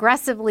really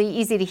aggressively,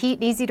 easy to heat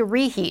and easy to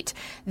reheat.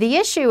 The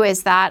issue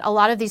is that a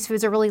lot of these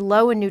foods are really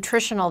low in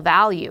nutritional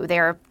value.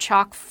 They're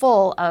chock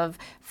full of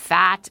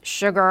fat,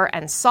 sugar,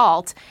 and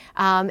salt.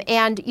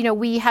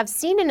 We have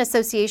seen an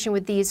association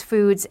with these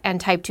foods and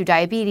type 2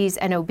 diabetes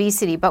and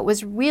obesity, but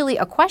what's really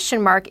a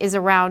question mark is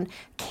around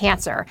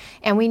cancer.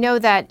 And we know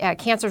that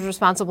cancer is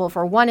responsible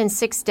for 1 in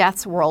 6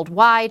 deaths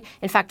worldwide.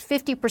 In fact,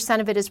 50%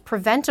 of it is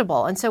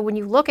preventable. And so when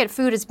you look at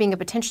food as being a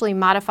potentially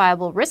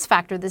modifiable risk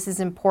factor, this is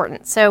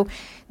important. So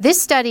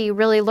this study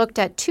really looked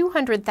at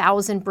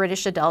 200,000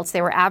 British adults.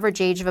 They were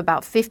average age of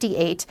about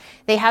 58.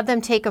 They had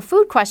them take a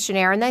food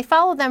questionnaire, and they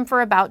followed them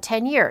for about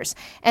 10 years.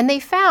 And they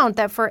found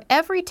that for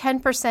every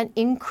 10%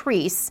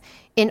 increase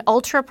in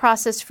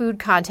ultra-processed food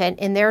content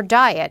in their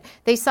diet,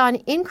 they saw an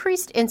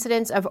increased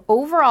incidence of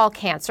overall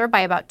cancer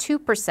by about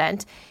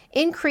 2%,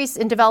 increase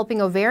in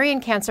developing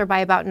ovarian cancer by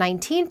about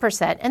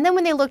 19%. And then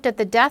when they looked at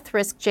the death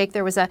risk, Jake,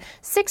 there was a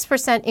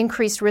 6%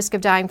 increased risk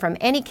of dying from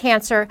any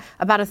cancer,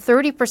 about a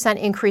 30%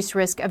 increased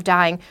risk of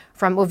dying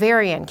from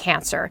ovarian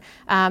cancer.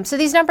 So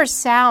these numbers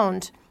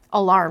sound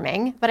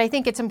alarming, but I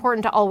think it's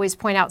important to always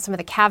point out some of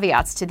the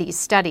caveats to these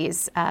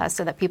studies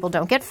so that people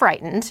don't get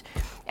frightened.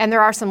 And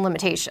there are some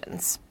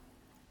limitations.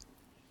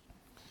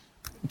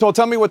 Well,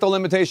 tell me what the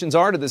limitations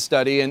are to this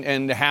study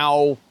and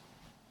how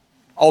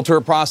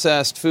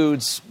ultra-processed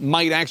foods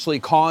might actually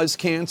cause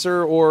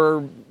cancer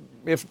or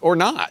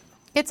not.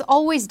 It's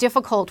always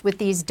difficult with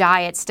these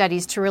diet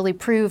studies to really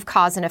prove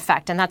cause and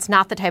effect, and that's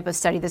not the type of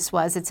study this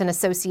was. It's an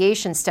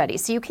association study.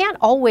 So you can't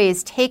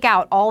always take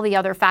out all the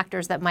other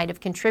factors that might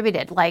have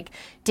contributed, like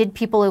did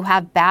people who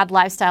have bad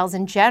lifestyles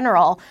in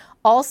general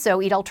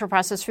also eat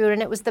ultra-processed food,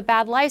 and it was the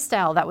bad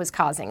lifestyle that was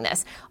causing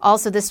this.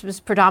 Also, this was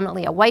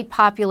predominantly a white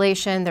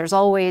population. There's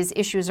always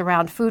issues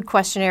around food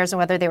questionnaires and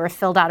whether they were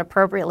filled out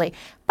appropriately.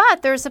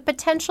 But there's a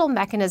potential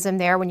mechanism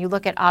there when you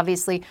look at,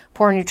 obviously,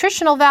 poor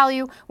nutritional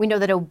value. We know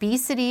that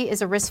obesity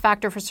is a risk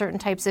factor for certain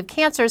types of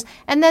cancers.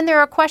 And then there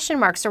are question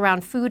marks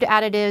around food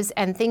additives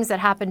and things that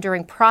happen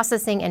during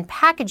processing and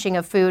packaging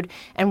of food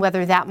and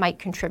whether that might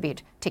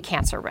contribute to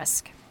cancer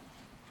risk.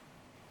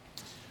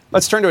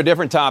 Let's turn to a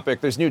different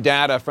topic. There's new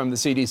data from the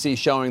CDC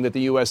showing that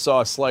the U.S.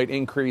 saw a slight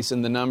increase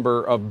in the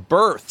number of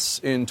births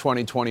in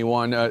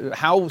 2021.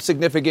 How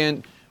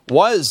significant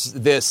was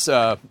this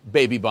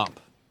baby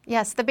bump?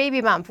 Yes, the baby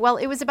bump. Well,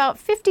 it was about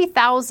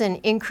 50,000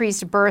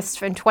 increased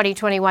births in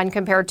 2021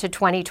 compared to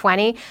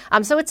 2020.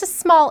 So it's a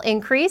small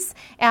increase,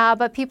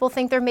 but people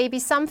think there may be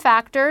some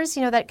factors,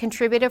 that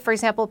contributed. For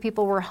example,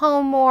 people were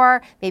home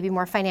more, maybe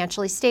more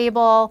financially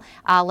stable,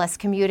 less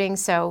commuting,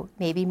 so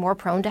maybe more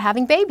prone to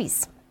having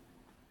babies.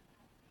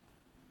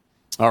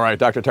 All right,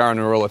 Dr. Tara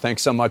Nurullah,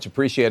 thanks so much.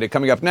 Appreciate it.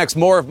 Coming up next,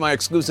 more of my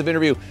exclusive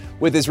interview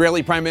with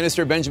Israeli Prime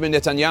Minister Benjamin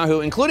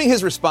Netanyahu, including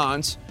his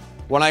response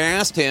when I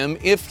asked him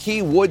if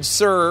he would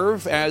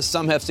serve, as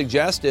some have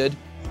suggested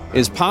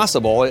is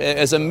possible,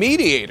 as a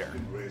mediator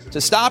to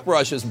stop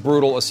Russia's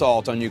brutal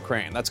assault on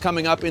Ukraine. That's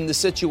coming up in the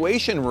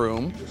Situation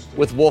Room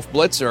with Wolf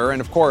Blitzer.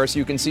 And, of course,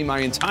 you can see my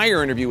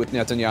entire interview with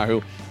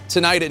Netanyahu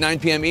tonight at 9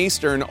 p.m.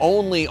 Eastern,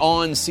 only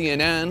on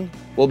CNN.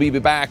 We'll be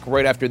back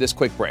right after this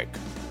quick break.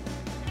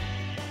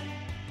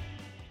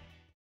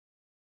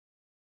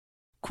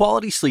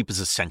 Quality sleep is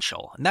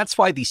essential, and that's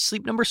why the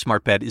Sleep Number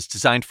Smart Bed is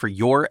designed for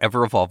your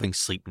ever-evolving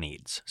sleep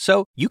needs.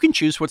 So you can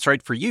choose what's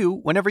right for you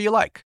whenever you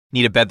like.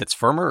 Need a bed that's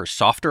firmer or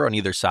softer on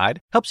either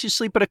side? Helps you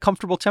sleep at a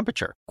comfortable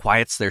temperature.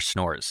 Quiets their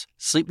snores.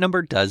 Sleep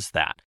Number does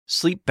that.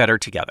 Sleep better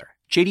together.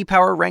 J.D.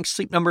 Power ranks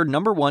Sleep Number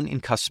 #1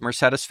 in customer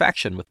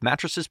satisfaction with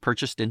mattresses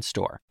purchased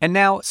in-store. And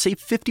now, save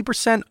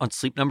 50% on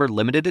Sleep Number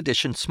limited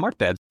edition smart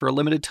beds for a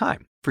limited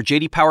time. For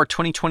J.D. Power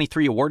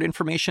 2023 award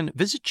information,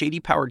 visit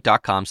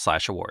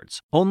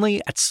jdpower.com/awards.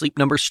 Only at Sleep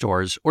Number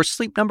stores or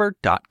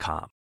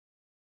sleepnumber.com.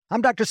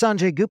 I'm Dr.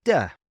 Sanjay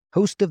Gupta,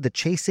 host of the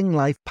Chasing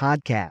Life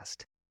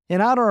podcast.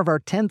 In honor of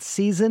our 10th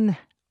season,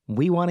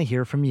 we want to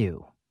hear from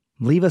you.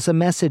 Leave us a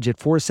message at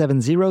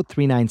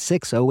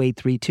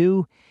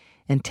 470-396-0832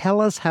 and tell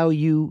us how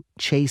you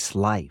chase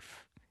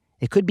life.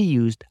 It could be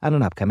used on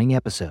an upcoming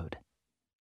episode.